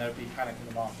 then there'd be panic in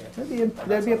the market.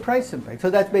 There'd be a price impact. So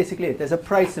that's basically it. There's a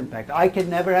price impact. I can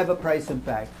never have a price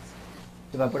impact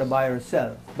if I put a buy or a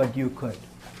sell, but you could.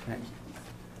 Right?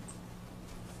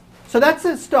 So that's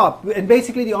a stop. And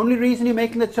basically the only reason you're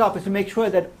making that stop is to make sure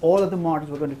that all of the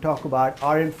models we're going to talk about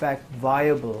are in fact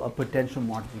viable or potential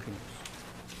models you can use.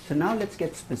 So now let's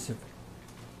get specific.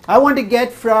 I want to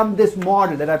get from this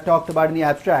model that I've talked about in the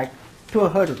abstract to a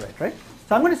hurdle rate, right?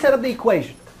 So I'm going to set up the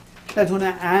equation that's going to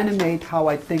animate how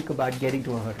I think about getting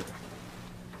to a hurdle rate.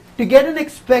 To get an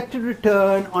expected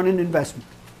return on an investment,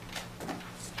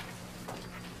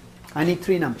 I need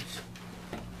 3 numbers.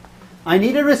 I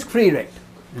need a risk-free rate,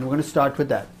 and we're going to start with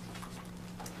that.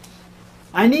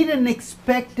 I need an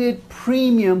expected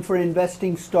premium for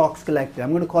investing stocks collected.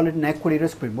 I'm going to call it an equity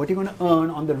risk premium. What you're going to earn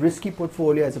on the risky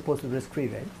portfolio as opposed to the risk-free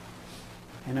rate.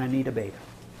 And I need a beta.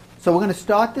 So we're going to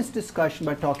start this discussion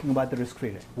by talking about the risk-free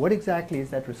rate. What exactly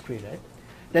is that risk-free rate?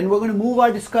 Then we're going to move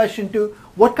our discussion to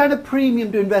what kind of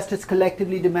premium do investors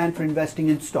collectively demand for investing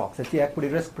in stocks? That's the equity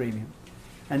risk premium.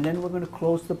 And then we're going to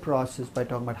close the process by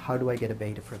talking about how do I get a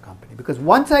beta for a company. Because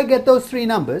once I get those 3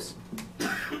 numbers,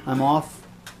 I'm off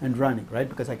and running, right?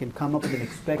 Because I can come up with an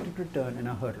expected return and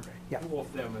a hurdle rate. Yeah. Who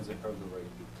of them is a hurdle rate?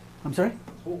 I'm sorry?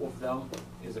 Who of them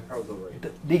is a hurdle rate?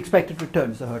 The expected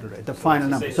return is the hurdle rate, the final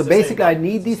number. So basically I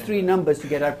need these 3 numbers to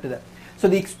get up to that. So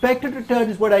the expected return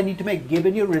is what I need to make.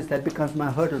 Given your risk, that becomes my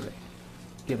hurdle rate,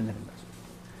 given that investment.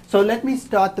 So let me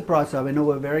start the process. I know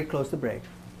we're very close to break,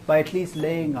 by at least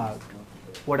laying out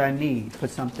what I need for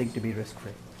something to be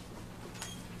risk-free.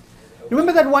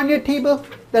 Remember that 1-year T-bill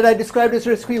that I described as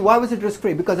risk-free? Why was it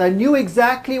risk-free? Because I knew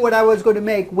exactly what I was going to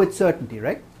make with certainty,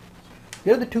 right?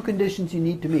 Here are the 2 conditions you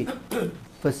need to meet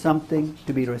for something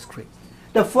to be risk-free.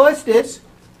 The first is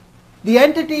the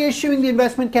entity issuing the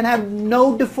investment can have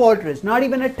no default risk, not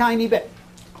even a tiny bit.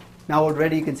 Now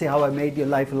already you can see how I made your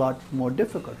life a lot more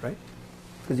difficult, right?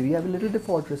 Because if you have a little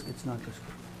default risk, it's not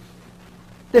risk-free.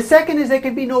 The second is there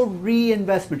can be no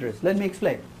reinvestment risk. Let me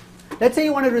explain. Let's say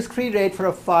you want a risk-free rate for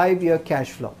a 5-year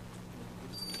cash flow.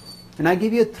 And I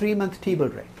give you a 3-month T-bill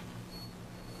rate.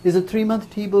 Is a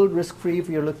 3-month T-bill risk-free if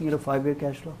you're looking at a 5-year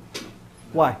cash flow?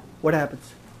 Why? What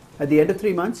happens? At the end of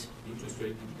 3 months,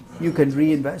 you can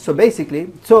reinvest. So basically, a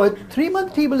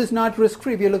 3-month T-bill is not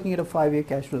risk-free if you're looking at a 5-year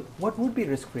cash flow. What would be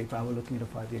risk-free if I were looking at a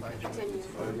 5-year cash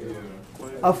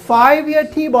flow? A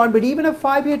 5-year T-bond, but even a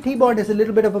 5-year T-bond is a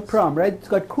little bit of a problem, right? It's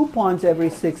got coupons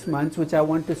every 6 months, which I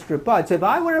want to strip out. So if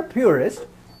I were a purist,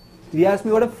 if you ask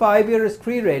me what a 5-year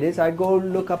risk-free rate is, I'd go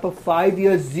look up a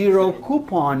 5-year 0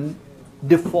 coupon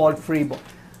default-free bond.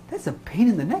 That's a pain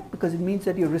in the neck because it means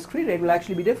that your risk-free rate will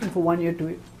actually be different for 1 year, 2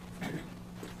 years.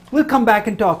 We'll come back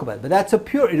and talk about it, but that's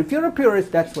if you're a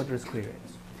purist, that's what risk-free rate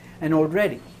is. And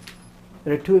already,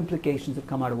 there are 2 implications that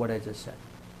come out of what I just said.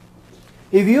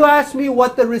 If you ask me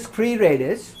what the risk-free rate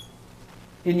is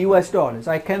in US dollars,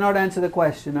 I cannot answer the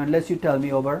question unless you tell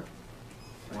me over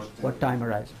what time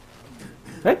horizon.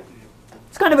 Right?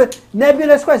 It's kind of a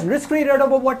nebulous question. Risk-free rate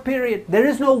over what period? There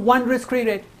is no one risk-free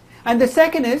rate. And the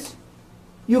second is,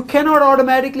 you cannot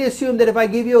automatically assume that if I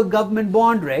give you a government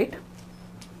bond rate,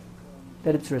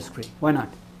 that it's risk-free. Why not?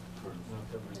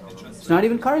 It's not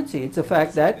even currency. It's the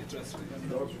fact that,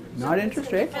 not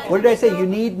interest rate. What did I say? You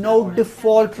need no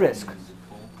default risk.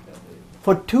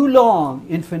 For too long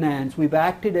in finance, we've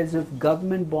acted as if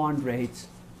government bond rates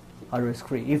are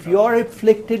risk-free. If you're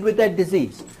afflicted with that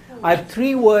disease, I have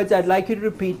 3 words I'd like you to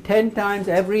repeat 10 times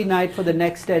every night for the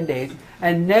next 10 days,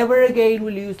 and never again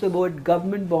will use the word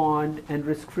government bond and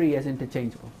risk-free as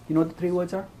interchangeable. You know what the 3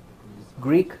 words are?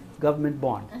 Greek government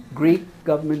bond, Greek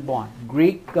government bond,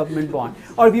 Greek government bond.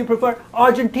 Or if you prefer,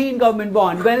 Argentine government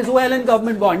bond, Venezuelan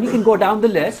government bond. You can go down the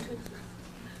list.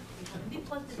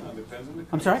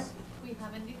 I'm sorry?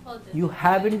 defaulted. You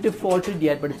haven't defaulted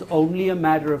yet, but it's only a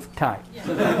matter of time.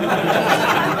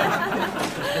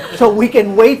 So we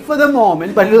can wait for the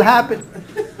moment, but it'll happen.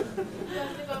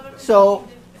 So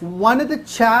one of the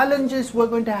challenges we're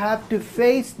going to have to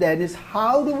face then is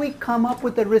how do we come up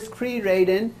with a risk-free rate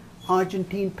in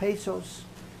Argentine pesos?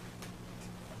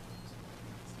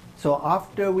 So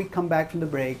after we come back from the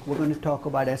break, we're going to talk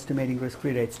about estimating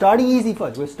risk-free rates. Starting easy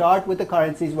first. We'll start with the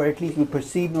currencies where at least we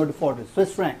perceive no defaulters.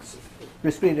 Swiss francs,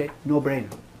 risk-free rate,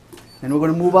 no-brainer. And we're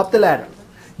going to move up the ladder.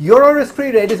 Euro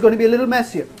risk-free rate is going to be a little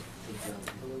messier,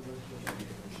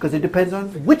 because it depends on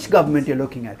which government you're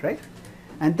looking at, right?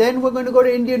 And then we're going to go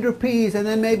to Indian rupees, and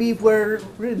then maybe if we're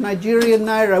Nigerian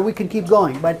naira, we can keep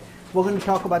going. But we're going to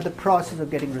talk about the process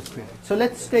of getting risk-free rate. So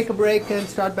let's take a break and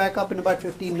start back up in about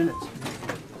 15 minutes.